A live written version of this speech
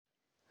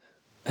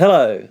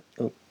Hello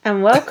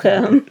And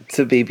welcome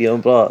to BB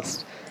on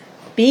Blast.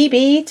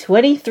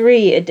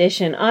 BB23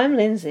 edition. I'm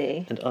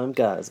Lindsay. And I'm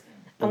Gaz.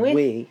 And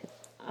we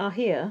are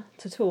here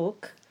to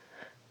talk.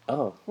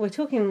 Oh. We're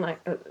talking like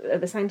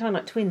at the same time,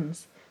 like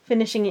twins,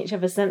 finishing each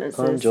other's sentences.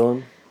 I'm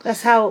John.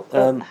 That's how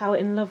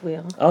in love we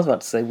are. I was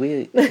about to say,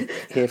 we're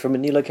here from a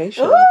new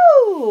location.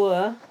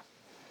 Ooh!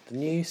 The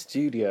new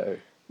studio.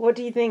 What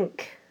do you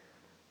think?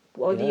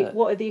 What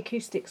are the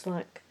acoustics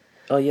like?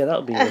 Oh yeah,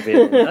 that'll be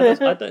revealing.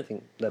 I don't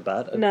think they're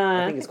bad.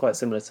 No. I think it's quite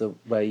similar to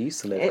where you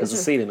used to live, because the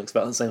ceiling looks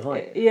about the same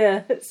height.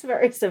 Yeah, it's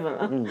very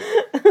similar.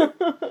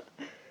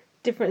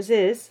 Difference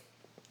is,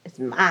 it's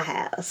my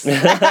house.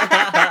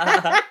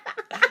 Alright,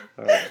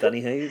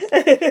 Danny Hayes.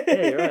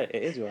 Yeah, you're right,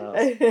 it is your house.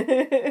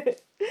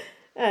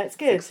 It's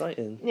good. It's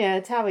exciting. Yeah,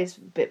 Towie's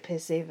a bit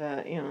pissy,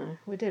 but,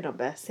 we did our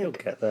best. He'll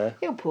get there.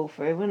 He'll pull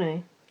through, won't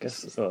he?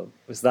 Guess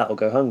it's that or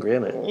go hungry,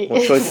 isn't it?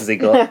 What choice has he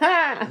got?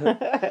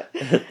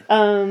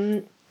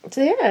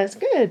 So yeah, it's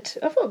good.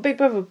 I thought Big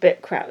Brother was a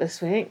bit crap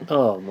this week.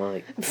 Oh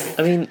my!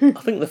 I mean,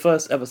 I think the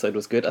first episode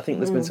was good. I think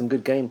there's been some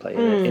good gameplay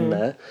in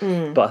there,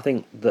 but I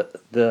think that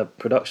the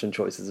production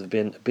choices have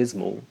been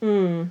abysmal.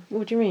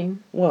 What do you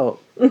mean? Well,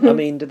 I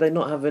mean, did they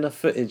not have enough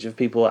footage of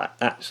people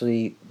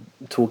actually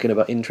talking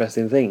about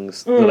interesting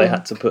things that they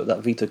had to put that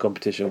veto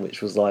competition,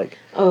 which was like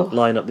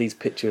line up these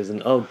pictures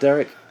and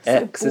Derek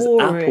X's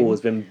apple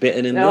has been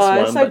bitten in this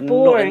one, but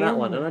not in that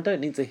one. And I don't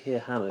need to hear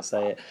Hannah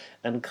say it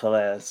and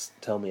Claire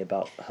tell me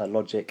about her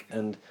logic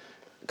and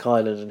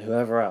Kylan and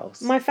whoever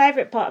else. My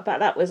favourite part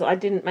about that was I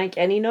didn't make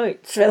any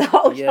notes for the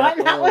whole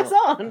time that was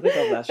on. I think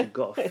I've actually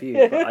got a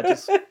few, but I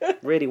just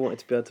really wanted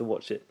to be able to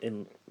watch it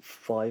in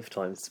 5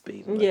 times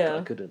speed. And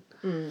I couldn't.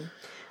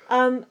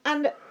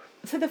 And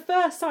for the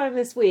first time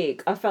this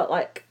week, I felt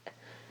like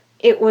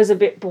it was a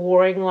bit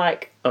boring,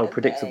 like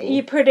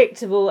predictable.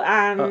 Predictable,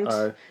 and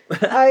which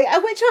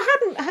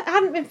I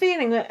hadn't been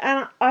feeling,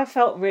 and I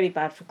felt really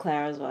bad for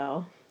Claire as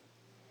well.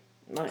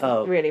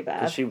 Really bad.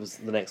 Because she was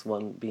the next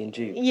one being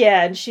due.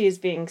 Yeah, and she is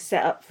being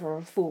set up for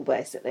a fall,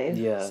 basically.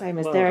 Yeah, same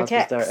as Derek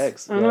X. Derek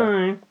X. I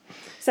know.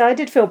 So I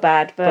did feel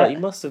bad, but you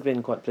must have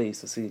been quite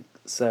pleased to see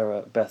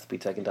Sarah Beth be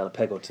taken down a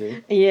peg or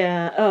two.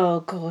 Yeah.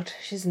 Oh God,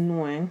 she's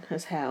annoying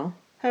as hell.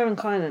 Her and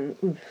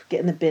Kylan get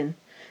in the bin.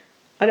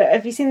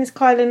 Have you seen this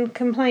Kylan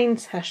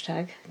complaints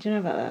hashtag? Do you know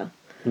about that?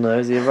 No,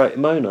 is he a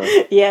Mona?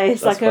 Yeah,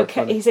 he's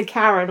he's a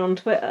Karen on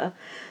Twitter.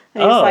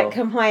 And he's like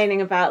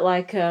complaining about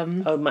like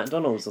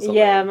McDonald's or something.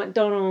 Yeah,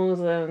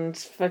 McDonald's and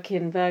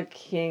fucking Burger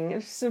King.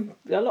 It's a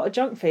lot of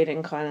junk food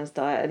in Kylan's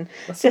diet, and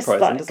that's just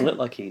surprising. It doesn't look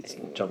like he eats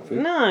junk food.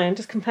 No, and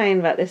just complaining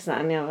about this,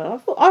 that, and the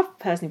other. I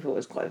personally thought it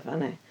was quite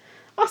funny.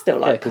 I still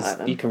like Kylan.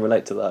 Because you can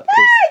relate to that.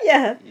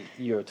 Yeah.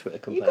 You're a Twitter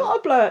complainer. You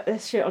gotta blow up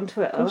this shit on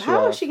Twitter.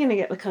 How is she gonna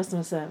get the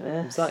customer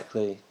service?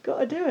 Exactly.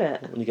 Gotta do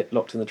it. When you get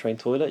locked in the train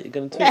toilet, you're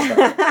gonna do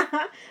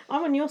that.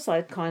 I'm on your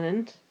side,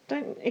 Kylan.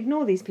 Don't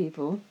ignore these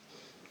people.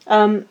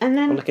 And then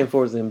I'm looking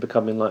forward to him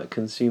becoming like a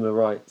consumer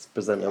rights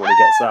presenter when he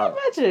gets out.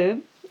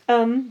 Imagine.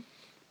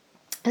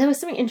 There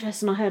was something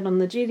interesting I heard on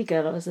the Julie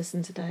Girl I was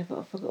listening to today, but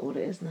I forgot what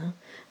it is now.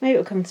 Maybe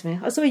it'll come to me.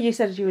 I saw you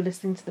said you were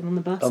listening to them on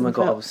the bus. Oh my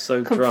God, I was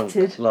so drunk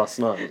last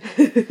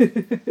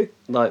night.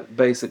 Like,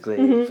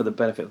 basically, for the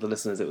benefit of the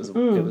listeners, it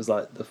was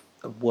like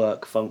a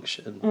work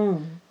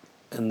function.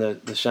 And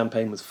the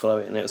champagne was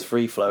flowing, and it was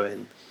free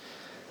flowing.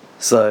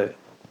 So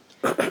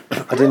I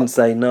didn't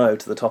say no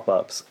to the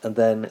top-ups, and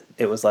then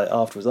it was like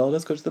afterwards,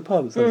 let's go to the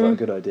pub. Sounds like a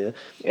good idea.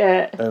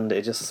 Yeah. And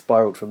it just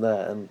spiralled from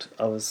there, and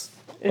I was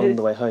on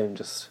the way home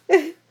just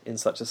in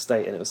such a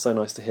state, and it was so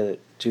nice to hear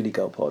Julie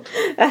Girl pod.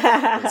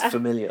 It's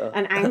familiar.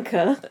 An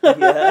anchor.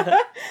 Yeah.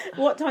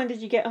 What time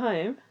did you get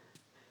home?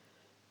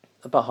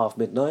 About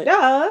midnight.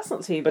 Oh, that's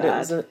not too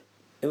bad. But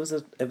it was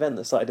an event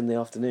that started in the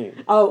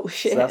afternoon. Oh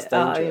shit! So that's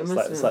dangerous. It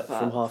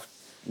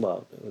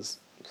was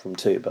from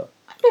 2, but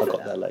I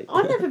got there late.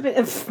 I've never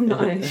been.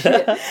 No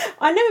shit.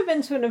 I've never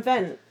been to an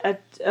event,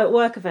 a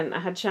work event that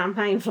had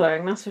champagne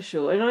flowing. That's for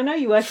sure. And I know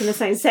you work in the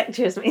same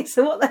sector as me.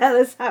 So what the hell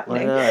is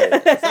happening? I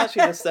know. It's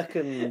actually the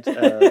second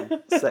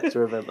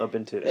sector event I've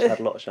been to which had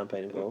a lot of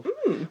champagne involved.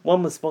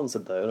 One was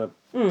sponsored though,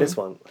 and this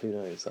one, who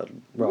knows? I'd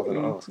rather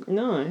not ask.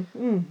 No.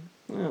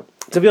 Oh.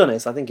 To be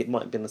honest, I think it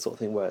might have been the sort of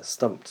thing where it's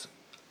stumped.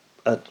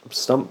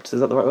 Stumped, is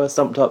that the right word?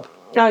 Stumped up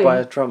by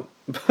a Trump.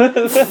 By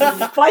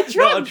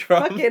Trump?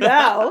 Fucking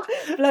hell.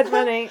 Blood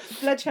champagne.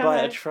 By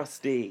a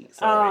trustee,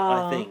 sorry.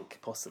 I think,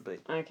 possibly.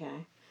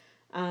 Okay.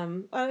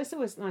 Well, it's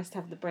always nice to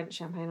have the Brent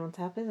champagne on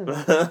tap, isn't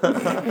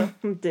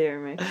it? Dear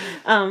me.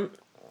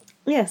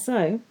 Yeah,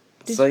 so...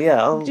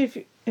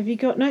 Have you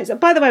got notes?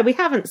 By the way, we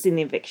haven't seen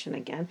The Eviction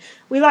again.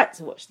 We like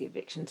to watch The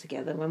Eviction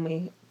together when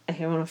we are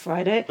here on a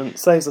Friday. And it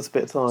saves us a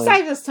bit of time.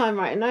 Saves us time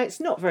writing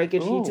notes. Not very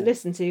good for you to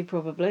listen to,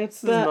 probably.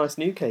 This is a nice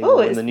new cable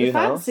in the new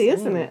house. Fancy,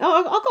 isn't it? Oh,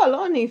 I've got a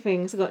lot of new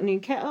things. I've got a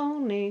new kettle,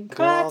 new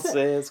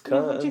glasses,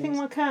 curtains. What do you think of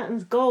my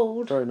curtains?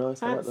 Gold. Very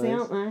nice. Fancy, I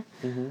like those. aren't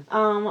they?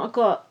 I've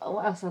got...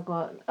 What else I've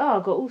got? Oh,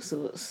 I've got all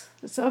sorts.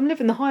 So I'm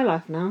living the high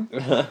life now.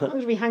 I'm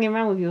going to be hanging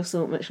around with your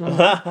sort much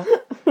longer.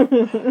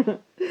 Make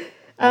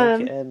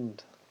it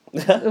end.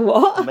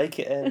 What? Make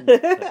it end.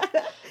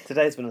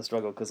 Today's been a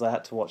struggle because I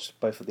had to watch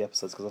both of the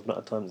episodes because I've not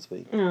had time this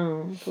week.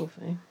 Oh, poor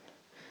thing.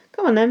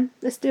 Come on then,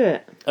 let's do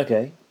it.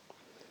 Okay.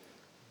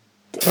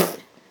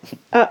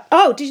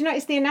 Did you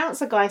notice the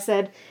announcer guy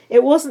said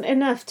it wasn't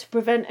enough to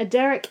prevent a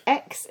Derek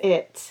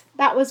exit?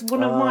 That was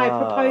one of my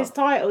proposed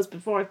titles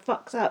before I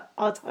fucked up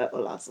our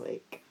title last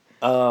week.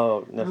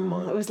 Oh, never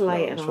mind. It was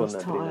late and I was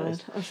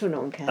tired. I'm sure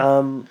no one cared.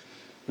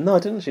 No, I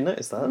didn't actually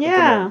notice that.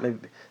 Yeah.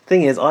 Maybe.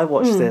 Thing is, I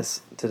watched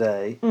this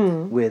today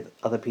with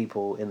other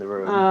people in the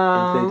room,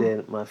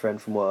 including my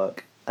friend from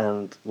work,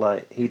 and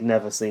like he'd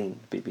never seen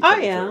BB23. Oh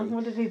yeah,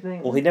 what did he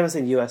think? Well, he'd never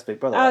seen US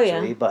Big Brother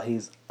actually, but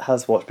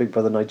has watched Big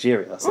Brother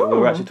Nigeria. So we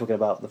were actually talking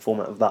about the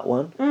format of that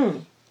one.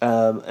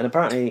 And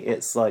apparently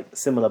it's like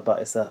similar, but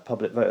it's a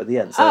public vote at the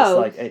end.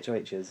 So it's like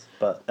HOHs,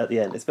 but at the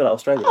end it's a bit like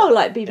Australia. Oh,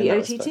 like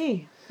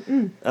BBOTT.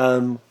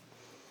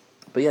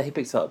 But yeah, he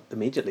picked up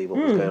immediately what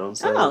was going on.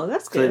 So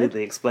that's good. Clearly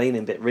the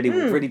explaining bit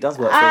really does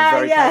work for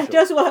very casual. It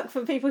does work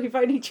for people who've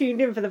only tuned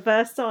in for the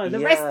first time. The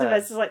rest of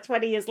us is like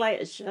 20 years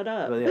later, shut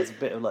up. But yeah, it's a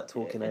bit of like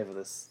talking over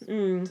this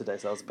today,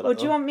 so I was a bit like...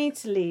 do you want me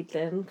to lead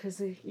then?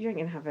 Because you ain't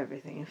going to have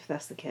everything if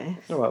that's the case.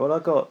 Alright, well I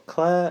got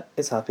Claire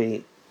is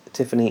happy,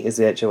 Tiffany is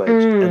the HOH,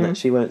 and then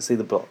she won't see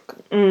the block.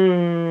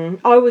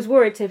 I was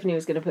worried Tiffany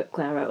was going to put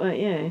Claire out, weren't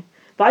you?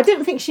 But I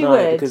didn't think she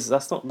would. Because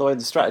that's not the way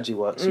the strategy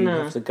works. You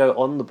have to go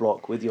on the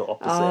block with your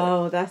opposite.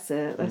 Oh, that's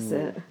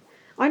it.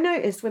 I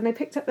noticed when they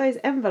picked up those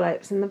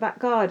envelopes in the back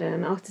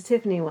garden after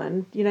Tiffany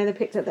won, you know, they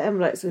picked up the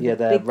envelopes with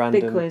big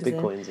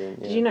coins in.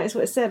 Yeah. Did you notice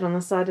what it said on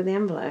the side of the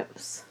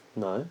envelopes?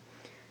 No.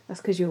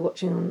 That's because you were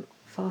watching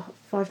on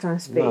 5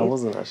 times speed. No, I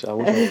wasn't actually. I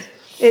wasn't.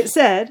 It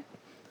said,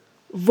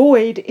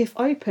 void if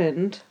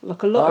opened,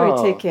 like a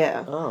lottery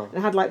ticket. Oh. It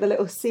had like the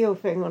little seal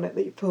thing on it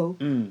that you pull.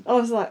 I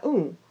was like,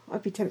 oh,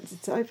 I'd be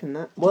tempted to open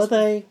that.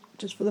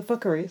 Just for the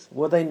fuckeries?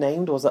 Were they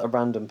named, or was that a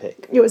random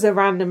pick? It was a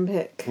random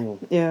pick.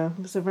 Yeah, it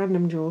was a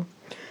random draw.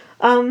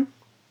 And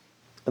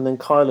then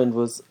Kylan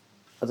was...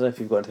 I don't know if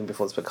you've got anything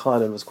before this, but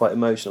Kylan was quite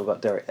emotional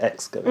about Derek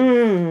X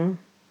going.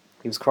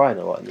 He was crying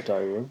a lot in the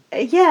diary room.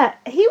 Yeah,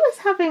 he was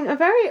having a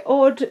very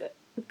odd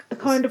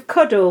kind of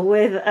cuddle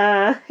with...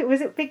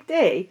 was it Big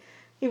D?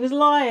 He was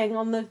lying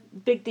on the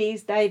Big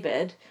D's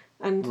daybed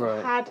and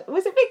had...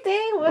 Was it Big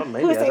D? Well,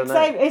 maybe, was I don't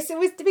know. It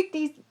was the Big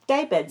D's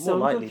daybed,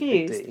 so I'm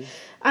confused.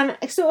 And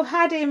I sort of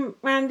had him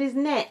round his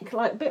neck,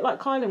 like a bit like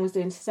Kylan was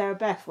doing to Sarah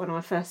Beth when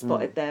I first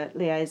spotted their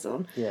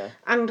liaison. Yeah.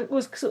 And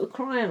was sort of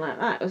crying like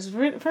that. It was a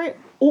very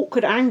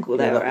awkward angle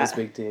there. Yeah, that was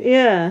Big D.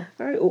 Yeah,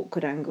 very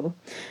awkward angle.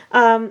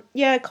 Kylan... The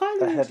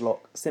headlock.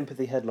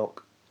 Sympathy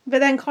headlock. But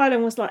then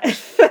Kylan was like, I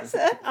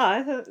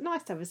thought,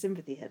 nice to have a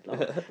sympathy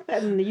headlock.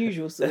 Better than the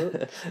usual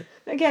sort.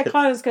 Yeah,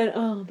 Kylan's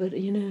going, but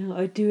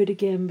I'd do it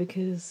again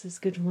because it's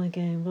good for my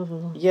game, blah, blah,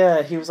 blah.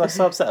 Yeah, he was like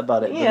so upset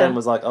about it, but then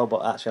was like,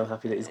 but actually I'm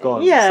happy that he's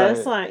gone. Yeah, so...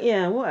 it's like,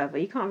 whatever.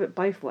 You can't have it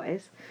both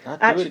ways.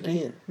 I'd do it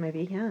again. Maybe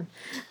you can.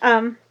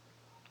 So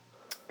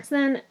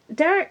then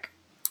Derek...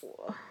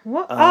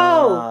 What?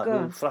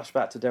 God. We flash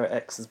back to Derek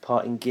X's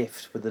parting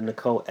gift with the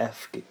Nicole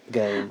F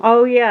game.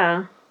 Oh,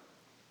 yeah.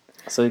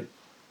 So...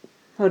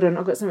 Hold on,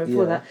 I've got something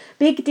before that.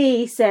 Big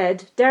D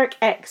said Derek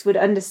X would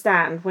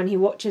understand when he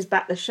watches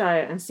back the show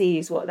and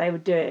sees what they were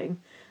doing.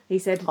 He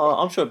said... Oh,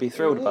 I'm sure he'd be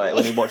thrilled by it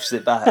when he watches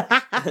it back.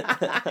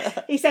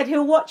 He said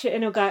he'll watch it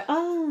and he'll go,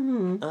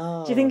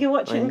 oh. Do you think he'll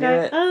watch it and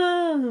go,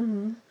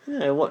 oh?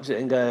 Yeah, he'll watch it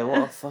and go,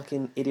 what a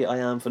fucking idiot I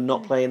am for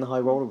not playing the high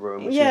roller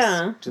room, which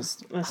is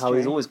just how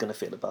he's always going to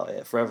feel about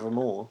it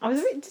forevermore. I was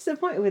a bit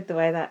disappointed with the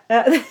way that...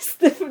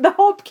 the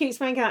hob keeps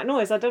making that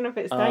noise. I don't know if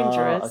it's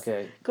dangerous.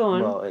 Okay. Go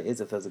on. Well, it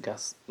is if there's a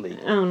gas leak.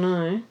 Oh,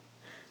 no.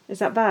 Is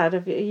that bad?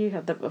 Have you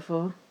had that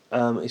before?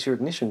 It's your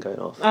ignition going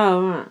off.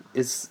 Oh, right.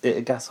 Is it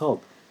a gas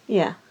hob?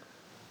 Yeah.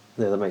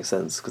 Yeah, that makes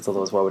sense, because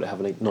otherwise why would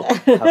it not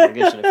have an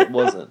ignition if it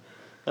wasn't?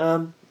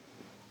 No,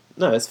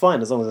 it's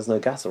fine as long as there's no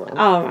gas around.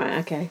 Oh, right,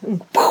 okay.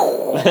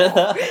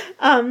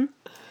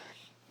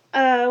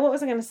 What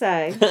was I going to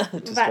say?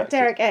 About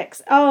Derek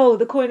X. Oh,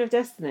 the Coin of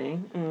Destiny.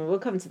 We'll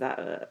come to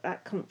that.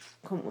 That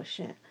cunt was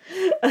shit.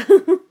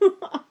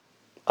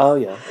 Oh,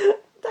 yeah.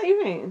 Don't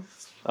you think?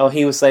 Oh,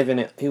 he was saving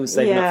it. He was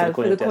saving up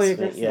for the Coin of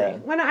Destiny. Yeah.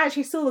 When I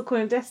actually saw the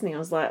Coin of Destiny, I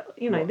was like,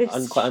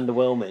 this quite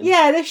underwhelming.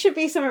 Yeah, this should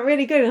be something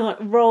really good, and like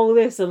roll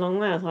this along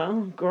there. I was like,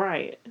 oh,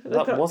 great.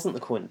 That wasn't the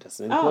Coin of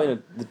Destiny.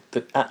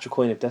 The actual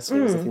Coin of Destiny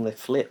was the thing they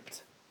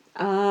flipped.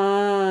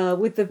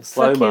 With the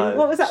slow-mo. fucking...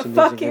 What was that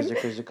fucking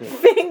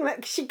thing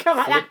that she come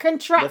out, that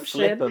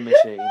contraption? The flipper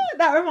machine.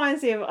 That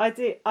reminds me of...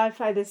 I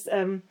play this...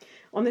 on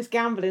this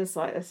gambling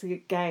site, there's a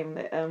game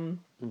that...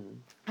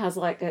 has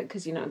like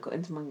because I got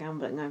into my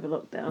gambling over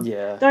lockdown.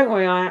 Yeah. Don't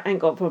worry, I ain't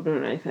got a problem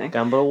or anything.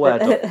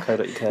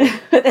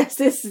 Gambleware.co.uk. But there's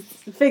this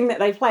thing that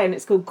they play and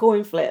it's called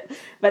coin flip.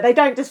 But they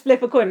don't just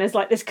flip a coin. There's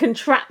like this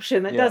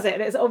contraption that does it,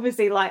 and it's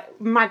obviously like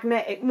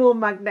more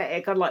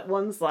magnetic on like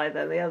one side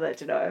than the other.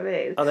 Do you know what I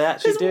mean? Oh, they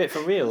actually do it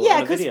for real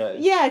on a video.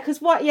 Yeah, because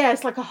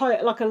it's like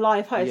a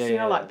live host.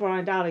 Like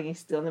Brian Dowling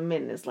used to do on the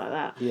Mint. It's like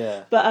that.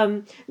 Yeah.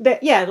 But they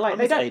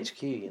don't.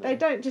 HQ. They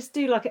don't just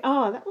do like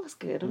that was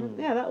good.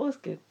 Yeah, that was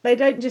good. They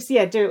don't just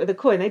do it with a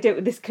coin. They do it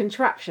with this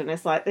contraption.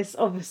 It's like this,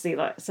 obviously,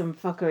 like some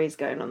fuckery's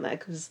going on there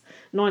because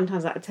 9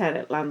 times out of 10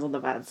 it lands on the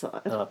bad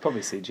side.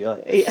 Probably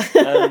CGI.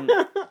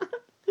 Yeah.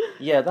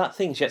 Yeah, that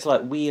thing, she had to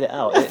like wheel it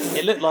out.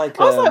 It looked like...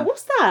 I was like,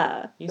 what's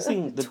that? You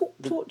seen the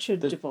torture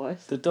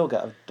device? The dog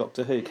out of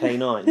Doctor Who,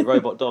 K9, the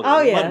robot dog. Oh,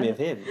 it reminded me of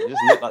him. It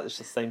just looked like it's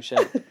the same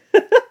shape.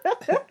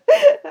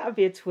 That would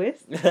be a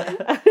twist.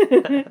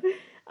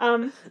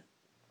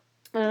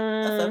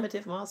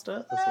 Affirmative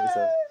master. That's what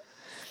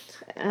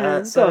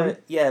he said.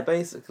 Yeah,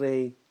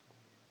 basically,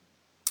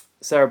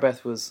 Sarah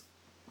Beth was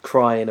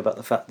crying about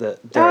the fact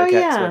that Derek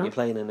X won't be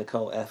playing a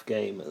Nicole F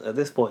game. At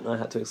this point, I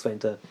had to explain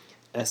to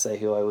Essay,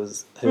 who I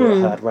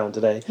had round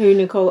today, who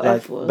Nicole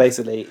F was.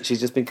 Basically,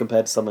 she's just been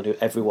compared to someone who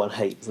everyone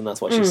hates, and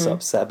that's why she's so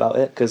upset about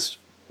it. Because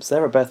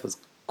Sarah Beth was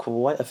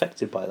quite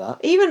affected by that.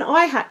 Even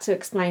I had to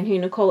explain who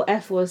Nicole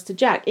F was to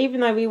Jack, even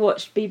though we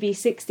watched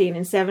BB16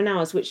 in 7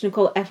 hours, which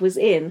Nicole F was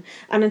in,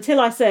 and until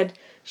I said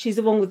she's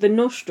the one with the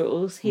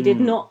nostrils, he did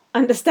not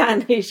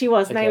understand who she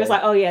was. And he was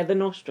like, oh yeah, the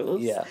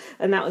nostrils. Yeah.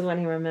 And that was when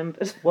he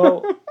remembered.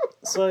 Well,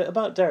 so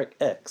about Derek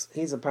X,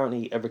 he's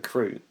apparently a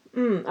recruit.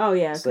 Oh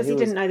yeah, because he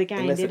didn't know the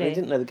game, did he? He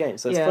didn't know the game,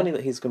 so it's funny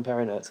that he's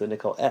comparing her to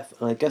Nicole F.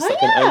 And I guess that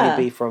can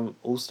only be from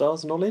All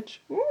Stars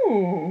knowledge.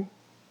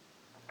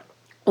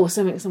 Or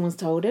something someone's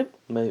told him.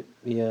 Maybe,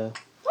 yeah.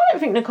 I don't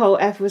think Nicole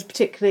F was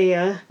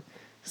particularly...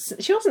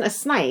 she wasn't a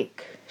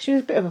snake. She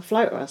was a bit of a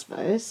floater, I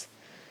suppose.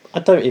 I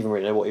don't even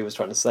really know what he was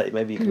trying to say.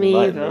 Maybe you can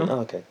enlighten me. Oh,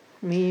 okay.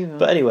 Me either.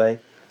 But anyway,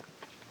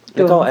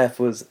 Nicole F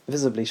was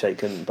visibly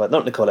shaken by...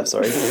 Not Nicole F,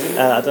 sorry.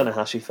 I don't know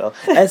how she felt.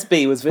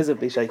 SB was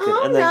visibly shaken.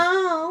 Oh, and then,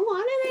 no.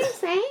 What are they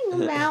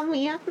saying about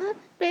me? I'm not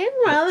Big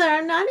Brother.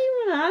 I'm not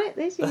even on it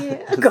this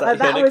year. God,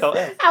 that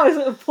was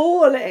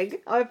appalling.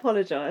 I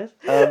apologise.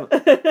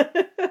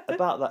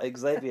 About that,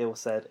 Xavier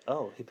said,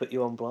 oh, he put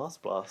you on Blast.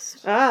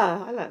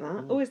 Ah, I like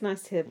that. Always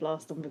nice to hear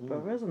Blast on Big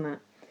Brother, isn't it?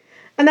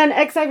 And then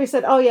Xavier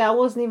said, oh yeah, I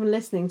wasn't even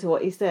listening to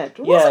what he said.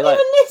 Wasn't even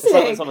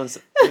listening. It's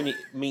like when you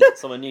meet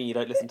someone new, you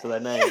don't listen to their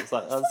name. It's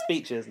like, I'm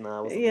speeches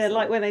now. Yeah,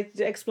 like when they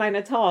explain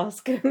a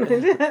task and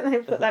they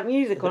put that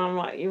music on, I'm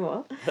like, you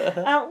what?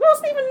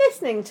 Wasn't even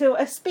listening to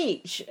a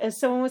speech as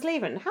someone was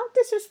leaving. How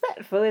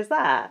disrespectful is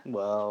that?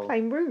 Well,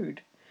 plain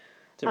rude.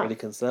 Didn't really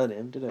concern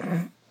him, did it?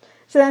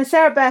 So then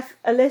Sarah Beth,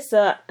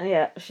 Alyssa,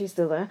 she's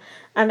still there,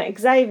 and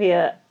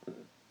Xavier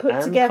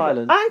put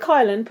together, and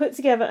Kylan put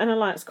together an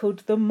alliance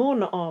called the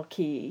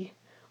Monarchy,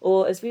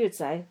 or as we would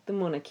say, the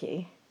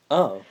Monarchy.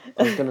 Oh,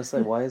 I was going to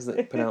say, why is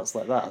it pronounced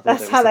like that?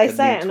 That's how they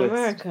say it in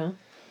America.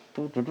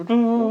 What do you think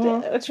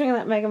of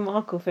that Meghan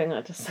Markle thing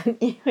I just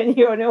sent you when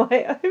you were on your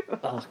way over?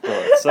 Oh,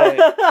 God.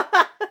 So,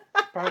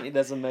 apparently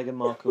there's a Meghan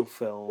Markle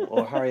film,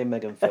 or Harry and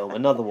Meghan film,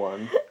 another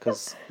one,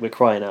 because we're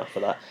crying out for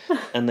that.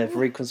 And they've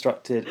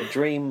reconstructed a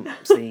dream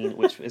scene,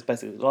 which is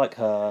basically like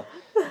her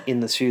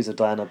in the shoes of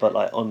Diana, but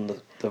like on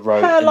the road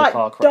in a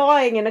car crash.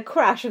 Dying in a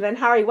crash, and then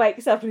Harry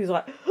wakes up and he's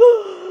like...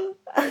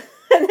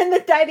 And then the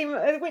Daily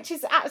Mail, which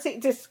is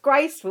absolutely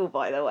disgraceful,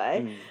 by the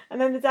way.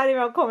 And then the Daily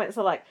Mail comments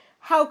are like,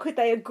 how could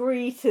they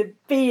agree to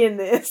be in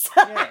this?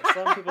 Yeah,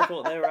 some people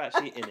thought they were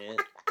actually in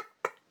it.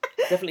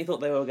 Definitely thought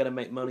they were going to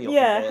make money off of it.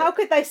 Yeah, how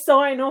could they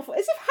sign off?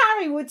 As if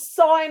Harry would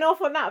sign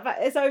off on that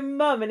about his own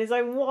mum and his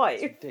own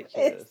wife. It's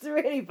ridiculous. It's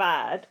really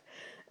bad.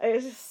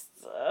 It's just...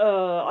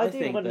 I do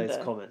think wonder.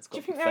 Those comments got do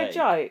you think they're a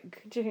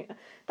joke? Do you think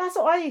that's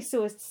what I used to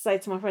always say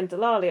to my friend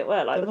Delali at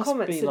work? Like the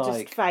comments are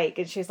just fake,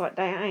 and she's like,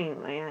 they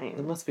ain't.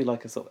 There must be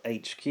like a sort of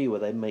HQ where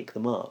they make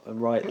them up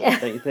and write them.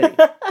 Don't you think?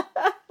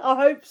 I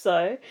hope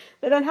so.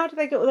 But then, how do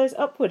they get all those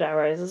upward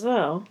arrows as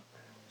well?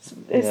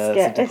 It's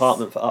a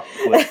department for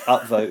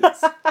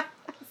upvotes.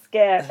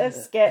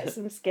 There's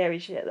some scary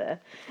shit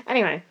there.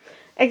 Anyway,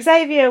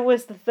 Xavier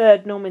was the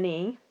third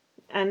nominee,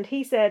 and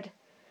he said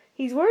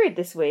he's worried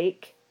this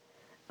week.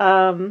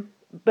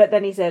 But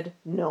then he said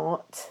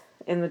not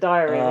in the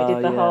diary. We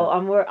did the whole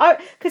I'm worried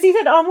because he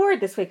said I'm worried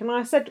this week, and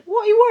I said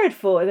what are you worried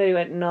for? And then he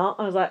went not.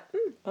 I was like,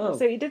 so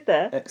what you did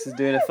there. X is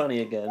doing a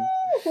funny again.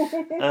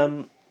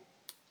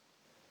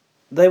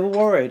 They were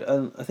worried,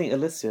 and I think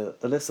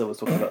Alyssa was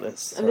talking about this.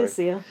 Sorry.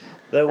 Alicia.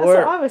 They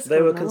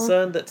were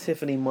concerned that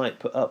Tiffany might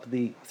put up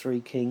the Three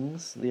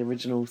Kings, the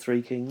original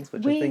Three Kings,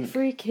 which I think...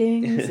 Three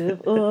Kings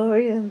of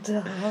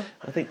Oriental.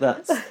 I think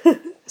that's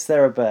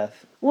Sarah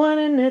Beth. One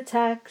in a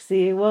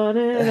taxi, one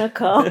in a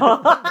car.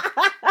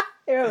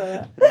 You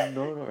remember that?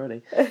 No, not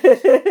really.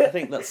 I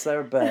think that's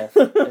Sarah Beth,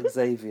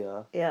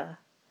 Xavier,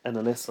 and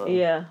Alyssa.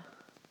 Yeah.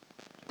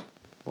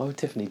 Why would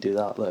Tiffany do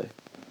that, though?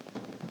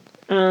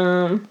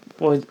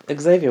 Well,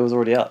 Xavier was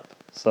already up,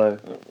 so...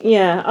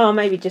 Yeah,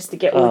 maybe just to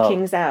get all the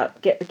kings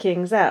out. Get the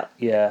kings out.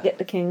 Yeah. Get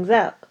the kings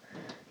out.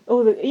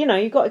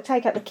 You've got to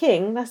take out the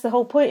king. That's the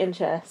whole point in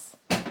chess.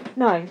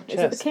 No, is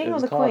it the king or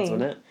the cards, queen?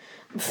 Wasn't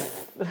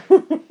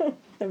it?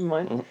 Never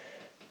mind.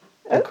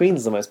 The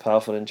queen's the most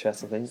powerful in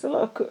chess, I think. There's a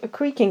lot of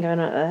creaking going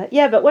on there.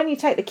 Yeah, but when you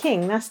take the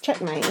king, that's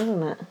checkmate,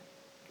 isn't it?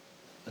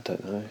 I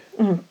don't know.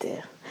 Oh,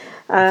 dear.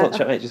 I thought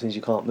checkmate just means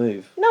you can't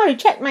move. No,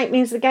 checkmate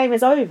means the game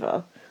is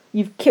over.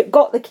 You've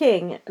got the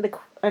king,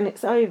 and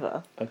it's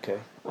over. Okay.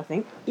 I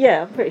think.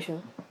 Yeah, I'm pretty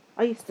sure.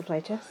 I used to play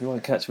chess. You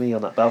won't catch me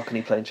on that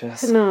balcony playing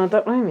chess. No,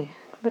 don't blame me.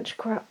 A bunch of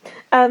crap.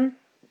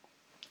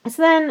 So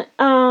then,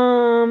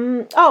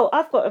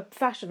 I've got a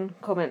fashion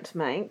comment to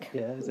make.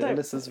 Yeah, is it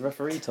Alyssa's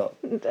referee top?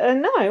 No,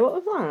 what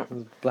was that? It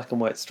was black and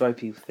white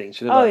stripy thing.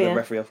 She looked like the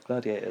referee of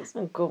Gladiators.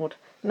 Oh, God.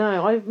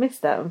 No, I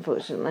missed that,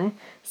 unfortunately.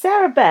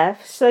 Sarah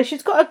Beth, so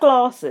she's got her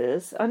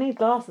glasses. I need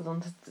glasses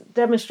on to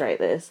demonstrate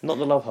this. Not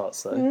the love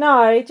hearts, though.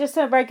 No, just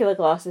her regular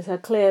glasses, her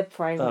clear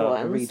framed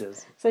ones.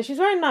 Readers. So she's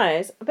wearing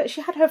those, but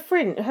she had her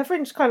fringe. Her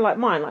fringe is kind of like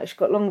mine, like she's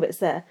got long bits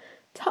there,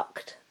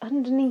 tucked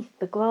underneath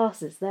the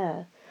glasses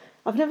there.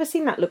 I've never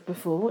seen that look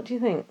before. What do you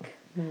think?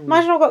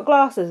 Imagine I've got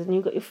glasses and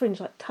you've got your fringe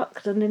like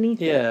tucked underneath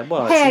it. Yeah,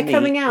 well, hair it's neat.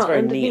 coming out It's very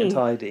underneath. neat and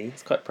tidy.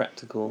 It's quite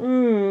practical.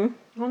 I'm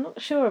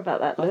not sure about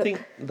that look. I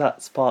think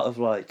that's part of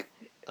like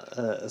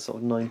a sort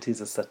of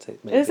 90s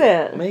aesthetic. Maybe. Is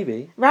it?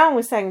 Maybe. Rowan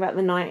was saying about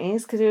the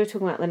 90s because we were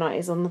talking about the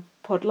 90s on the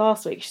pod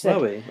last week. She said,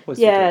 Were we? Always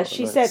yeah,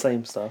 she said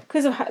same stuff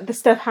because of the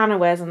stuff Hannah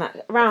wears and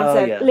that. Rowan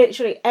said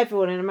literally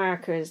everyone in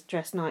America is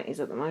dressed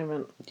 90s at the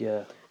moment.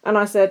 Yeah. And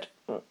I said,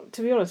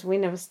 to be honest, we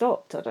never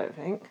stopped. I don't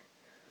think.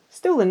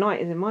 Still the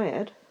 90s in my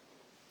head.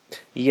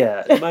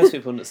 Yeah, most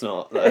people it's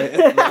not. Like,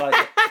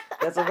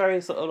 there's a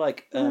very sort of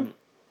like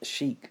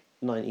chic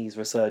 90s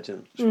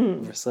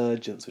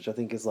resurgence, which I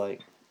think is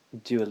like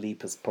Dua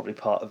Lipa's probably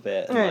part of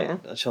it,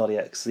 and like Charlie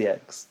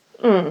XCX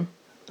and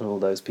all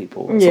those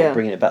people sort of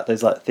bringing it back.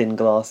 Those like thin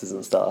glasses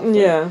and stuff.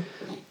 Yeah, and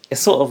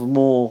it's sort of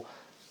more.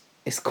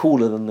 It's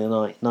cooler than the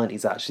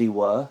 90s actually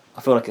were.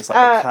 I feel like it's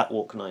like the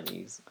catwalk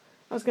 90s.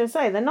 I was going to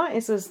say, the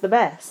 90s was the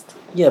best.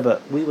 Yeah,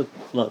 but we were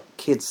like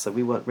kids, so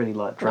we weren't really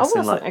like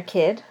dressing like... I wasn't a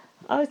kid.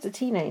 I was a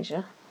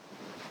teenager.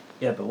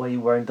 Yeah, but were you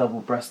wearing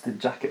double-breasted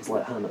jackets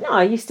like Hannah? No,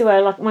 I used to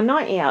wear like my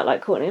nightie out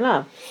like Courtney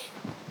Love.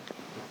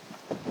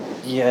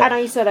 Yeah. And I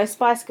used to wear those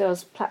Spice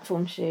Girls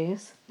platform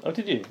shoes. Oh,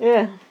 did you?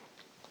 Yeah.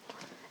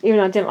 Even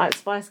though I didn't like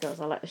Spice Girls,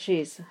 I like the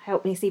shoes.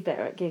 Helped me see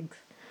better at gigs.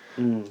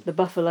 The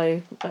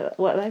buffalo,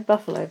 what are they?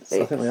 Buffalo boots.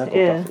 So I think they are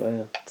called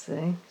buffalo,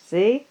 yeah.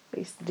 See? We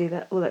used to do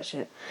that, all that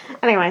shit.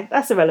 Anyway,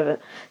 that's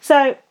irrelevant.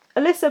 So,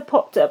 Alyssa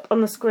popped up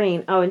on the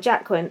screen. Oh, and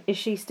Jack went, is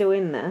she still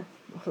in there?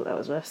 I thought that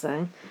was worth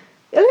saying.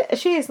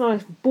 She is the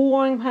most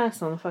boring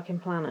person on the fucking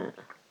planet.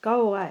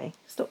 Go away.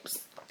 Stop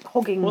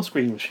hogging what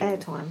screen was she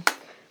airtime.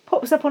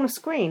 Pops up on a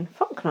screen.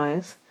 Fuck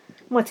knows.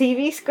 My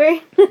TV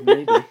screen?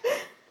 Maybe.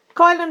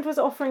 Kyland was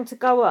offering to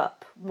go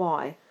up.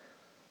 Why?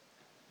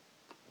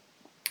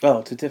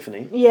 Oh, to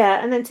Tiffany?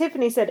 Yeah, and then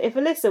Tiffany said, if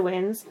Alyssa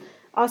wins,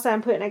 I'll say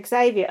I'm putting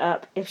Xavier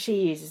up if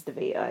she uses the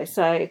veto.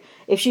 So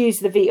if she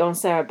uses the veto on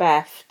Sarah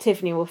Beth,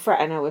 Tiffany will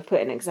threaten her with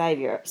putting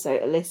Xavier up. So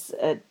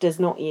Alyssa does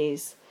not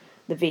use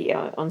the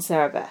veto on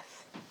Sarah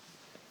Beth.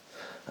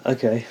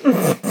 Okay.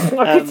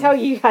 I could tell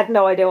you had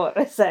no idea what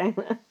I was saying.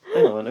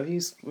 Hang on, have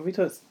we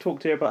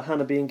talked here about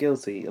Hannah being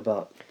guilty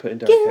about putting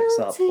Derek X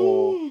up?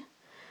 Or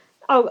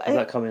is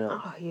that coming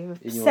up? Oh, you're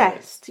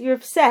obsessed. You're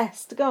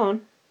obsessed. Go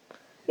on.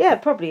 Yeah,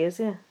 it probably is,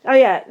 yeah. Oh,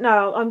 yeah,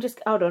 no,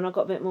 hold on, I've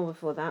got a bit more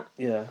before that.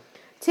 Yeah.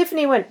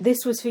 Tiffany went,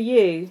 this was for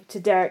you, to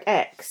Derek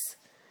X,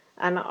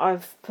 and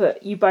I've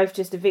put, you both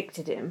just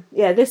evicted him.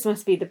 Yeah, this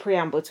must be the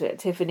preamble to it.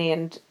 Tiffany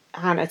and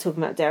Hannah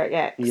talking about Derek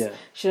X.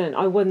 Yeah.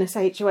 I won this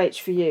HOH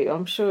for you.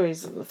 I'm sure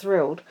he's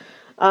thrilled.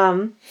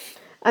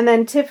 And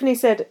then Tiffany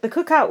said, the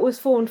cookout was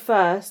formed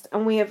first,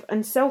 and we have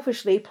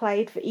unselfishly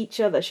played for each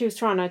other. She was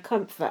trying to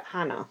comfort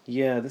Hannah.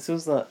 Yeah, this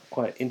was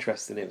quite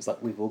interesting. It was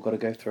like, we've all got to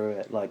go through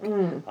it. Like,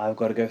 I've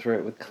got to go through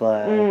it with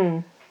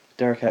Claire.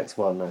 Derek X,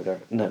 well, no,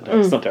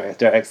 it's not Derek X.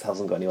 Derek X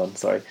hasn't got anyone,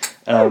 sorry.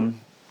 Who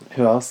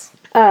else?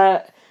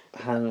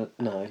 Hannah,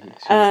 no.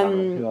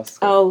 Hannah. Who else?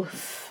 Oh,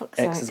 fuck's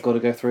sake. X has got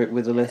to go through it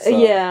with Alyssa.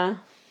 Yeah.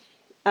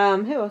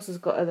 Who else has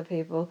got other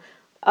people?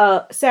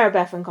 Sarah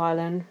Beth and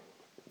Kylan.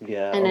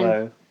 Yeah, and although...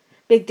 Then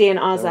Big D and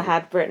Azza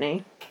had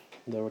Brittany.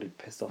 They're already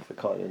pissed off at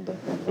Kylan,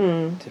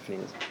 Tiffany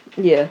was.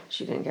 Yeah,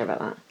 she didn't care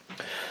about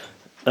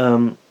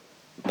that.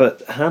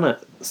 But Hannah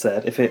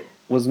said if it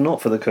was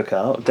not for the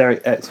cookout,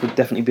 Derek X would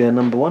definitely be a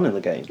number one in the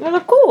game. Well,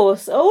 of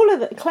course.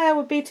 Claire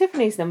would be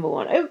Tiffany's number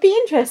one. It would be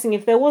interesting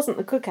if there wasn't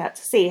the cookout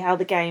to see how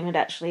the game had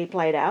actually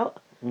played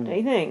out, don't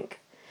you think?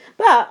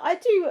 But I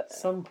do... At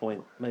some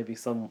point, maybe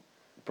some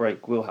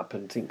break will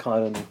happen. I think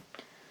Kylan...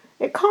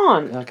 It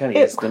can't. How can he?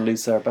 He's going to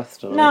lose Sarah Beth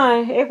tonight.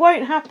 No, it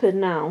won't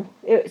happen now.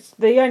 It's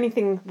the only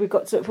thing we've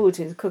got to look forward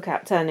to is the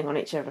cookout turning on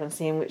each other and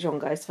seeing which one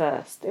goes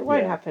first. It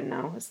won't happen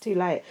now. It's too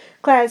late.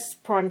 Claire's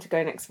primed to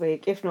go next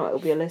week. If not, it'll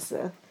be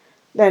Alyssa.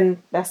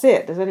 Then that's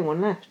it. There's only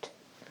one left.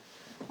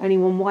 Only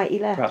one whitey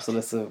left. Perhaps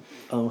Alyssa...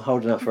 I'm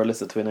holding out for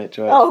Alyssa to win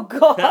HOH. Oh,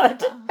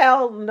 God.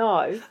 Hell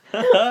no.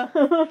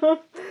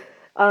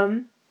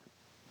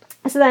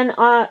 So then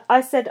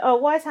I said, oh,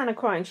 why is Hannah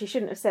crying? She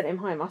shouldn't have sent him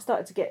home. I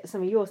started to get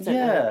some of your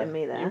sentiment in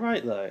me there. You're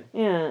right, though.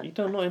 Yeah.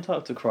 You're not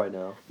entitled to cry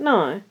now.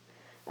 No.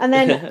 And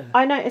then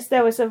I noticed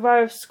there was a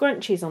row of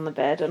scrunchies on the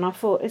bed, and I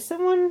thought, is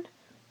someone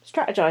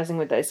strategising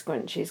with those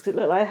scrunchies? Because it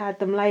looked like I had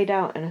them laid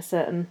out in a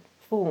certain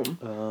form,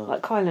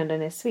 like Kylan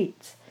and his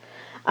sweets.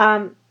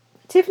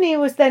 Tiffany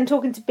was then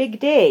talking to Big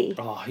D.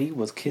 Oh, he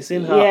was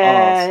kissing her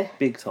ass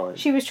big time.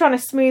 She was trying to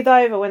smooth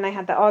over when they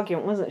had that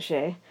argument, wasn't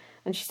she?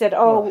 And she said,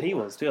 "Oh, well, he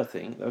was too. I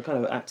think they were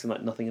kind of acting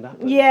like nothing had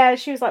happened." Yeah,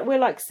 she was like, "We're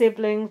like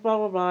siblings, blah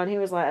blah blah," and he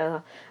was like,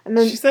 And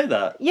then did she say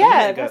that?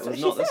 Yeah, that's what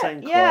she said. The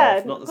same cloth,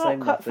 yeah, not the same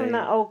cut nothing. from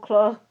that old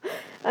cloth.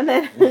 And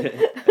then,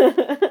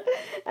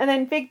 and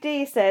then Big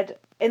D said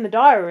in the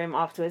diary room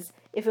afterwards,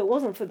 "If it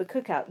wasn't for the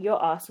cookout,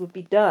 your ass would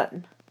be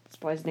done."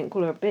 Surprised he didn't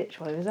call her a bitch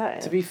while he was at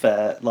it. To be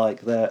fair,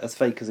 like they're as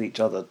fake as each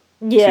other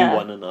to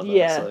one another.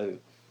 Yeah. So.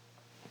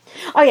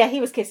 Oh yeah,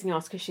 he was kissing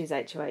ass because she's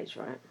HOH,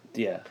 right?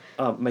 Yeah,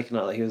 making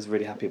out that he was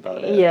really happy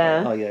about it.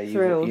 Yeah. Like, oh yeah,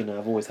 you know,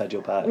 I've always had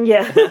your back.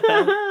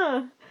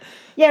 Yeah.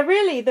 Yeah,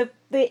 really, the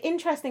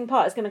interesting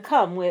part is going to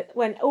come with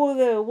when all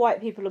the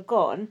white people are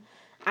gone,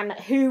 and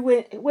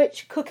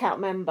which cookout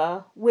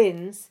member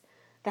wins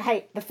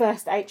the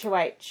first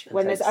HOH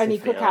when there's only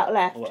Tiffany cookout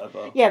left.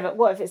 Yeah, but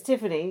what if it's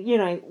Tiffany? You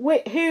know,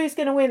 who's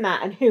going to win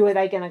that, and who are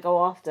they going to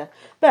go after?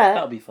 But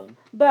that'll be fun.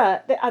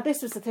 But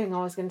this was the thing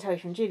I was going to tell you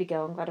from Julie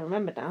Girl. I'm glad I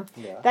remembered now.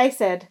 Yeah. They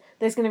said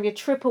there's going to be a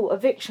triple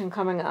eviction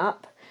coming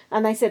up,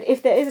 and they said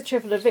if there is a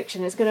triple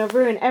eviction, it's going to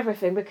ruin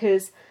everything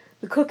because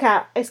the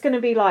cookout, it's going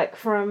to be like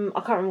from, I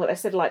can't remember what they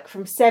said, like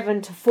from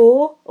 7 to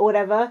 4 or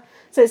whatever.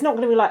 So it's not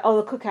going to be like, oh,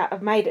 the cookout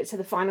have made it to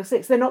the final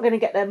 6. They're not going to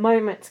get their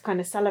moment to kind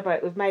of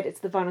celebrate we've made it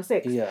to the final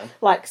 6. Yeah.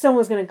 Like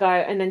someone's going to go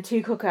and then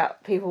 2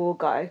 cookout people will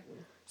go.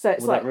 So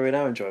it's will that ruin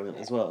our enjoyment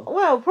as well?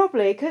 Well,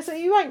 probably, because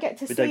you won't get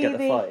to see we don't get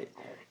the fight.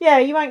 Yeah,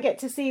 you won't get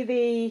to see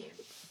the,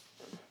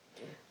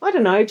 I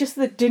don't know, just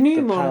the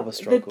denouement.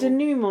 The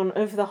denouement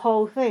of the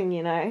whole thing,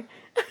 you know.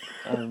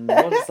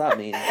 What does that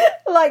mean?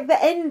 Like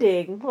the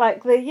ending,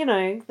 like the, you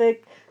know, the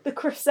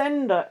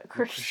crescendo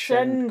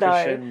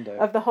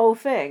of the whole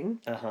thing.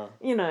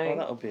 You know. Well,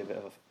 that'll be a bit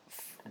of a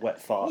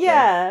wet fart.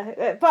 Yeah,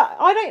 then. But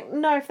I don't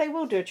know if they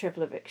will do a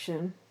triple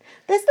eviction.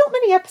 There's not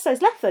many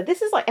episodes left though.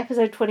 This is like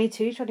episode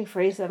 22,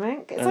 23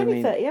 something. It's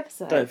only 30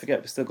 episodes. Don't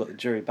forget, we've still got the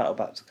jury battle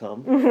back to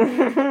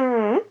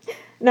come.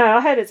 No,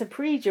 I heard it's a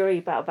pre-jury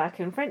battle back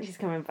and Frenchie's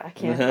coming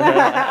back in.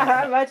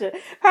 Imagine.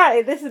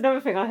 Apparently, this is another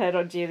thing I heard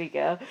on Julie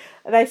Girl.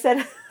 They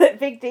said that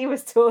Big D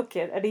was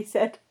talking and he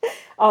said,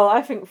 "Oh,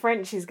 I think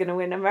Frenchie's going to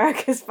win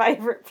America's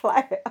favourite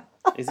player."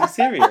 Is he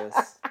serious?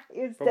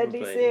 He was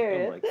deadly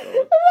serious. Oh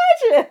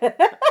my God.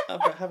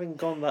 Imagine! Having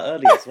gone that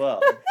early as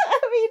well.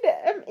 I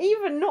mean,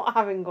 even not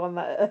having gone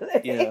that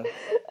early. Yeah.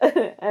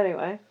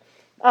 Anyway.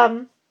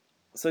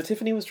 So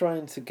Tiffany was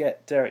trying to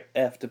get Derek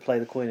F to play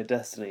the Coin of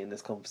Destiny in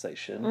this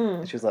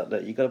conversation. She was like,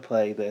 "Look, you got to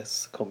play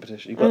this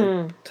competition. You got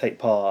to take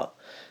part,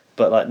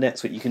 but like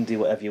next week you can do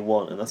whatever you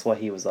want." And that's why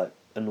he was like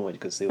annoyed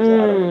because he was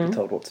like, "I don't want to be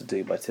told what to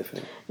do by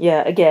Tiffany."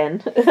 Yeah,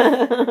 again.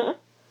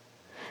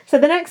 So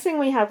the next thing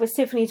we had was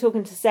Tiffany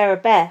talking to Sarah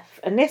Beth,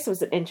 and this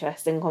was an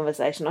interesting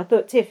conversation. I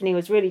thought Tiffany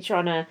was really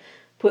trying to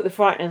put the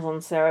frighteners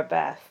on Sarah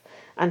Beth,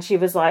 and she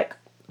was like,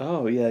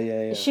 "Oh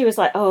yeah." She was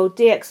like, "Oh,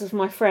 DX was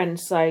my friend,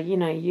 so you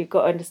know you've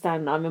got to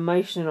understand that I'm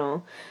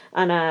emotional."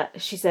 And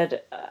she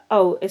said,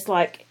 "Oh, it's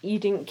like you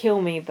didn't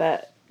kill me,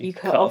 but you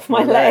cut off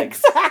my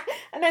legs."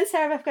 And then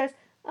Sarah Beth goes,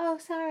 "Oh,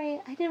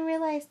 sorry, I didn't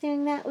realise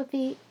doing that would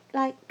be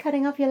like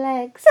cutting off your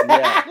legs."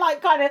 Yeah.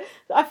 Like kind of,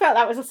 I felt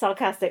that was a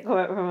sarcastic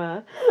comment from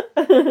her.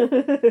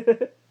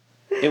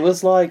 It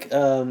was like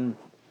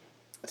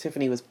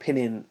Tiffany was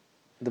pinning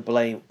the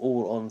blame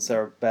all on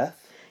Sarah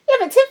Beth. Yeah,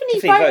 but Tiffany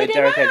voted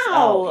Derek him X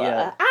out.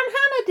 yeah. And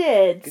Hannah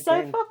did. Good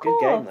so game. fuck Good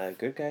off. game, though.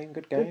 Good game.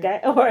 Good game.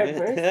 All right,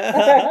 Bruce.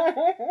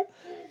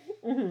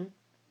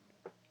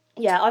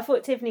 Yeah, I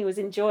thought Tiffany was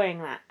enjoying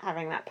that,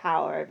 having that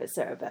power over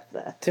Sarah Beth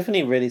there.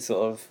 Tiffany really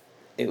sort of,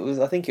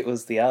 I think it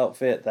was the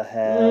outfit, the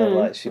hair,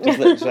 like she just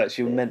looked like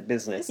she meant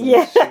business. And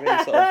Yeah. She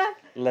really sort of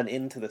lent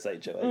into this HOH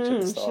at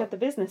the start. She had the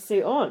business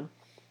suit on.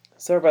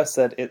 Sarah Beth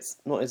said it's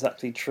not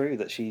exactly true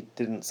that she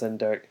didn't send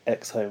Derek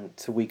X home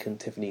to weaken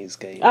Tiffany's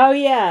game. Oh,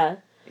 yeah.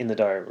 In the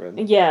diary room.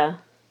 Yeah.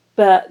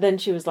 But then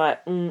she was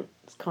like,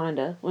 it's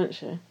kinda, wasn't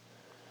she?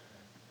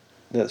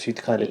 That she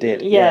kind of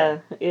did. Yeah.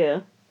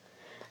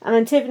 And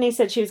then Tiffany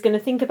said she was going to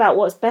think about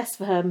what's best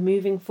for her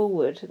moving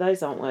forward.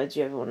 Those aren't words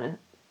you ever want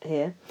to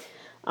hear.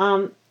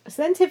 So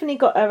then Tiffany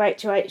got her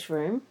HOH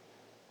room.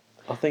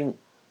 I think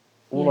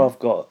all I've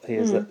got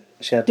here is that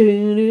she had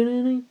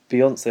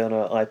Beyonce on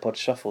her iPod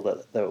Shuffle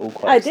that they were all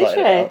quite excited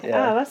about.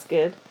 Yeah. Oh, that's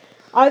good.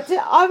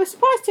 I was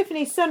surprised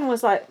Tiffany's son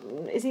was like,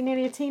 is he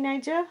nearly a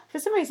teenager? For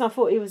some reason I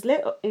thought he was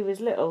little.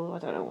 I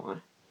don't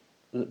know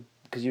why.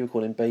 Because you were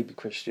calling baby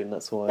Christian,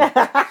 that's why.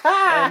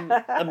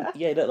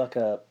 Yeah, he looked like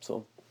a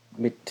sort of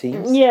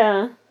mid-teens.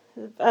 Yeah.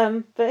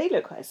 But he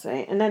looked quite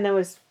sweet. And then there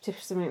was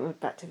something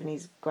about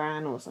Tiffany's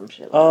gran or some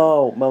shit.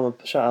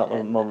 Like shout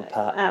out Mama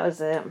Pat. That was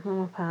it,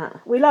 Mama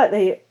Pat. We like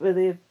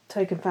the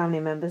token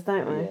family members,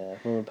 don't we? Yeah,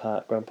 Mama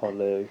Pat, Grandpa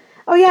Lou.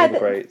 Oh yeah,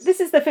 this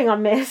is the thing I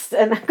missed,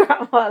 and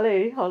Grandpa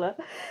Lou, holla.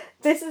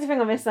 This is the thing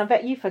I missed, and I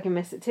bet you fucking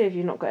missed it too if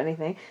you've not got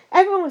anything.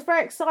 Everyone was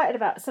very excited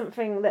about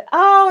something that,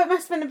 it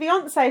must have been the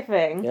Beyonce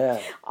thing. Yeah.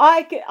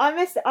 I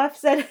missed it. I've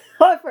said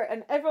over it,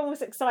 and everyone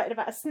was excited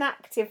about a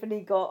snack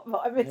Tiffany got,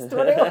 but I missed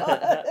what it was.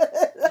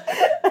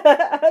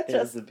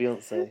 It's the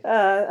Beyonce.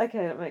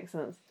 Okay, that makes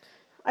sense.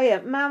 Oh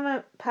yeah,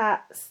 Mama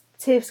Pat's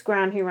Tiff's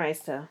gran who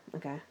raised her.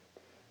 Okay.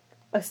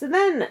 Oh, so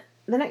then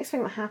the next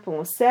thing that happened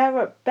was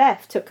Sarah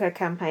Beth took her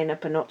campaign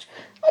up a notch.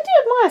 I do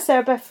admire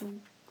Sarah Beth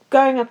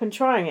going up and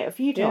trying it a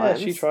few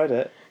times. Yeah, she tried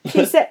it.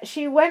 She said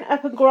she went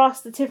up and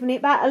grasped the Tiffany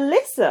about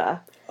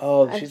Alyssa.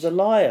 Oh, she's a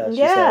liar. She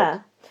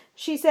said.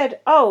 She said,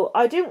 "Oh,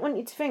 I didn't want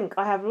you to think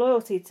I have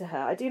loyalty to her.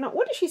 I do not."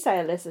 What did she say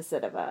Alyssa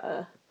said about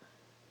her?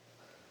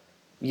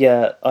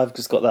 Yeah, I've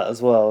just got that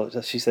as well.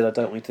 She said, "I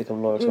don't want you to think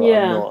I'm loyal to her.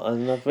 Yeah. I'm not."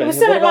 And I've It was written, what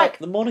something about like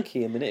the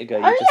monarchy a minute ago?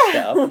 You just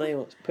set up and they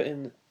put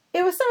in.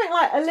 It was something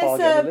like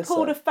Alyssa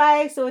pulled a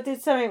face or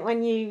did something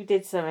when you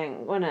did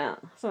something, wasn't it?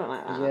 Something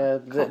like that.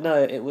 Yeah, no,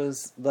 it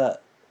was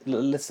that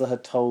Alyssa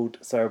had told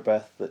Sarah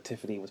Beth that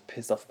Tiffany was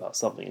pissed off about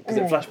something because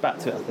it flashed back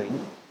to it, I think.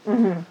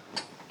 Mm-hmm.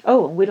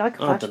 Oh, we like a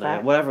flashback. I don't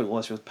know, whatever it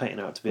was, she was painting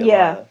her out to be a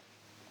liar.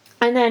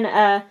 And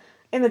then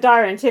in the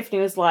diary, and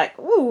Tiffany was like,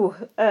 "Ooh,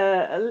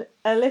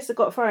 Alyssa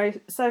got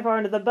so far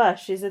under the bus,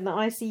 she's in the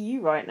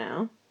ICU right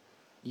now."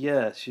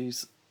 Yeah,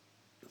 she's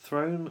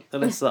thrown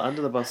Alyssa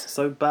under the bus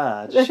so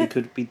bad she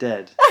could be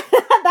dead.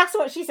 That's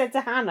what she said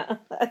to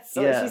Hannah. That's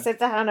what she said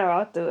to Hannah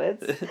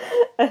afterwards.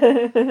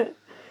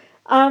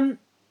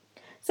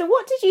 So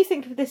what did you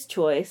think of this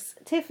choice?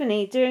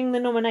 Tiffany, during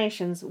the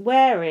nominations,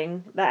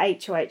 wearing the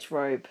HOH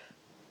robe.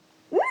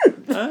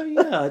 Oh,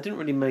 yeah, I didn't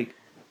really make...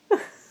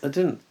 I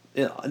didn't...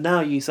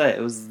 Now you say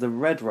it was the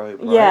red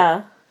robe, right?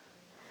 Yeah.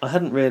 I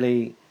hadn't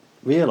really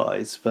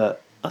realised,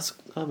 but...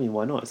 I mean,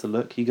 why not? It's a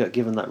look. You got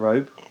given that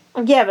robe.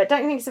 Yeah, but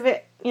don't you think it's a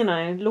bit,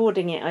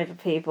 lording it over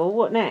people?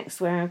 What next?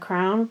 Wearing a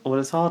crown? Well,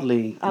 it's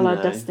hardly,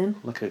 Dustin.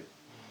 like a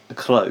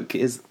cloak.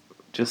 It is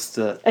just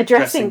a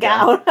dressing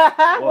gown.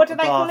 What do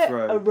they call it?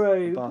 Robe. A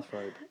robe. A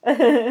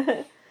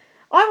bathrobe.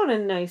 I want to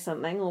know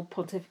something, or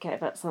pontificate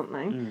about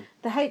something.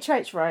 The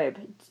HH robe,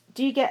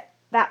 do you get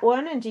that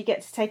one and do you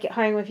get to take it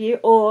home with you?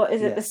 Or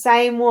is it the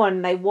same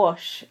one they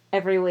wash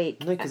every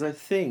week? No, because I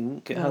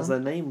think it has their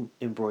name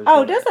embroidered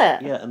on does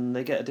it? Yeah, and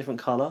they get a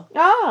different colour.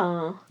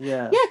 Oh.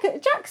 Yeah. Yeah,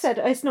 Jack said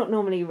it's not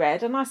normally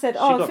red, and I said, she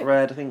got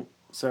red. I think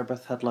Sarah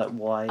Beth had like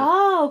white.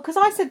 Oh, because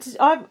I said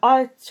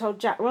I told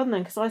Jack Ron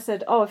then because I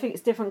said, I think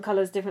it's different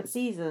colours, different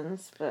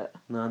seasons, but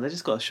no, they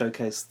just got to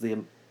showcase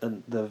the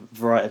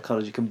variety of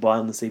colours you can buy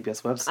on the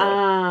CBS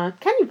website.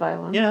 Can you buy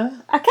one? Yeah.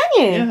 Can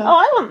you? Yeah. Oh,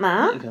 I want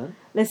that. You can.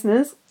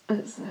 Listeners,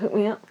 hook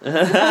me up.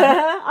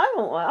 I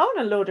want one. I want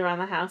to lord around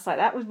the house like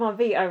that with my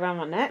veto around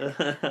my neck.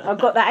 I've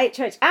got the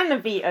HH and the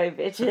veto,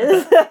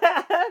 bitches.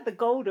 The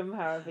golden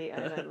power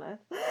veto, no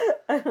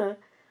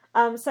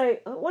less. So,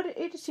 who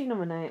did she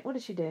nominate? What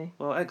did she do?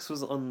 Well, X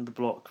was on the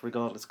block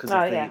regardless because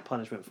of the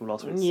punishment from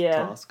last week's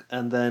task.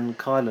 And then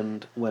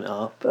Kyland went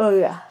up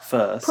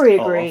first.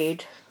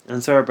 Pre-agreed.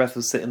 And Sarah Beth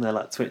was sitting there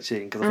like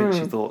twitching because I think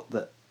she thought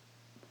that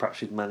perhaps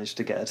she'd managed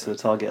to get her to the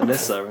target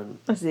Alyssa and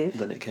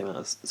then it came out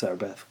as Sarah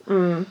Beth.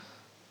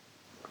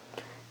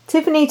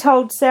 Tiffany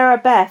told Sarah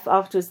Beth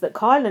afterwards that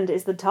Kyland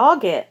is the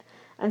target.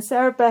 And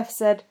Sarah Beth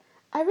said,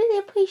 "I really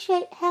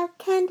appreciate how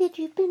candid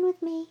you've been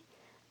with me."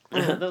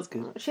 That's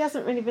good. She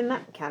hasn't really been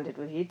that candid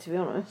with you, to be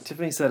honest.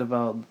 Tiffany said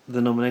about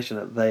the nomination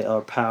that they are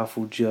a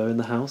powerful duo in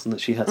the house and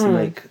that she had to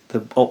make the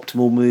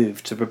optimal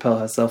move to propel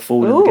herself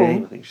forward in the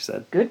game, I think she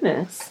said.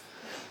 Goodness.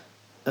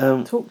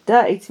 Talk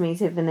dirty to me,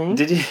 Tiffany.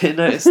 Did you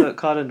notice that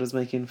Kyland was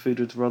making food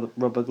with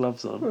rubber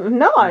gloves on?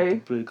 No.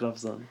 With blue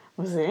gloves on.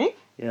 Was he?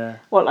 Yeah.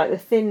 What, like the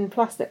thin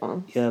plastic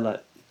ones? Yeah,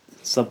 like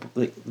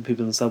the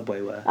people in the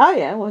subway wear. Oh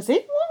yeah, was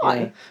it? Why?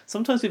 Yeah.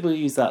 Sometimes people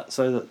use that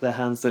so that their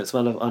hands don't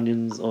smell of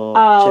onions or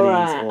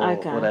chilies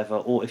or whatever,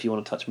 or if you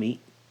want to touch meat.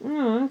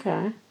 Oh,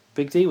 okay.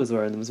 Big D was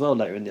wearing them as well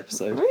later in the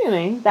episode.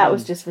 Really? That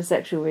was just for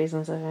sexual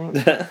reasons, I think.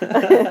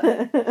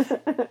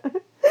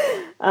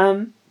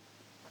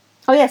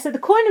 Oh yeah, so the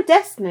coin of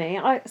destiny.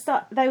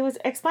 They was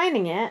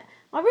explaining it.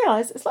 I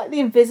realised it's like the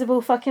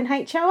invisible fucking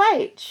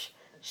HOH.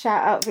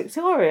 Shout out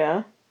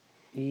Victoria.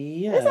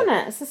 Yeah. Isn't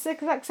it? It's the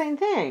exact same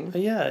thing.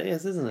 Yeah, it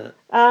is, isn't it?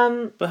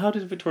 But how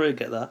did Victoria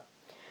get that?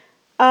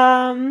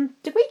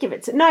 Did we give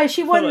it to... No,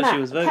 she won that. She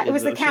was voted, it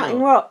was the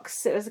Counting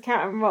Rocks. It was the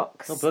Counting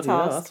Rocks task.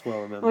 That's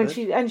well remembered. When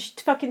she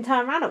fucking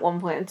turned around at one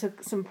point and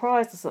took some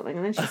prize or something,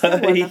 and then she still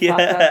won the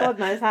fucker. God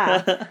knows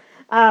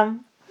how.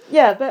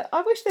 Yeah, but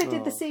I wish they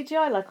did the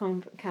CGI like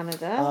on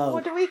Canada.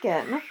 What do we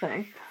get?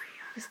 Nothing.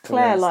 Just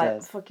Claire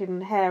like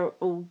fucking hair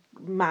all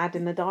mad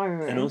in the diary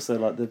room. And also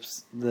like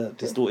the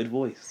distorted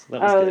voice.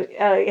 That was good.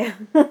 Oh yeah.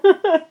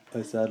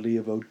 I sadly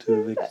about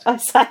to evict. I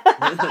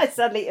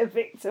sadly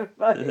evict a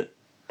vote.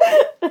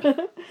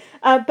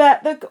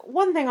 But the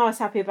one thing I was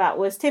happy about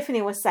was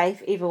Tiffany was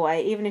safe either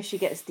way. Even if she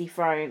gets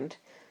dethroned,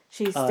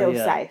 she's still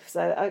safe.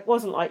 So it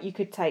wasn't like you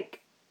could take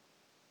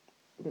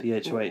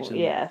the HOH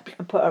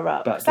and put her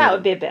up. That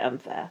would be a bit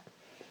unfair.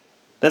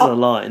 There's a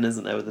line,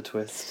 isn't there, with a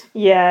twist?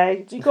 Yeah,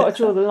 you got to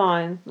draw the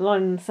line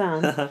in the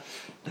sand.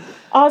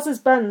 Ours'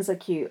 buns are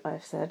cute,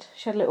 I've said.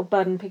 She had little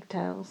bun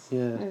pigtails.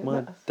 Yeah,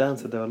 my Dan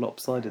said they were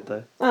lopsided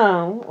though.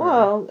 Oh,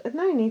 well,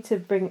 no need to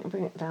bring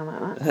it down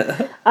like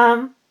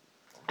that.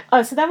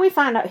 So then we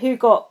found out who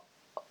got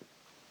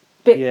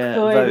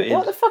Bitcoin.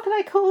 What the fuck are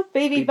they called?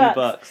 BB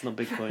Bucks, not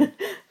Bitcoin.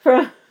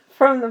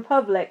 from the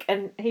public,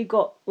 and he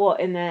got what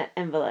in their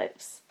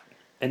envelopes.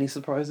 Any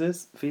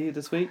surprises for you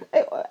this week?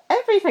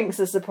 Everything's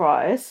a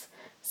surprise.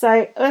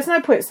 So there's no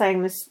point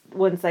saying this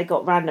ones they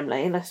got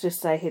randomly. Let's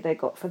just say who they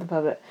got for the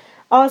public.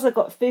 Arza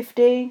got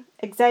 50,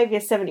 Xavier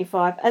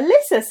 75,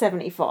 Alyssa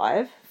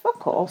 75.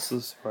 Fuck off. That's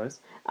a surprise.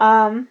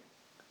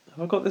 Have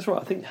I got this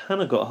right? I think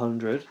Hannah got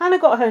 100. Hannah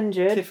got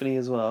 100. Tiffany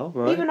as well,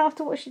 right? Even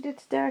after what she did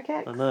to Derek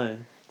X. I know.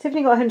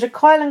 Tiffany got 100.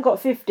 Kylan got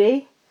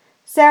 50.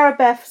 Sarah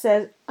Beth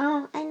says,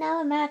 "Oh, I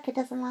know America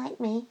doesn't like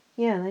me."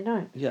 Yeah, they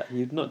don't. Yeah,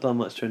 you've not done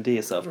much to endear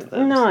yourself to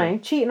them. No,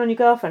 cheating on your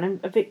girlfriend and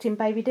evicting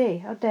Baby D.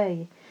 How dare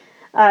you?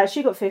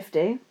 She got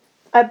 50.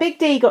 Big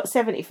D got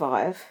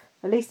 75.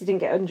 At least he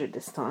didn't get 100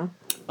 this time.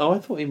 Oh, I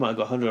thought he might have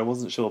got 100. I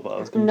wasn't sure, but I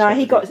was going to check. No,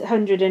 he got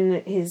 100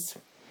 in his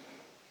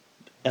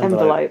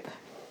envelope.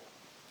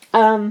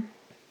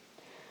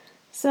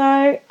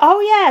 So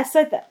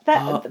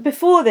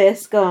before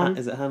this, go on.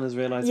 Is it Hannah's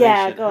realisation?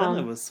 Yeah, go on.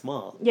 Hannah was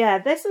smart. Yeah,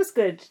 this was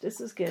good.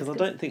 Because I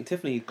don't think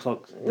Tiffany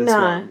clocked this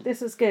one. No,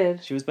 this was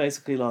good. She was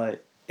basically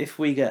like, if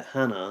we get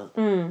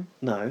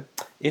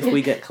if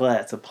we get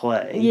Claire to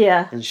play,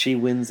 and she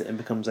wins it and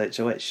becomes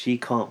HOH, she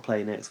can't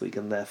play next week,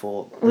 and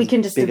therefore we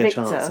can just bigger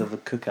chance of a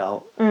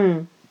cookout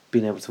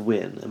being able to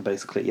win, and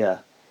basically,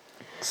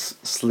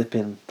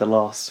 slipping the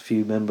last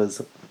few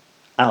members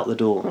out the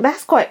door.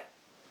 That's quite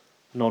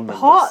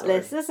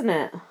heartless, isn't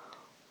it?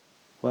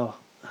 Well,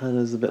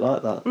 Hannah's a bit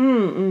like that.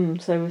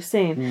 So we've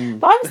seen.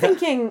 But I was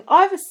thinking,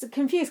 I was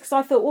confused because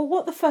I thought, well,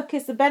 what the fuck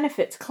is the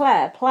benefit to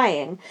Claire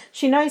playing?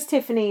 She knows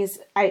Tiffany's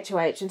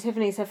HOH and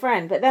Tiffany's her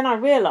friend, but then I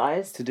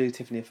realised... To do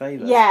Tiffany a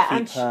favour. Yeah.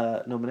 Keep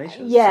her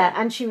nominations. Yeah,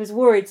 and she was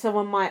worried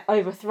someone might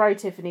overthrow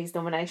Tiffany's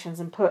nominations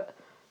and put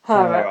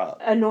her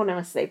up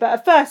anonymously. But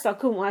at first I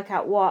couldn't work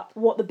out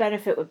what the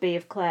benefit would be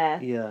of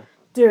Claire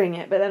doing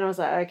it, but then I was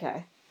like,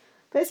 okay.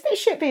 But it's a bit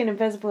shit being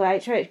invisible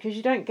HOH because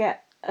you don't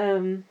get...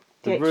 the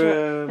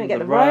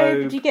robe.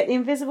 robe. Do you get the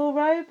invisible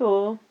robe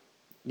or?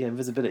 Yeah,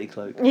 invisibility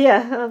cloak.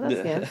 Yeah, that's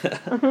good.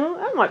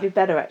 That might be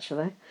better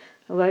actually.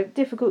 Although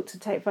difficult to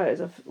take photos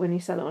of when you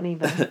sell it on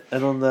eBay.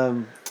 And on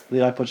the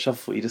iPod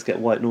Shuffle, you just get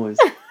white noise.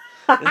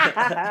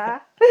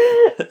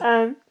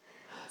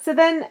 So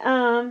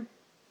then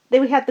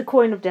we had the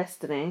Coin of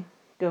Destiny.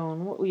 Go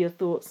on. What were your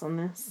thoughts on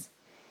this?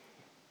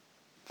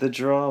 The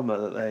drama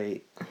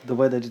the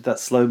way they did that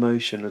slow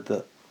motion with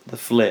the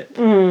flip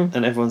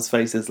and everyone's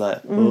face is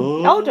like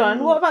Hold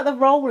on, what about the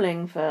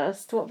rolling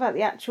first? What about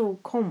the actual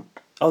comp?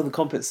 Oh, the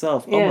comp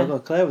itself. Oh my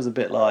god, Claire was a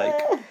bit like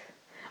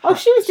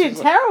she was doing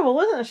terrible,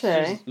 wasn't she?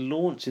 She was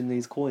launching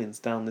these coins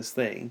down this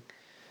thing.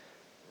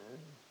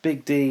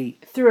 Big D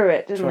threw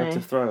it, didn't he? Tried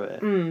to throw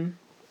it.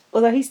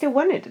 Although he still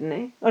won it, didn't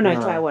he? Oh no,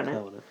 Claire won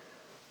it.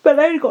 But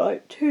they only got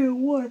like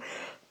 2-1.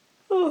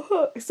 Oh,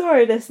 fuck.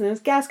 Sorry, listeners.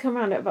 Gaz come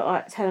round at about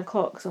like 10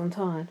 o'clock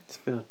sometime. It's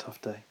been a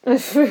tough day. In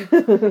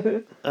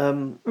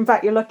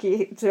fact, you're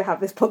lucky to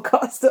have this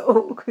podcast at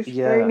all because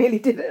you very nearly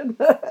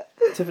didn't.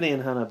 Tiffany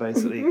and Hannah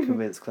basically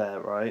convinced Claire,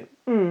 right?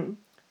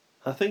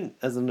 I think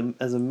as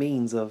a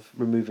means of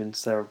removing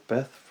Sarah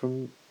Beth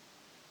from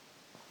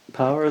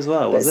power as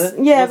well, was it?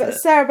 Yeah, but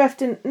Sarah Beth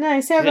didn't.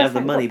 No, Sarah Beth didn't have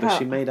the money, but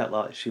she made out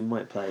like she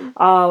might play.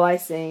 Oh, I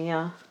see.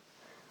 Yeah.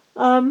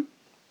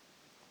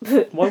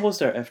 Why was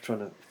Derek F trying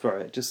to throw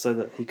it? Just so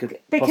that he could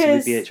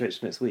possibly be HOH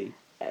next week?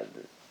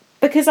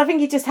 Because I think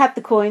he just had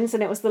the coins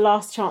and it was the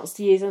last chance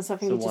to use them, so I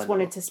think he just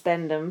wanted to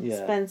spend them.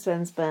 Yeah. Spend.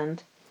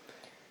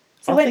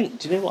 So do you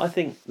know what I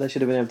think they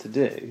should have been able to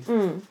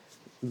do?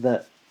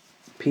 That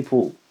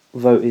people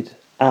voted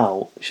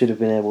out should have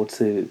been able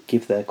to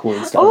give their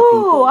coins to other people.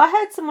 Oh, I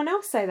heard someone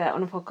else say that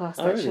on a podcast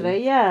actually.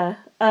 Really? Yeah.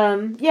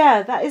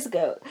 That is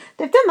good.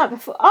 They've done that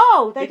before.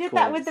 Oh, they did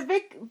that with the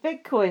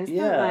big coins,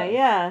 didn't they?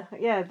 Yeah.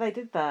 Yeah, they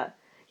did that.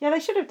 Yeah, they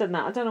should have done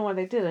that. I don't know why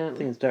they didn't. I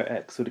think it's Derek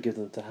X would have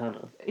given them to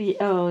Hannah.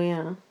 Oh,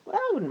 yeah. Well,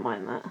 I wouldn't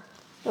mind that.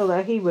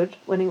 Although he would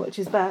when he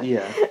watches back.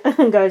 Yeah.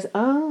 And goes,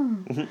 oh.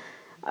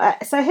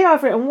 So here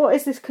I've written, what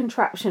is this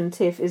contraption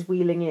Tiff is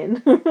wheeling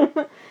in?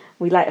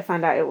 We later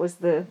found out it was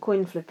the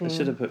coin flipping. They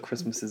should have put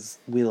Christmas's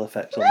wheel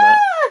effect on that.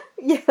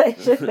 Yeah, they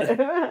should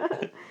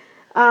have.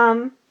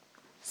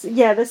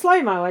 The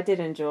slow-mo I did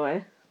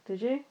enjoy.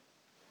 Did you?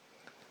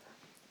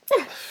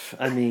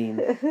 I mean,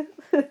 it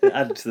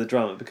added to the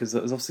drama because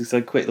it was obviously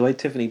so quick. The way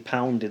Tiffany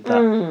pounded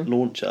that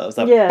launcher, it was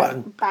like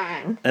bang,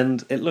 bang.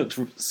 And it looked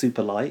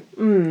super light.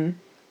 It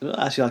looked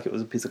actually like it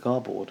was a piece of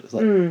cardboard. It was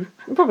like,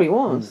 it probably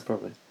was.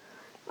 Probably.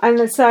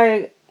 And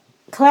so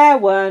Claire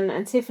won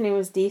and Tiffany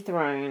was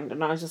dethroned,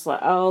 and I was just like,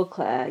 "Oh,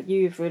 Claire,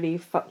 you've really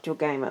fucked your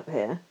game up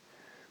here."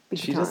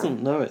 She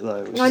doesn't know it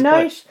though. I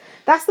know.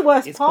 That's the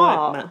worst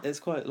part.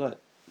 It's quite like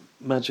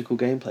magical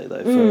gameplay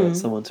though for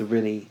someone to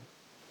really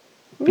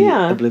be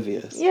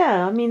oblivious.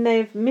 Yeah, I mean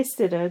they've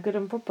misted her good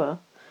and proper.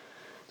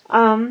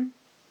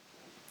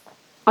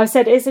 I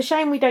said it's a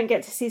shame we don't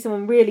get to see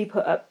someone really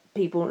put up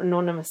people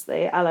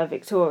anonymously, a la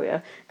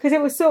Victoria, because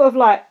it was sort of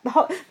like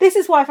this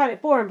is why I found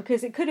it boring,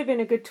 because it could have been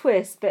a good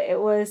twist, but it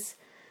was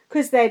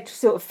because they'd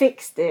sort of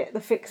fixed it.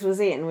 The fix was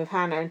in with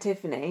Hannah and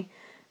Tiffany,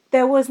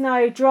 there was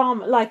no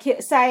drama. Like,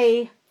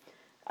 say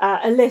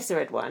Alyssa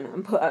had won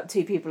and put up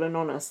 2 people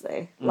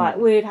anonymously. Like,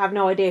 we'd have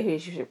no idea who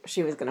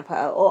she was going to put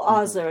up. Or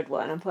Arza had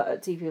won and put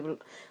up 2 people.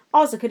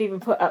 Arza could even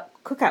put up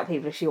cookout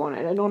people if she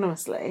wanted,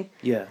 anonymously.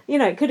 Yeah. You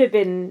know, it could have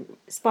been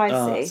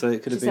spicy. So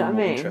it could have been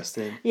more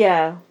interesting.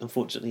 Yeah.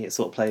 Unfortunately, it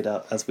sort of played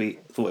out as we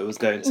thought it was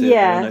going to.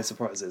 Yeah. There were no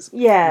surprises.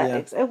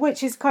 Yeah.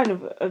 Which is kind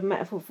of a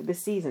metaphor for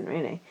this season,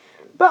 really.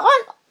 But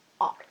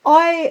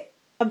I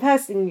am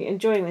personally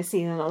enjoying this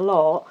season a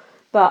lot,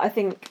 but I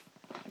think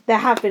there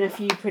have been a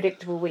few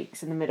predictable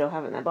weeks in the middle,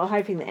 haven't there? But I'm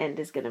hoping the end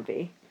is going to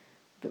be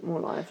a bit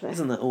more lively.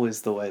 Isn't that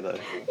always the way, though?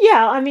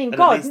 Yeah, I mean, and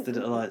God. At least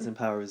the Alliance in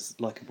Power is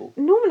likeable.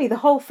 Normally the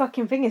whole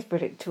fucking thing is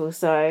predictable,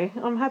 so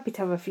I'm happy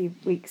to have a few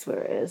weeks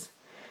where it is.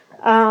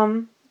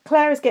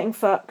 Claire is getting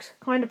fucked.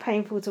 Kind of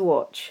painful to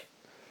watch.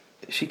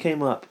 She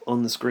came up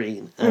on the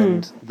screen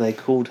and they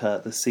called her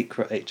the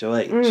secret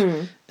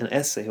HOH. And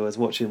Essie, who I was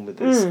watching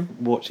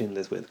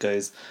this with,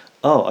 goes,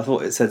 "Oh, I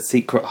thought it said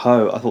secret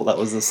hoe. I thought that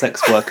was a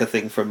sex worker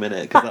thing for a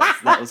minute because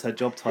that was her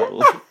job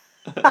title."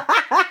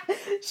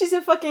 She's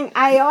a fucking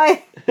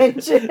AI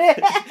engineer.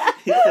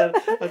 He said,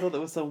 "I thought that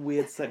was some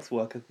weird sex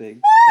worker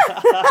thing."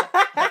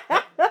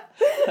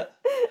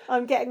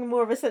 I'm getting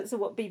more of a sense of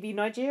what BB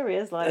Nigeria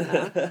is like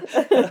now.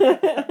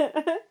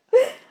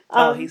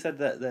 He said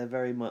that they're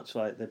very much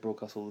like they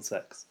broadcast all the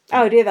sex.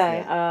 Oh, do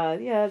they?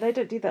 Yeah, they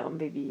don't do that on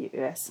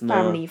BBUS. No.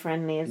 Family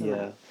friendly, isn't it?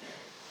 Yeah.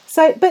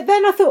 So, but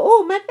then I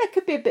thought, maybe there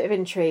could be a bit of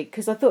intrigue,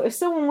 because I thought if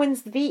someone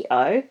wins the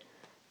veto,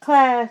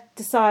 Claire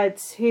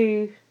decides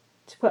who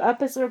to put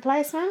up as a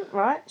replacement,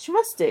 right? She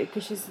must do,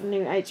 because she's the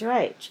new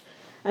HOH.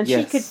 And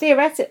she could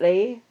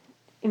theoretically,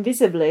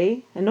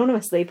 invisibly,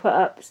 anonymously put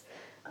up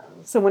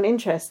someone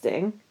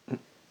interesting.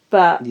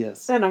 But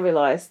then I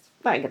realised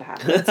that ain't going to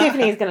happen.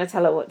 Tiffany's going to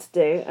tell her what to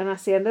do, and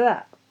that's the end of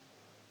that.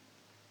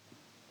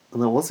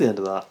 And that was the end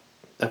of that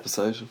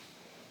episode.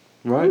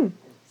 Right?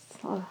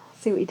 I'll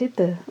see what you did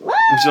there. Would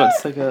you like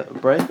to take a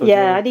break?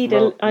 Yeah, I need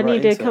a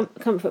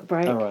comfort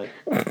break. All right.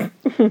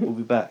 We'll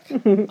be back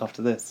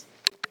after this.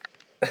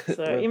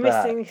 So you're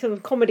missing some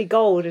comedy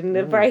gold in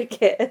the break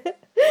here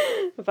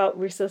about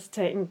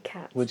resuscitating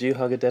cats. Would you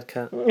hug a dead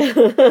cat?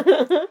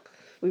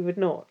 We would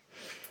not.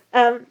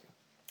 So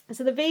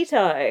the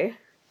veto.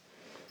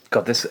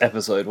 God, this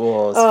episode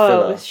was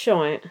filler. It was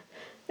shite.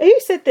 Who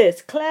said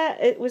this?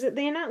 Claire, was it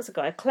the announcer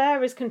guy?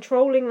 Claire is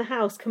controlling the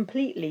house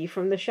completely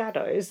from the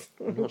shadows.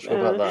 I'm not sure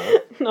about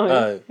that. No.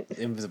 Oh,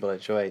 invisible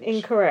HOH.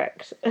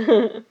 Incorrect.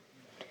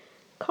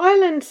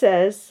 Kylan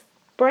says,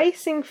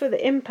 bracing for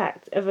the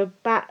impact of a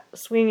bat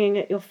swinging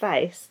at your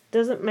face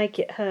doesn't make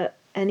it hurt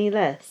any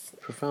less.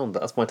 Profound.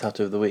 That's my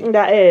tattoo of the week.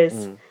 That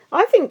is.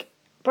 I think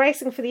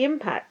bracing for the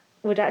impact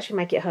would actually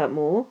make it hurt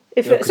more.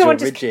 If someone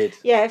just rigid.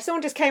 if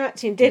someone just came up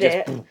to you and did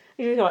it,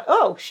 you'd be like,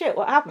 "Oh shit,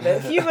 what happened?" But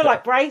if you were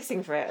like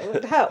bracing for it, it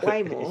would hurt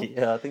way more.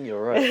 Yeah, I think you're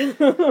right.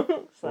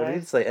 Well, I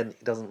did say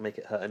it doesn't make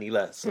it hurt any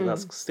less, and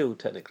that's still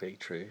technically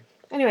true.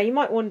 Anyway, you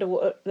might wonder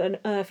what on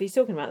earth he's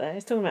talking about there.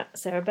 He's talking about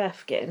Sarah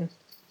Beth getting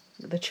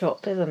the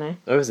chop, isn't he?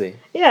 Oh, is he?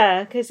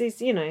 Yeah, because he's,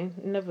 in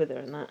love with her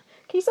and that.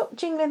 Can you stop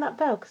jingling that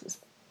bell? Because it's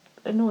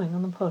annoying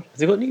on the pod.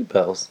 Has he got new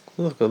bells?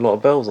 There's got a lot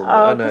of bells on there.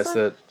 Oh, no,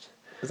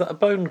 is that a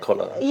bone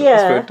collar? Yeah.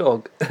 That's for a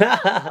dog.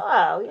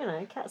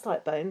 Well, cats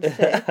like bones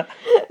too.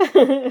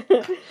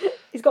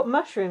 He's got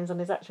mushrooms on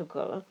his actual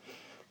collar.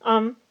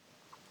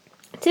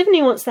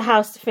 Tiffany wants the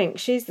house to think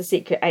she's the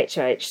secret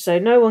HOH, so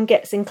no one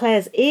gets in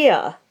Claire's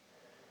ear.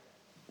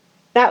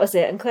 That was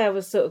it, and Claire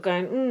was sort of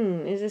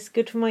going, is this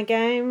good for my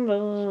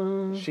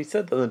game? She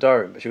said that in the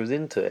diary room, but she was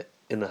into it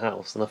in the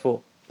house, and I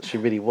thought she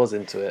really was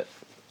into it.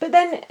 But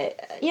then,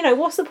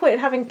 what's the point of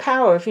having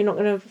power if you're not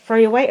going to throw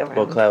your weight around?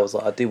 Well, Claire was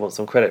like, I do want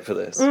some credit for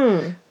this.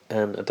 And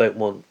I don't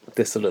want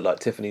this to look like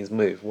Tiffany's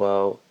move.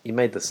 Well, you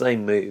made the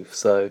same move,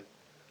 so...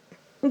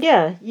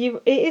 Yeah,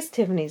 it is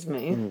Tiffany's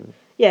move.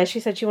 Yeah, she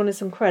said she wanted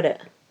some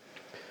credit.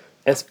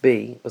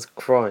 SB was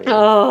crying.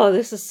 Oh,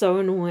 this is so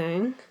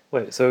annoying.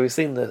 Wait, so we've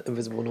seen the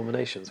Invisible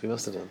nominations? We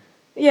must have done.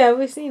 Yeah,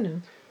 we've seen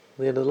them.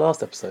 The end of the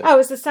last episode. Oh,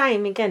 it's the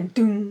same again.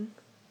 Doom.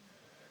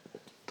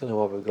 Don't know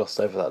why we glossed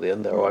over that at the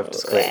end there, or I've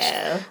just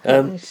glitched.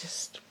 You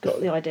just got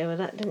the idea with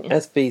that, didn't you?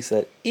 SB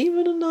said,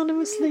 even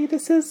anonymously,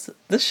 this is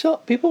the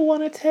shot people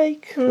want to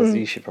take.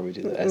 You should probably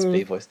do the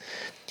SB voice.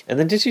 And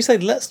then did you say,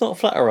 let's not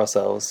flatter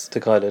ourselves to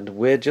Kylan,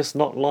 we're just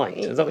not liked?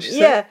 Is that what she said?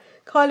 Yeah,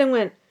 Kylan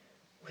went,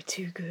 we're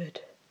too good.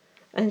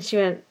 And she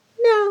went,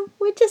 no,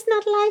 we're just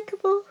not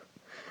likeable.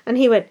 And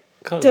he went,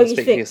 Can't don't even you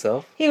speak think... for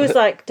yourself. He was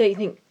like, don't you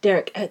think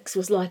Derek X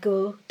was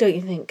likeable? Don't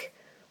you think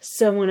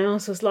someone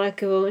else was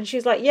likeable? And she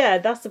was like, yeah,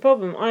 that's the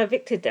problem. I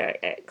evicted Derek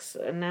X,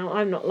 and now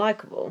I'm not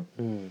likeable.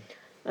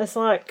 It's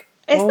like,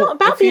 it's not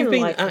about being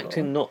likeable. You've been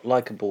acting not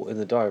likeable in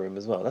the diary room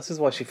as well. This is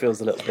why she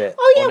feels a little bit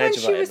on when edge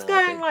she was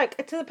going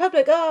like to the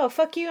public, oh,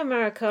 fuck you,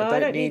 America. I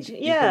don't need you.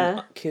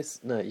 Yeah.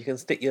 You can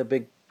stick your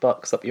big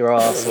bucks up your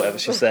ass, whatever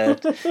she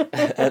said.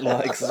 And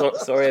like,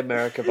 sorry,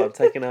 America, but I'm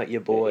taking out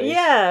your boy.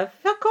 Yeah,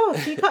 fuck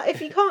off.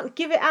 If you can't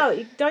give it out,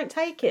 you don't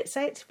take it.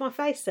 Say it to my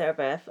face, Sarah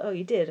Beth. Oh,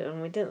 you did,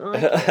 and we didn't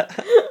like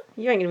it.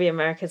 You ain't going to be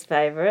America's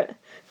favourite.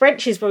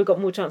 Frenchie's probably got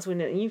more chance of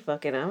winning than you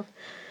fucking have.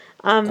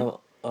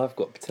 I've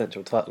got a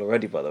potential title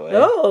already, by the way.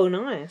 Oh,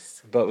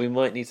 nice. But we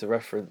might need to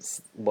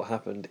reference what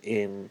happened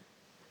in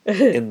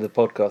the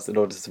podcast in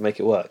order to make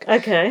it work.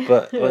 Okay.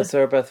 But when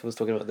Sarah Beth was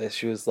talking about this,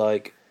 she was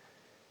like...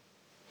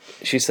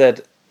 She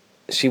said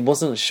she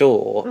wasn't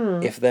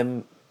sure if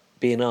them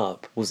being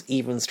up was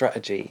even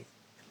strategy.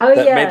 Oh,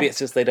 that yeah. Maybe it's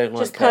just they don't like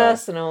her. Just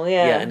personal,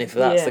 yeah. Yeah, and if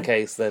that's the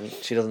case, then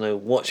she doesn't know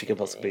what she can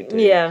possibly do.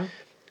 Yeah.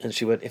 And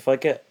she went, if I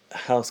get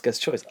house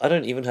guest choice, I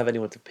don't even have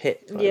anyone to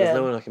pick. Like, There's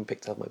no one I can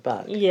pick to have my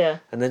back. Yeah.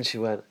 And then she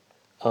went,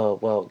 oh,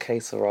 well, que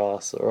sera,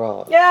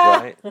 sera.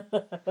 Yeah. Right?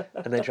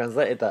 And they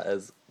translated that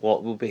as,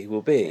 what will be,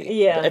 will be.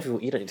 Yeah. But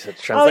everyone, you don't need to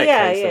translate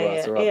que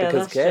sera, sera. Yeah,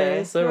 because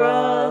que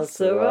sera,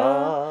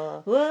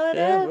 sera,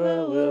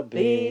 whatever will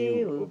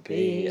be, will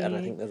be. And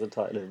I think there's a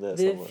title in there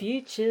The somewhere.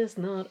 future's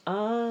not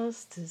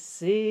ours to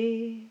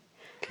see.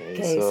 Que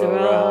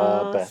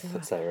sera,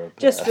 Beth, Sarah, Beth.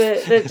 Just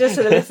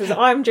for the listeners,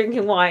 I'm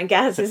drinking wine.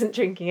 Gaz isn't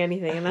drinking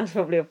anything, and that's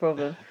probably a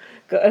problem.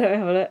 Got to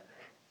have a look.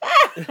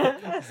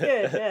 That's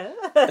good. Yeah,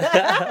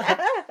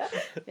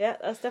 yeah,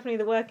 that's definitely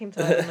the working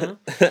title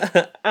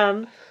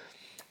now.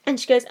 And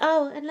she goes,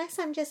 "Oh, unless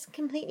I'm just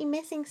completely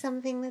missing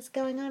something that's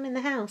going on in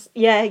the house."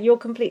 Yeah, you're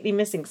completely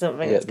missing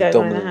something that's going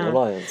on in the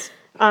house.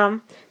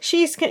 Alliance.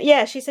 She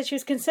said she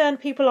was concerned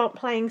people aren't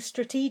playing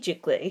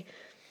strategically.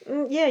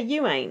 Yeah,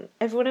 you ain't.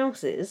 Everyone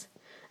else is.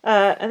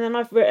 And then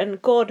I've written,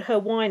 God, her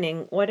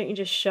whining. Why don't you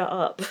just shut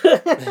up?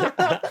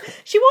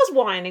 She was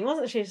whining,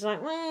 wasn't she? She's like,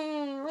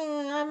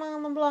 I'm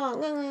on the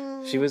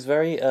block. She was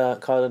very.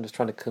 Kylan was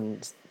trying to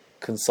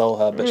console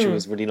her, but she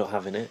was really not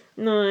having it.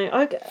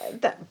 No,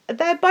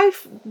 they're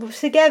both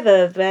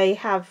together. They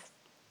have.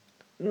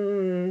 I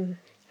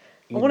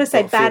want to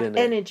say bad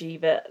energy,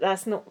 but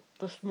that's not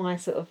my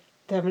sort of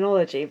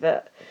terminology.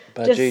 But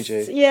bad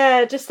juju.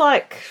 Yeah, just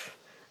like,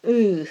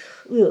 ugh.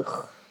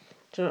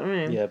 Do you know what I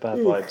mean? Yeah, bad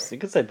vibes. You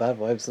could say bad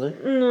vibes, no?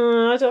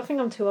 No, I don't think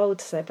I'm too old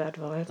to say bad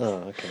vibes.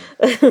 Oh,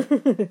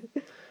 okay.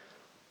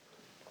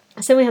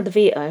 So we had the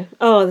veto.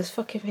 Oh, this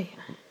fucking veto.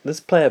 This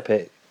player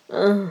pick.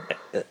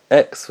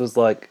 X was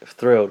like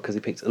thrilled because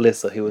he picked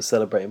Alyssa, who was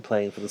celebrating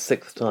playing for the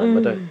 6th time.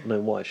 I don't know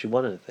why she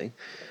won anything.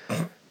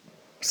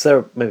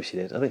 Sarah, maybe she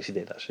did. I think she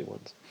did actually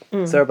once.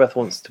 Sarah Beth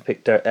wants to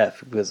pick Derek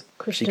F because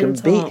she can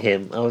beat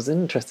him. I was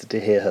interested to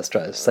hear her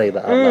say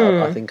that out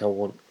loud. I think I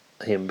want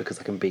him because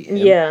I can beat him.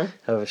 Yeah.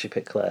 However, she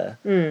picked Claire.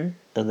 And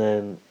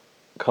then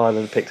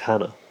Kylan picked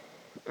Hannah.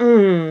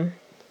 And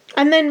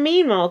then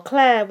meanwhile,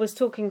 Claire was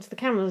talking to the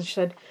camera and she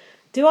said,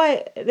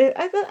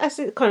 that's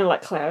kind of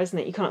like Claire, isn't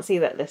it? You can't see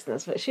that,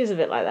 listeners, but she's a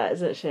bit like that,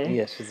 isn't she?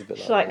 Yeah, she's a bit like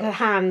that. She's like her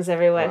hands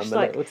everywhere. I'm she's a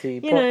like, little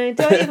teapot. you know,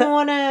 do I even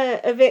want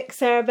to evict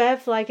Sarah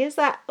Bev? Like, is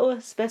that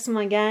what's best in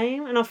my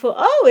game? And I thought,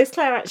 oh, is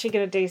Claire actually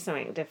going to do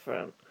something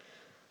different?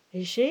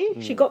 Is she?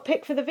 She got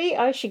picked for the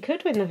veto. She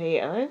could win the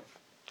veto,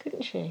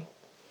 couldn't she?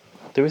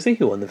 Did we see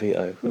who won the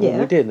veto? Yeah.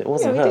 We did. It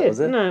wasn't her, was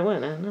it? No, it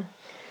wasn't her, no.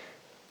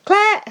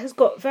 Claire has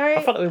got very...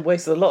 I felt like we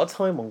wasted a lot of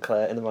time on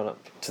Claire in the run-up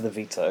to the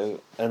veto,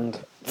 and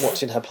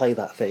watching her play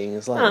that thing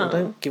is like, well,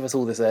 don't give us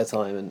all this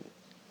airtime and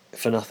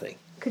for nothing.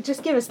 Could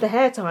just give us the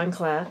hair time,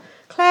 Claire.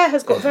 Claire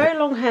has got very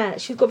long hair.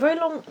 She's got very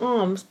long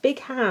arms, big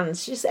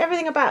hands. Just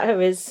everything about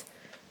her is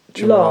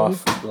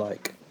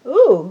giraffe-like.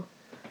 Ooh,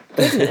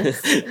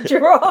 goodness.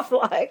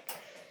 Giraffe-like.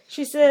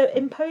 She's an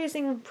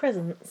imposing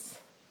presence.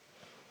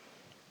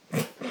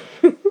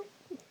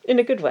 In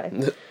a good way.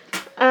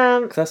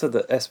 Claire said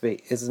that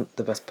SB isn't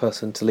the best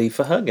person to leave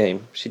for her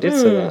game. She did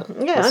say that.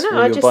 Yeah, I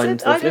know. I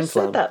just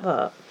said that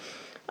part.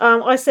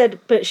 I said,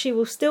 but she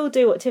will still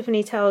do what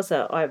Tiffany tells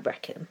her, I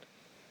reckon.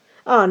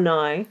 Oh,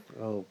 no.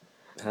 Oh,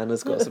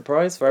 Hannah's got a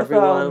surprise for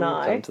everyone.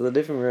 Oh, no. Come to the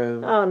living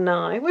room. Oh,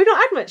 no. We've not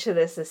had much of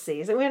this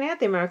season. We only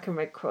had the American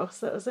Red Cross.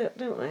 That was it,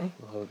 didn't we?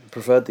 I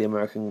preferred the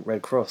American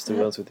Red Cross, to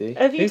be honest with you.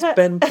 Who's heard...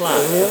 Ben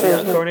Platt?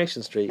 At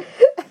Coronation Street.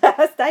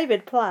 That's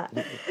David Platt.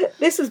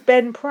 This was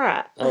Ben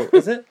Pratt. Oh,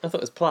 is it? I thought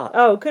it was Platt.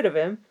 Oh, could have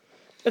been.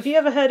 Have you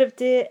ever heard of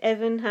Dear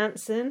Evan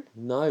Hansen?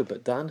 No,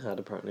 but Dan had,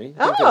 apparently.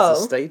 I think it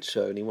was a stage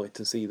show and he wanted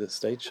to see the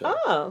stage show.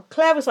 Oh,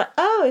 Claire was like,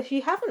 oh, if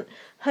you haven't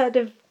heard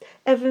of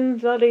Evan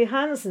bloody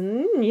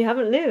Hansen, you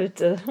haven't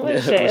lived.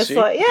 It's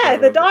like, yeah,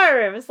 the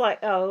diary room. It's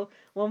like, oh,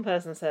 one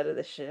person's heard of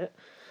this shit.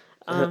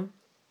 So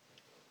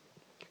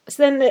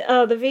then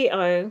the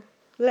veto,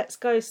 let's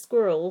go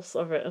squirrels,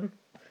 I've written.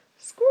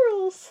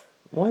 Squirrels.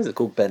 Why is it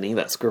called Benny,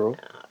 that squirrel?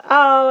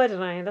 Oh, I don't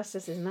know. That's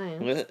just his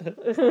name.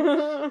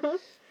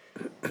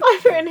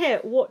 I've written here,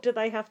 what do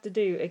they have to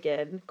do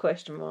again?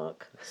 Question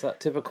mark. It's that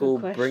typical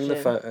bring the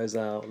photos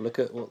out, look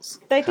at what's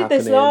They did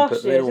this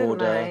last year, didn't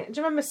they? Do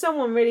you remember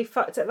someone really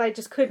fucked it? They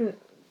just couldn't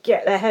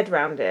get their head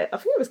around it. I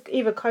think it was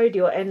either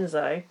Cody or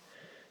Enzo.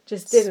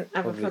 Just didn't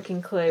have a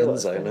fucking clue.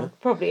 Enzo, no?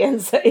 Probably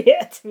Enzo,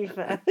 yeah, to be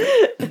fair.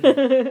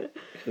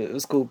 It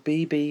was called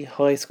BB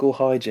High School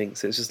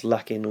Hijinks. It was just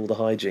lacking all the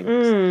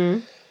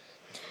hijinks.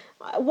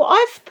 Well,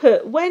 I've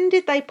put, when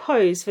did they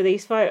pose for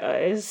these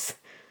photos?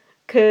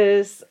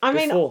 Because, I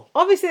mean, Before.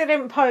 obviously they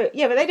didn't pose...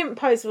 Yeah, but they didn't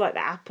pose with, like,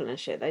 the apple and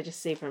shit. They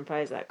just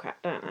superimpose that crap,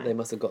 don't they? They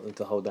must have got them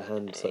to hold their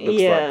hand so it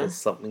looks like there's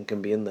something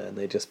can be in there and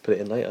they just put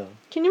it in later.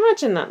 Can you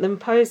imagine that, them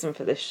posing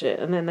for this shit,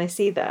 and then they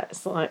see that?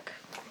 It's like...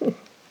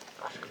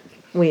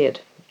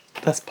 weird.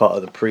 That's part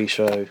of the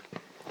pre-show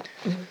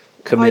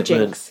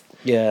commitment. Hijinks.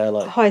 Yeah,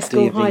 like High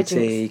school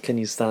DVT. hijinks. Can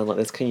you stand like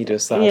this? Can you do a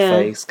sad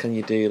face? Can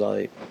you do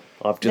like...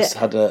 I've just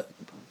had a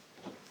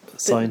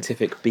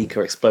scientific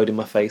beaker explode in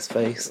my face.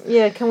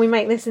 Yeah, can we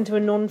make this into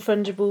a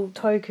non-fungible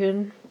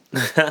token?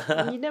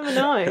 You never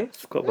know. I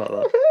forgot about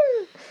that.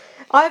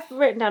 I've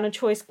written down a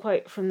choice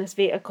quote from this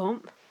Vita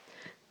comp.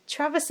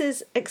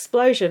 Travis's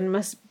explosion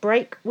must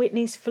break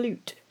Whitney's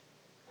flute.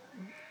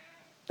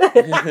 We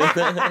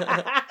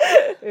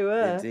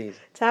were. Indeed.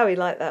 Towie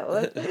liked that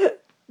one.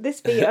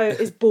 This VO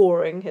is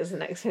boring is the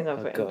next thing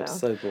I've written down.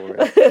 So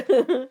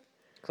boring.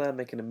 Claire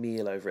making a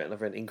meal over it, and I've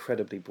written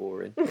incredibly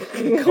boring.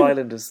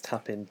 Kylan was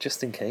tapping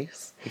just in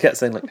case. He kept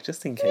saying like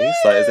just in case,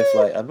 like as if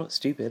like I'm not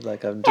stupid,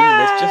 like I'm doing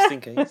this just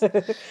in case.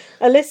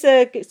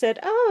 Alyssa said,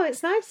 "Oh,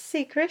 it's nice to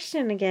see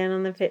Christian again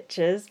on the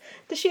pictures."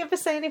 Does she ever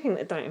say anything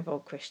that don't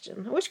involve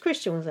Christian? I wish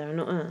Christian was there and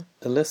not her.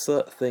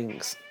 Alyssa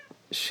thinks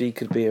she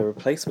could be a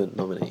replacement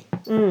nominee.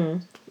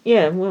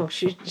 Yeah, well,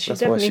 she That's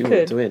definitely why she could.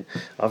 wouldn't win.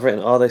 I've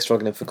written, are they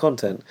struggling for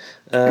content?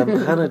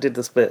 Hannah did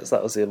the splits.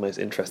 That was the most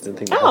interesting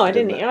thing. Oh, I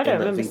didn't. I don't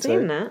remember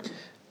seeing that.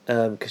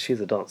 Because she's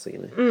a dancer, you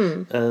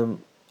know.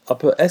 I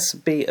put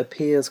SB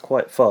appears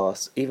quite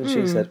fast. Even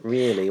she said,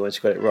 really, when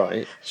she got it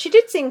right. She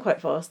did sing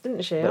quite fast,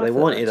 didn't she? But they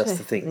wanted us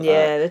to think that.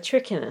 Yeah, the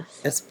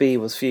trickiness. SB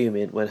was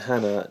fuming when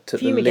Hannah took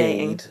the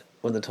lead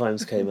when the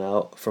times came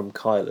out from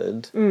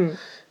Kyland.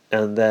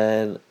 And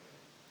then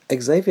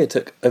Xavier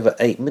took over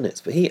 8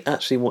 minutes, but he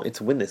actually wanted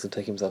to win this and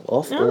take himself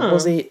off. Or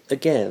was he,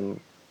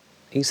 again,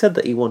 he said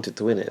that he wanted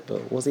to win it,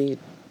 but did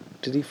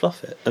he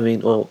fluff it? I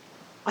mean, or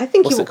I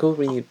think what's it called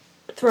when you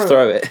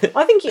throw it?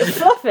 I think you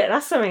fluff it,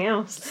 that's something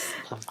else.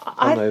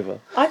 I'm over.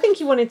 I think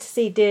he wanted to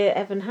see Dear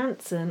Evan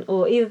Hansen,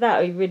 or either that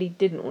or he really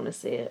didn't want to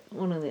see it.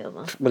 One or the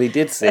other. Well, he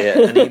did see it,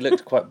 and he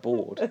looked quite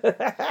bored.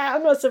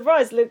 I'm not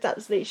surprised, he looked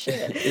absolute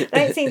shit. I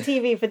ain't seen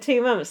TV for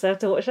 2 months, so I have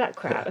to watch that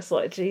crap. It's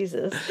like,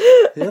 Jesus.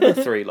 The other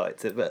three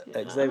liked it, but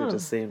Xavier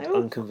just seemed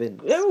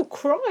unconvinced. They're all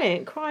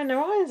crying their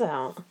eyes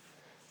out.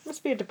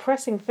 Must be a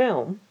depressing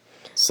film.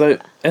 So,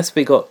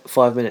 SB got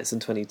 5 minutes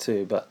and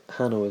 22, but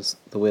Hannah was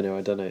the winner.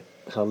 I don't know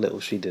how little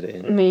she did it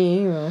in.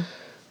 Me either.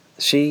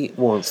 She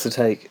wants to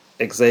take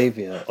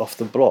Xavier off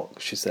the block,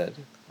 she said.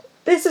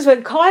 This is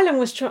when Kylan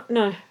was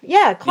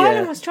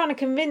Kylan was trying to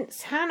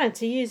convince Hannah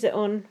to use it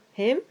on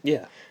him.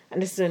 Yeah.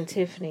 And this is when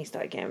Tiffany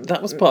started getting...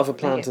 That was part of a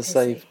plan to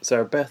save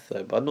Sarah Beth,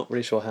 though, but I'm not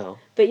really sure how.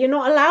 But you're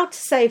not allowed to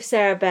save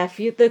Sarah Beth.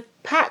 The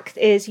pact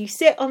is you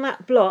sit on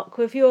that block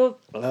with your...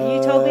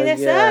 you told me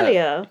this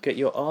earlier. Get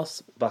your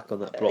ass back on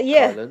that block,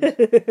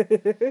 Kylan.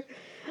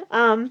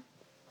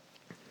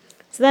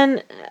 So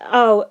then,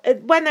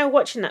 when they were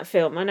watching that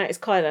film, I noticed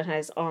Kylan had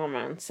his arm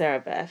around Sarah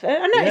Beth.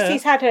 I noticed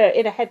he's had her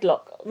in a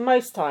headlock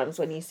most times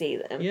when you see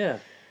them. Yeah.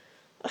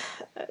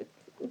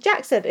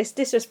 Jack said it's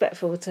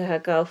disrespectful to her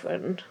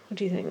girlfriend. What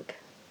do you think?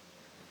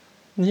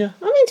 Yeah.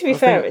 I mean, to be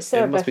fair, it's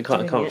Sarah Beth. It must be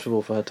quite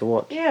uncomfortable for her to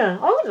watch. Yeah,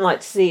 I wouldn't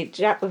like to see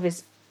Jack with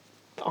his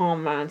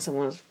arm around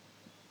someone's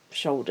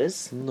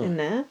shoulders in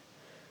there.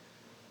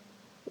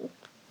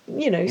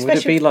 You know, especially...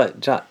 Would it be like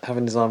Jack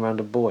having his arm around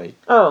a boy?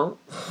 Oh.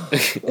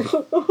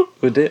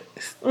 Would it?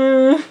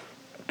 No,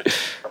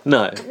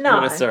 not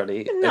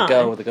necessarily. No. A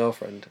girl with a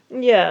girlfriend.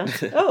 Yeah.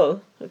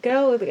 Oh, a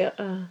girl with a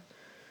girl.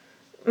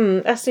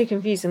 That's too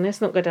confusing. Let's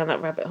not go down that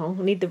rabbit hole.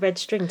 We need the red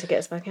string to get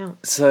us back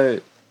out.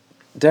 So,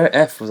 Derek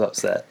F was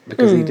upset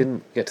because he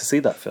didn't get to see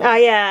that film. Oh,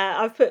 yeah.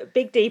 I've put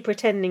Big D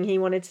pretending he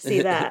wanted to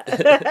see that.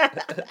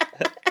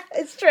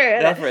 It's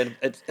true.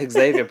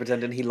 Xavier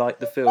pretending he liked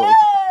the film.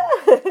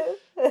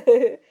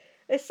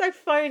 It's so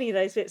phony,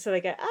 those bits, so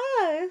they go,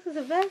 this is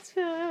the best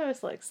film ever.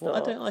 It's like, stop.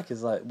 What I don't like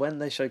is like when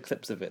they show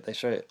clips of it, they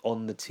show it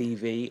on the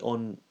TV,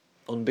 on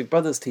Big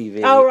Brother's TV,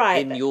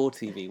 in your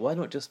TV. Why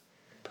not just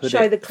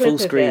show the clip full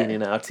screen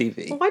in our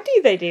TV? Well, why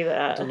do they do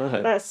that? I don't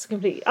know. That's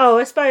completely... Oh,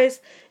 I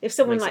suppose if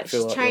someone likes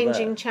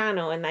changing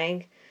channel and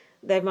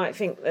they might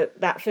think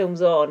that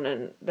film's on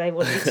and they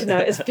want you to know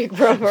it's Big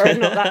Brother and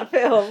not that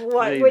film.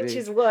 Which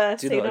is worse?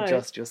 Do not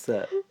adjust your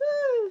set.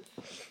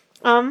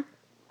 So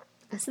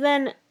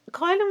then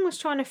Kylan was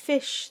trying to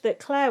fish that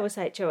Claire was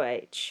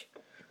HOH.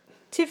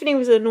 Tiffany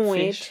was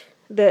annoyed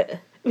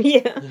that...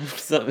 Yeah. What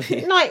does that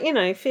mean?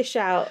 Like, fish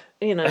out,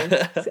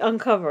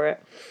 uncover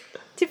it.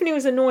 Tiffany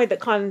was annoyed that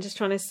Kylan just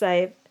trying to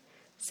save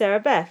Sarah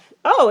Beth.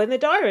 Oh, in the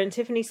diary, and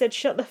Tiffany said,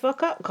 "Shut the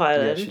fuck up,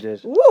 Kylan." Yeah, she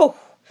did. Whoa!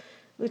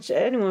 Which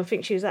anyone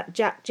thinks she was that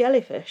Jack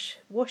Jellyfish?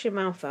 Wash your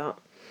mouth out.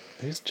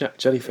 Who's Jack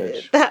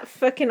Jellyfish? That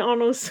fucking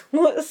Arnold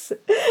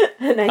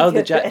Schwarzenegger. Oh,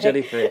 the Jack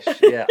Jellyfish.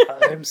 Yeah,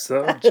 I'm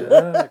so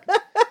Jack.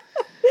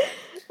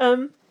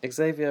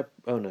 Xavier.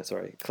 Oh no,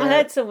 sorry. I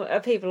heard some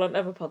people on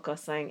other podcasts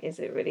saying, "Is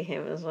it really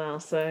him as well?"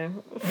 So.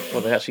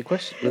 Well, they actually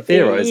questioned,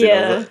 theorising,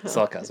 or was it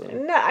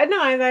sarcasm?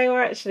 No, they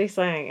were actually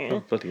saying it.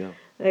 Oh, bloody hell!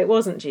 It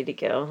wasn't Judy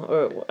Gill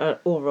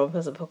or Rob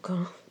as a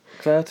podcast.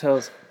 Claire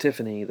tells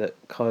Tiffany that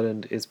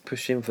Kyland is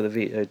pushing for the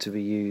veto to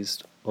be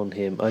used on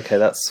him. Okay,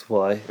 that's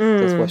why.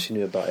 That's why she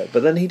knew about it.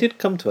 But then he did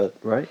come to her,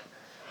 right?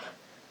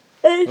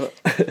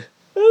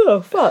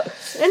 Oh, fuck.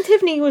 And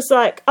Tiffany was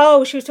like,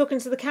 oh, she was talking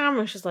to the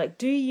camera. She was like,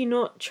 do you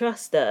not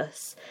trust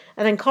us?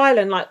 And then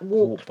Kylan, like,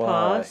 walked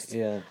past.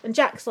 Yeah. And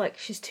Jack's like,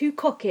 she's too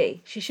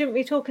cocky. She shouldn't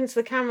be talking to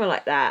the camera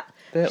like that.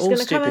 They're She's all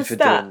gonna come stupid for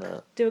unstuck, doing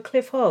that. do a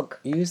cliff hog.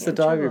 Use the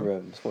diary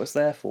rooms. What it's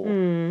there for.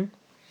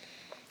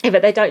 Yeah,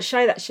 but they don't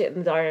show that shit in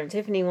the diary room.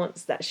 Tiffany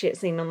wants that shit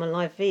seen on the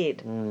live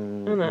feed.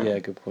 Yeah,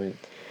 good point.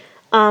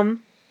 So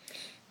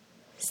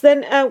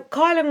then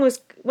Kylan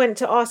went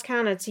to ask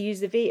Hannah to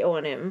use the veto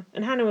on him,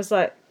 and Hannah was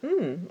like,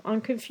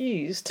 I'm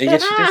confused.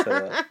 Yes, she did say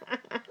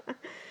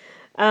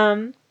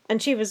that.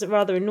 And she was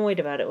rather annoyed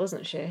about it,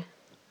 wasn't she?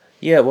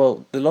 Yeah,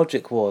 well, the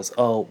logic was,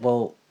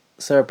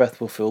 Sarah Beth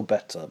will feel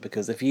better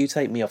because if you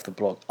take me off the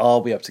block,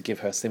 I'll be able to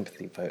give her a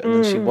sympathy vote, and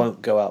then she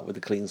won't go out with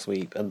a clean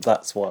sweep, and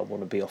that's why I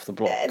want to be off the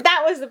block.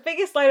 That was the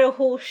biggest load of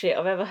horseshit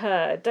I've ever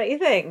heard, don't you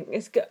think?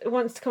 It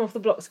wants to come off the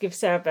block to give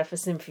Sarah Beth a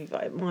sympathy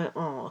vote. My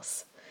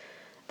arse.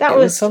 That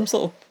was some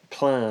sort of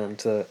plan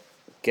to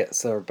get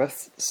Sarah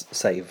Beth's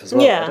save as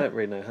well. Yeah. I don't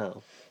really know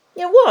how.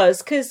 It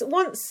was, because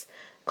once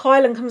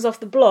Kylan comes off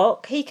the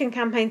block, he can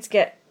campaign to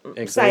get,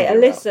 say,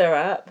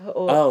 Alyssa up,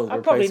 or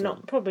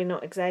probably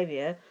not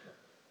Xavier,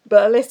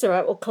 but Alyssa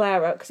up or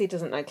Claire up, because he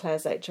doesn't know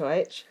Claire's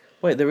HOH.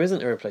 Wait, there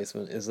isn't a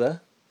replacement, is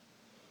there?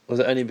 Was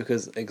it only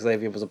because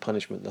Xavier was a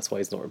punishment? That's why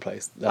he's not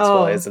replaced. That's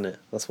why, isn't it?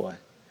 That's why.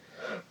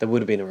 There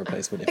would have been a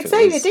replacement if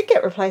Xavier it was... did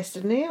get replaced,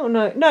 didn't he? Or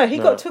no? No, he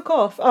got took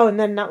off. Oh, and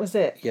then that was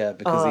it. Yeah,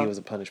 because he was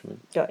a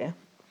punishment. Got ya.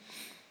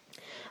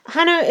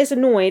 Hannah is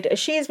annoyed as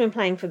she has been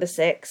playing for the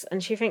Six,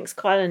 and she thinks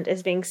Kyland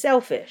is being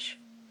selfish.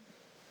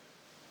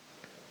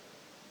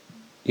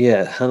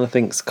 Yeah, Hannah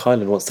thinks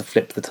Kyland wants to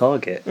flip the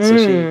target.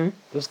 So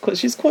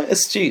she's quite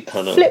astute,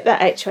 Hannah. Flip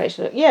that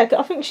HOH look. Yeah,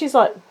 I think she's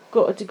like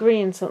got a degree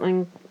in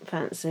something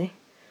fancy.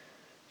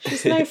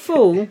 She's no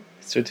fool.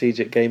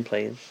 Strategic game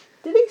playing.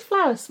 Do these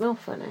flowers smell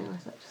funny, or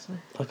is that just me?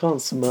 I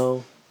can't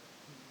smell.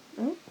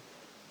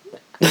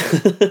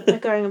 They're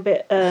going a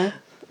bit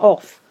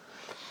off.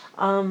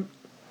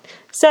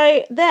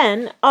 So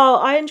then,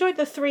 I enjoyed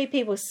the 3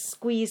 people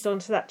squeezed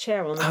onto that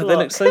chair on the block. They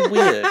look so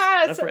weird.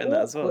 I've so written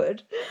that as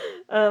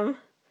well.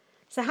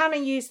 So Hannah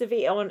used the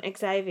veto on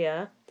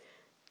Xavier,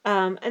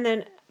 and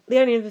then the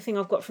only other thing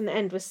I've got from the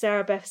end was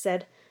Sarah Beth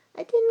said,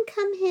 I didn't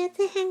come here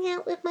to hang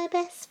out with my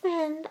best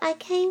friend. I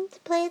came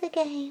to play the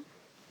game.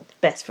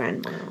 Best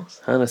friend,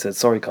 Miles. Hannah said,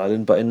 sorry,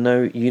 Kylan, but in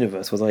no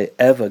universe was I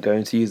ever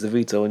going to use the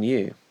veto on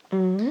you.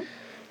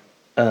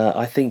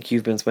 I think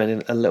you've been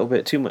spending a little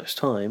bit too much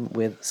time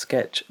with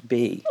Sketch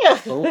B.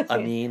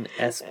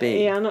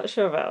 SB. Yeah, I'm not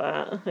sure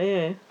about that.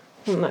 Yeah,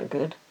 wasn't that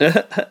good.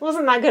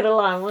 Wasn't that good a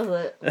line, was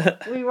it?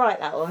 Rewrite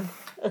that one.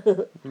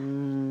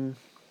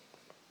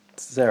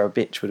 Sarah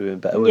Bitch would have been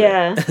better,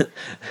 wouldn't it?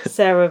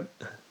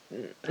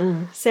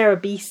 Sarah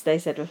Beast, they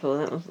said before.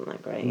 That wasn't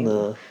that great.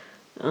 No.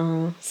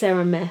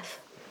 Sarah Meth.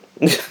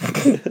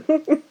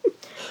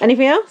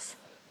 Anything else?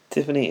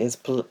 Tiffany is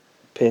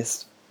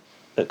pissed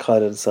at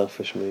Kylan's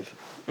selfish move.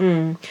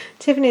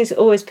 Tiffany's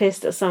always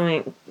pissed at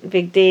something.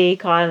 Big D,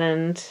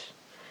 Kyland,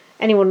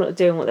 anyone not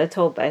doing what they're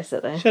told,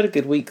 basically. She had a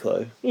good week,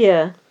 though.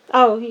 Yeah.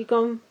 Oh, you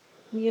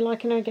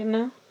liking her again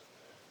now?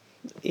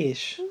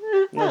 Ish.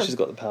 Now she's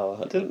got the power.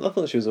 I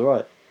thought she was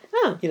alright.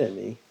 Oh. You know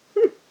me.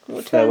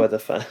 Fair weather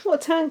fan.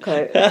 What a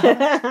turncoat.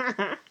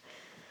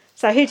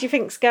 So who do you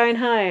think's going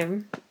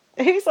home?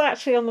 Who's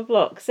actually on the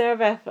block? Sarah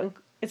Beth and...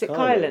 Is it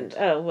Kyland?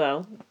 Oh,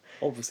 well...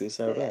 Obviously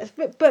Sarah Beth.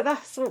 But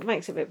that's what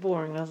makes it a bit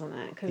boring, doesn't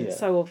it? Because it's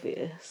so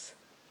obvious.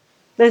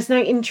 There's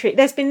no intrigue.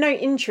 There's been no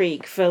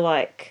intrigue for,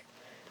 like,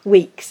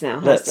 weeks now,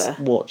 has there? Let's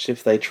watch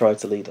if they try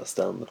to lead us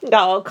down the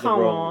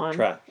wrong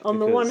track. On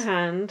the one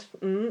hand,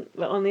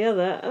 but on the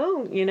other,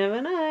 you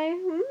never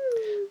know.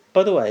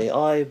 By the way,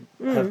 I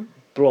have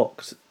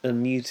blocked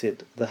and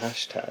muted the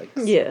hashtags.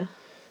 Yeah.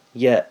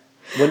 Yet,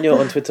 when you're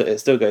on Twitter, it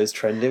still goes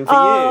trending for you.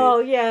 Oh,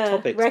 yeah.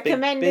 Topics,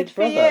 recommended Big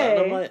for Brother. you. And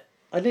I'm like,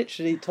 I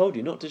literally told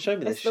you not to show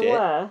me this shit. It's the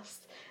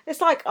worst.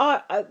 It's like,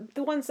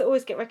 the ones that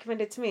always get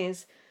recommended to me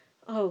is,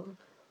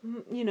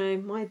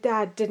 my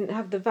dad didn't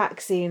have the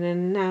vaccine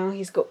and now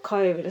he's got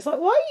COVID. It's like,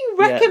 why are you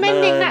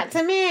recommending that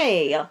to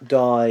me?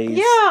 Dies.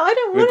 Yeah, I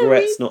don't want to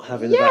regrets not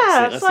having the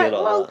vaccine. It's like,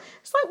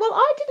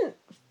 I didn't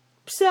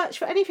search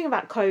for anything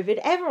about COVID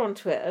ever on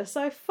Twitter,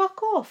 so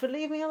fuck off and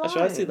leave me alone.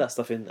 Actually, I see that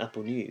stuff in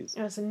Apple News.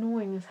 It's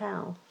annoying as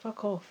hell.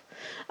 Fuck off.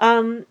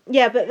 But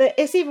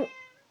it's even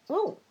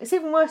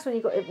worse when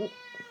you got it.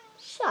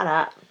 Shut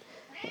up.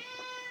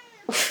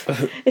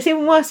 It's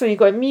even worse when you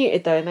got it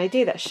muted though, and they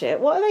do that shit.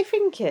 What are they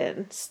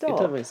thinking? Stop. It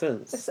doesn't make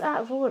sense. It's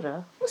out of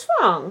order. What's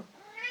wrong?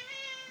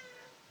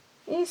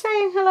 Are you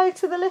saying hello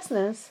to the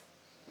listeners?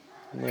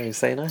 No, he's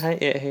saying, I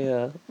hate it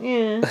here.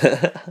 Yeah.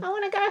 I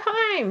want to go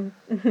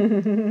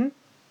home.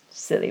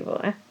 Silly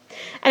boy.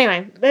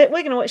 Anyway, we're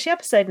going to watch the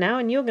episode now,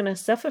 and you're going to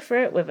suffer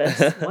through it with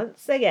us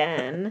once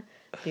again.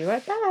 Be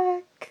right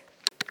back.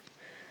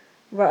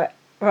 Right.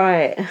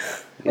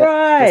 Yep,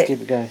 let's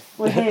keep it going.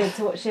 We're here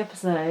to watch the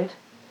episode.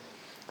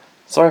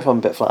 Sorry if I'm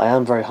a bit flat. I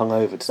am very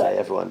hungover today,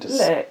 everyone. Just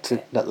Look.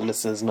 to let the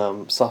listeners know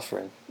I'm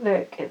suffering.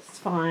 Look, it's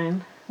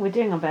fine. We're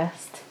doing our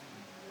best.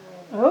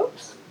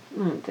 Oops.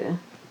 Oh dear.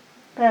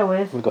 Bear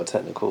with. We've got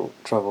technical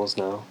troubles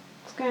now.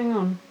 What's going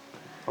on?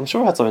 I'm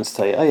sure I had something to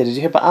tell you. Oh yeah, did you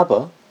hear about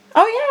ABBA?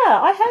 Oh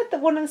yeah, I heard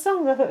that one of the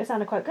songs. I thought it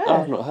sounded quite good.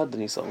 I've not heard the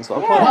new songs,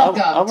 but Yeah.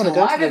 I want to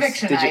go to this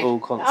digital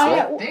concert.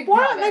 Oh yeah.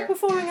 Why aren't they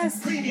performing as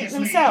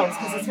themselves?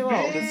 Because they're too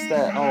old. Because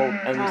they're old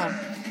and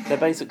they're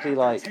basically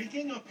like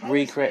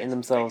recreating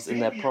themselves in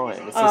their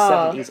prime. It's the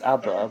 70s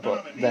ABBA,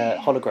 but they're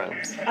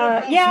holograms.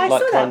 Yeah, I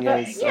Like saw that.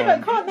 Kanye's,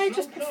 But can't they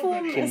just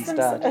perform as Kim's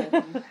themselves?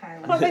 dad.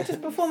 Can't they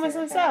just perform as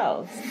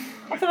themselves?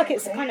 I feel like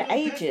it's kind of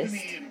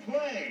ageist.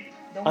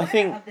 I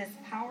think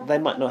they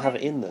might not have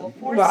it in them.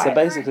 Right. So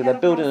basically they're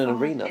building an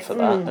arena for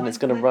that and it's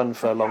going to run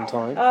for a long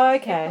time. Oh,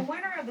 okay.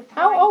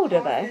 How old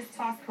are they?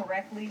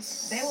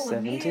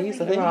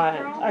 70s, I think.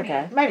 Right,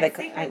 okay. Maybe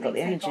they ain't got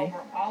the energy.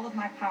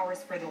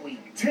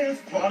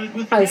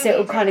 Oh, so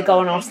it'll kind of go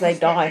on after they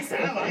die,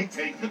 sort of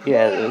thing.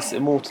 Yeah, it's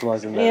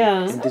immortalising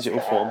them in digital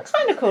form.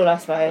 Kind of cool, I I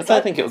suppose.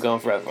 don't think it'll go on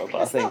forever,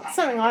 but I think... Not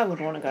something I would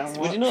want to go and watch.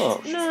 Would you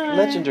not? No.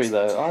 Legendary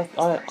though.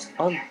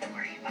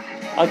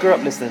 I grew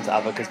up listening to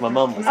ABBA because my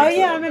mum was Oh into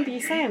yeah, I it. remember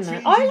you saying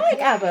that. I like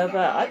ABBA,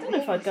 but I don't know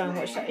if I'd go and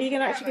watch that. Are you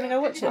actually going to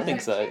go watch it? I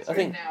think so. I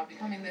think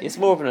it's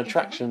more of an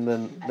attraction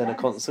than a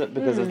concert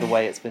because of the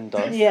way it's been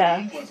done.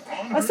 Yeah.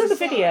 I saw the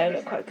video, it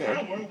looked quite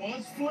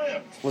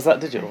good. Was that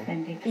digital?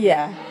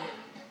 Yeah.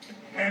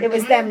 It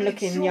was them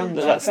looking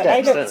younger, Look like but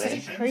they steps, looked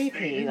don't they?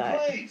 creepy.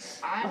 Like,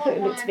 I thought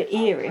it looked a bit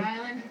eerie.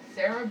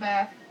 Sarah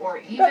Beth, or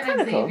even But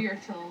kinda cool. Xavier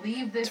to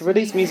leave this To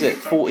release music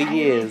 40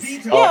 years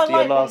Yeah, after your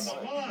like- last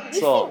You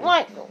song. think,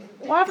 like,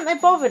 why haven't they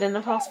bothered in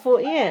the past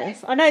 40 years?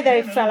 I know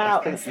they fell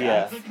out and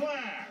stuff, Yeah.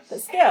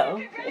 but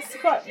still,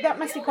 that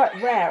must be quite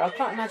rare. I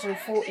can't imagine a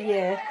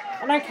 40-year.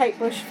 I know Kate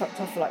Bush fucked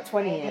off for like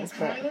 20 years,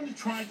 but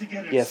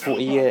Yeah,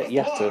 40-year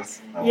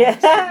hiatus.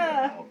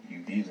 yeah,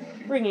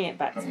 bringing it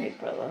back to Big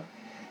Brother.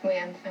 Wait,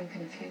 I'm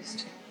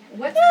confused.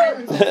 What's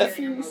Kylan's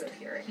motive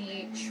here?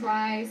 He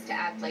tries to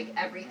act like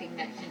everything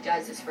that he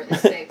does is for the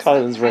stakes.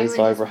 Kylan's raised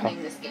Kylan is eyebrow.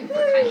 playing this game for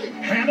Kylan.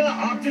 Hannah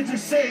opted to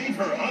save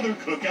her other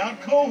cookout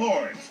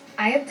cohort.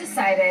 I have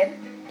decided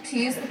to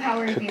use the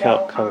power of veto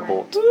Cookout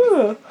cohort.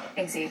 Ooh,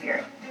 on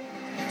Xavier.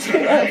 why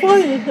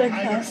did you like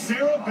Either that?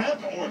 Sarah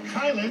Beth or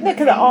Kylan.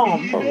 Look at the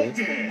arm. Probably.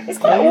 It's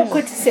quite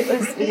awkward to sit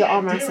with your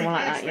arm around someone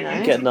like that, you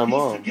know? Get numb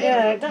arm.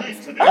 Yeah, don't...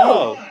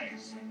 Oh!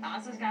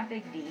 Oz's got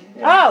Big D.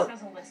 Oh. Has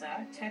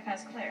Alyssa. Tiff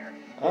has Claire.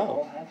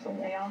 Oh.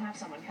 They all have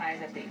someone. Kai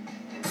has B.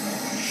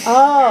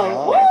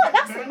 Oh, what?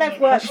 That's what they've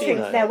worked Has she things.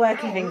 though? They're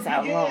working things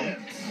out wrong.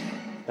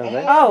 Are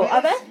they? Oh,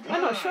 are they?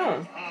 I'm not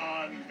sure.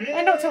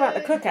 They're not talking about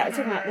the cookout. They're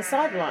talking about the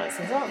side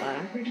alliances, aren't they?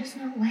 We're just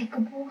not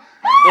likable.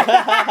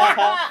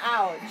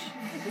 Ouch.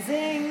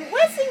 Zing.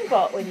 Where's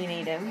Zingbot when you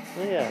need him?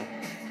 Yeah.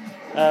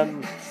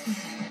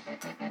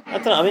 I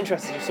don't know, I'm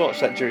interested to watch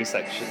that jury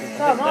section.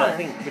 I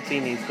think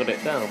Bettini's got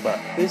it down, but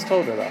who's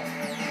told her that?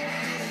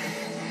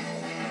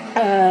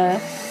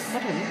 I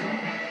don't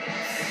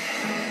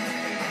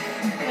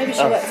know. Maybe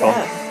she works it fun.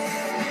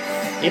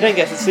 out. You don't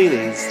get to see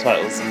these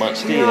titles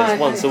much, do you? No, It's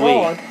once a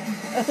thank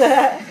week.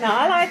 God. No,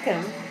 I like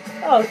him.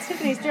 Oh,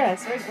 Tiffany's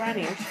dress, very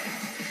granny-ish.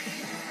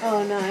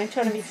 Oh no,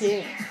 trying to be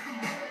cute.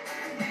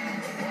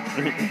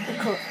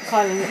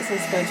 Kylan looks like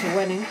he's going to a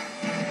wedding.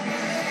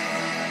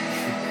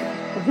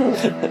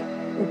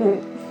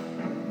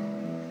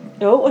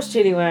 Oh, what's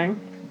Julie wearing?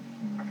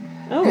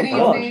 Oh, Good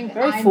God, evening.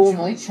 very I'm formal.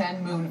 Julie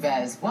Chen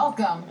Moonves.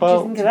 Welcome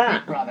Well- to Look at that.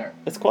 Big Brother.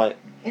 It's quite...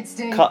 It's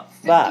day Cut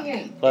back.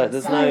 58 Like,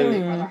 there's inside no-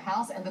 Big Brother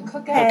house, and the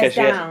cookout Hair's is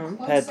down.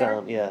 closer Head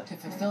down, yeah. to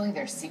fulfilling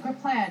their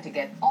secret plan to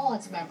get all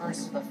its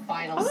members to the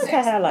final I like six.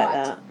 her hair like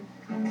But that.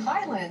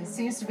 Kylan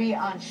seems to be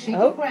on shaky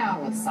Oh.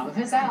 ground with some of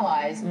his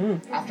allies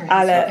after he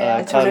Ale,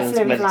 took Kylan's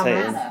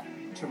meditating. Hannah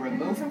to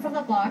remove him from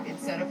the block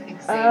instead of Xavier.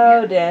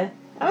 Oh dear.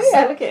 Oh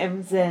yeah, look at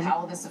him, Zen. How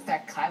will this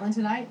affect Kylan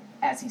tonight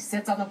as he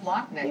sits on the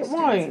block next It to his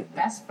won't.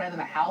 best friend in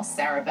the house,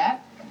 Sarah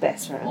Beth?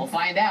 Best We'll friend.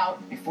 find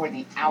out before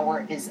the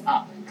hour is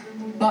up.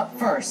 But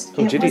first,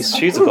 Oh, it Judy's was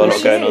shoes a have got a lot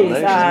Ooh, going on shoes. though.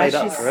 She's Ah, made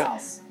up she's- for it.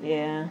 house, Yeah.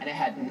 and it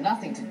had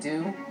nothing to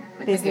do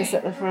with Business the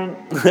at game. the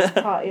front,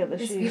 party at the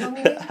This shoes. veto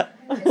meeting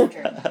is a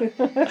joke.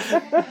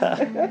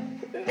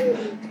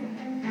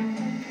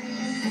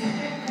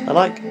 I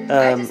like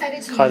I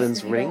decided to Kylan's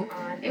use the ring. veto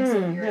on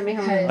Xavier let me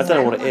have a because look. I don't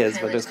know what don't it want is,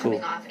 but Kylan it's cool.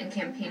 coming off and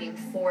campaigning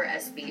for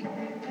SB.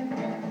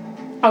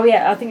 Oh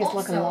yeah, I think it's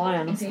like a Also,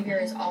 lion. or something. Xavier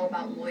is all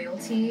about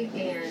loyalty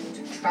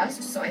and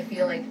trust, so I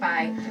feel like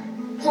by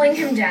pulling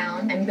him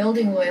down and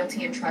building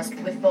loyalty and trust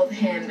with both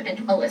him and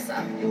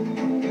Alyssa.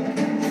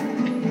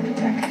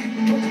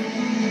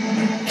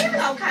 Even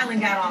though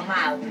Kylan got on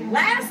my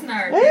last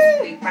nerve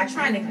this week by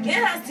trying to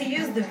get us to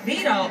use the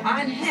veto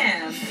on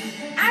him,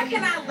 I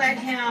cannot let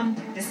him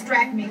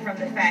distract me from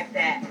the fact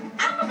that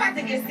I'm about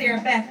to get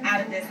Sarah Beth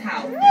out of this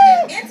house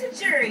and into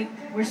jury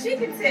where she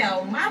can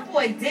tell my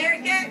boy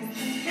Derek X,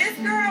 his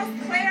girls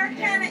Claire,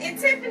 Hannah, and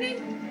Tiffany,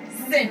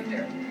 send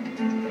her.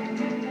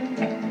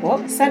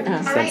 What? Sent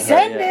her?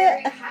 Send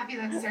it! I'm happy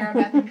that Sarah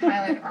Beth and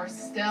Kylan are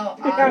still on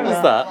What was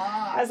the that?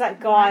 block. As that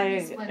guy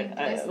Splitting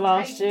this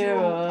last tight year,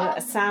 duo or up.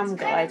 a Sam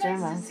It's guy, kinda do you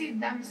nice remember? to see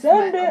them Send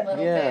sweat it. a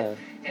little Yeah. bit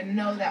and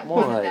know that Why?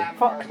 one of them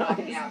Fuck are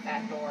walking knows. out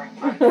that door.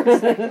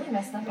 Really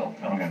messed up. I don't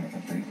got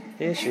nothing for you.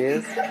 Here she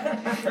is.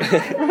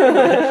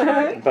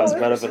 About as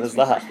relevant as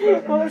that.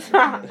 What was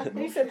that?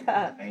 Who said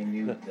that? I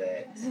knew that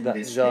That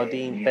this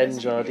Jardine, day Ben he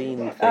has Jardine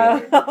to be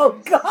thing. Oh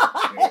God!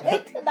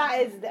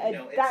 that is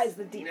it's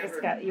the deepest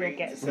never cut you'll great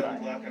get to sit on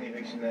tonight. block on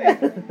eviction night,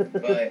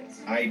 but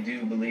I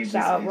do believe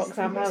Shout out this is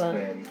Roxanne the best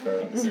Mellon.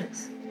 plan for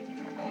six.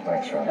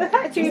 Thanks, The Rob.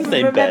 fact you His even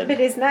name remembered Ben.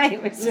 his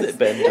name. It's Isn't just, it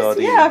Ben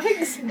Jardine? yeah, I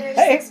think so. There's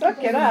Hey, 6 fuck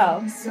people it out.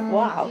 going, so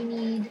Wow. you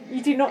need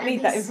You do not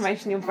need that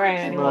information in your brain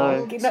anymore.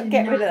 No. Get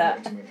rid of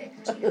that. to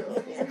evict you.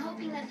 I'm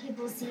hoping that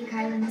people see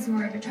Kylan as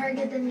more of a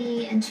target than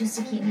me and choose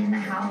to keep me in the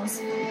house.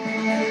 No.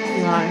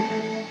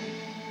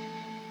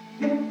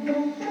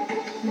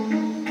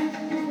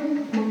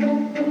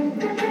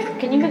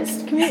 Can you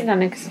mute that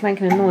because it's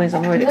making a noise?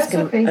 I'm worried it's That's so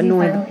going to crazy,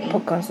 annoy the finally.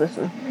 podcast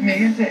listener.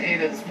 Megan to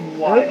 8 is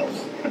wild.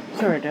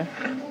 Sorry, dear.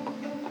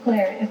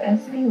 Claire, if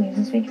SB leaves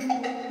this week,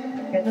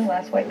 you're the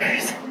last white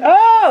person.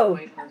 Oh!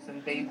 White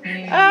person,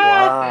 baby.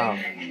 Ah! Wow.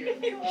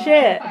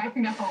 Shit. I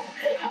know.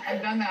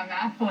 I've done that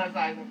math last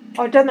time.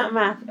 I've done that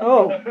math.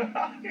 Oh.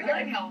 You're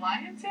like a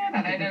lion's hand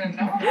and I didn't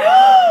know.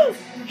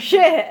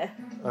 Shit.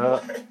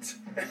 What?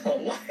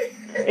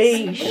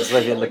 Eesh. It's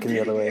Vivian looking the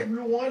other way.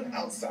 Everyone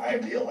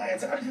outside the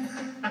Alliance.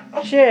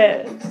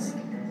 Shit.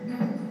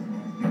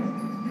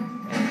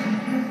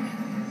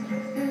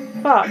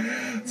 Fuck.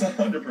 It's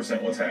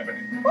 100% what's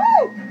happening.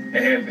 Woo!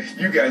 And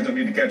you guys don't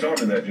need to catch on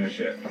to that just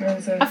yet.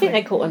 I think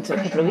they caught on to it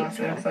a couple of weeks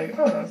ago. It's like,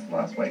 oh, that's the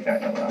last white guy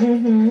out loud.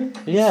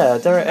 Mm-hmm. Yeah,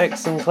 Derek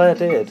X and Claire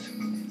did.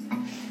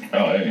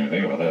 Oh, I didn't even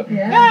think about that.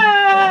 Yeah.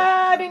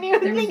 Ah, I didn't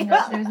even think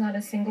about There's not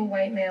a single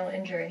white male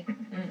injury.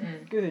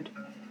 Good.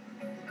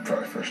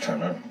 Probably first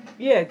time ever.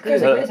 Yeah, Wait a good.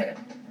 second.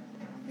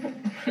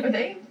 Were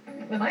they?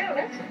 Am I on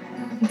next?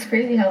 It's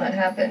crazy how that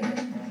happened.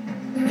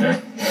 Yeah.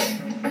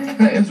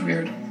 That is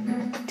weird.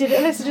 Did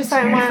Alyssa just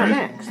say, am I out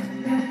next?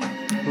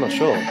 I'm not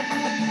sure.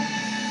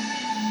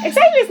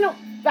 Xavier's not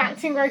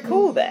acting very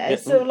cool there. Yeah,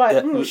 Sort of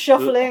like yeah,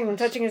 shuffling and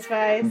touching his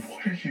face.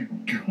 What are you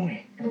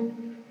doing?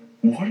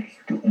 What are you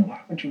doing? Why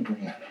would you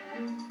bring that up?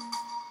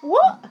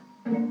 What?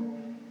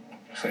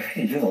 Say,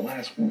 hey, you're the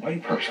last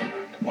white person.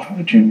 Why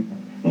would you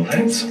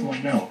let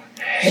someone know?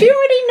 Hey, She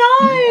already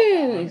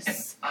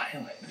knows.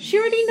 island. She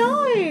already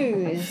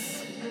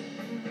knows.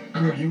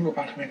 Girl, you were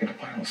about to make it to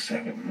final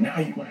 7. Now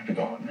you want to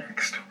go out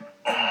next.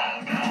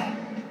 Oh, no.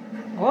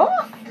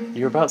 What?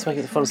 You're about to make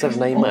it to Final 7,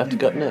 now you might have to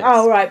go next.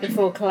 Oh, right,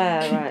 before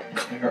Claire, right.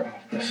 Clear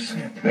off the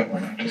scent that we're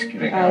not just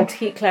getting Oh, out. to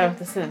keep Claire off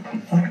the sin.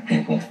 Black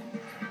people.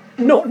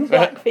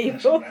 Non-black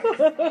people. Which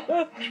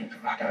means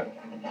I don't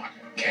want to walk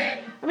again.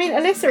 I mean,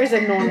 Alyssa is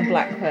a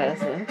non-black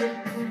person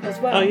as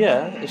well. Oh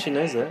yeah, she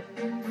knows it.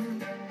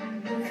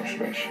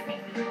 Frustration.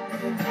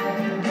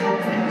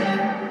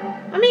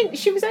 I mean,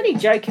 she was only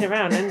joking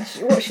around, and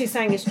what she's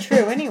saying is true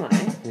anyway.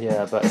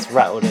 Yeah, but it's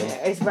rattled him.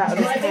 It's rattled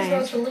his I think cage.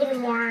 roast a little bit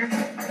more. And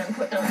then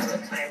put them on the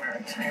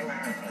timer.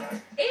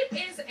 It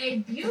is a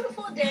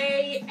beautiful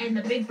day in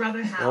the Big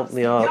Brother house. Oh,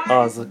 the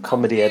R's a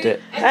comedy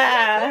edit. And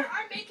Ah. we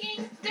are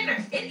making dinner.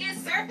 It is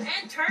surf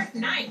and turf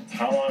night.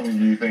 How long do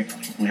you think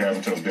we have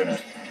until dinner?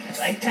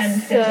 Like 10,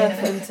 15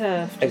 Surf minutes.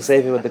 and turf.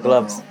 Xavier with the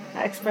gloves.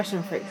 That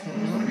expression freaks me.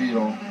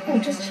 Beetle. Oh,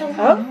 just chill.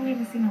 Oh. I don't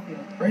even see no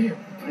people. Right here.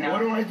 What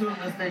do I do with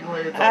this thing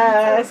later?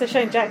 It's a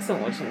Shane Jackson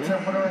watching it.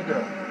 What do I do?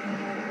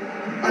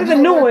 Look at the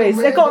noise.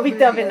 They've got to be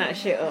dubbing that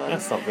shit on.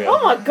 That's not real.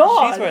 Oh my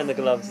god! She's wearing the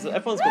gloves.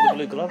 Everyone's got the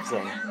blue gloves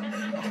on.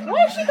 Why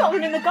has she got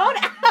one in the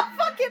garden?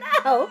 Fucking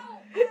hell!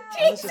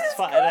 Jesus just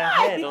spotted her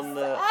head Christ. on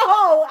the-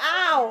 Oh,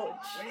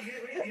 ouch!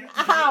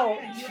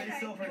 Ouch!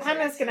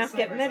 Hannah's gonna have to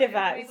get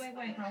medevacs.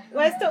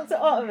 Where's Dr.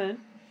 Ottoman?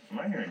 Am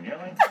I hearing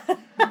yelling?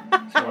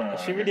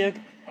 Is she really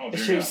okay? Oh, Is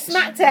dear she- God.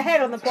 Smacked her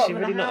head on the Is bottom she of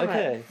really the not hammock.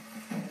 okay?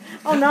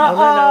 Oh no! Oh Oh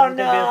no, no! there's gonna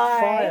be a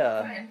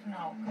fire. No,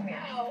 come here.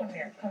 Come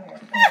here. Come here.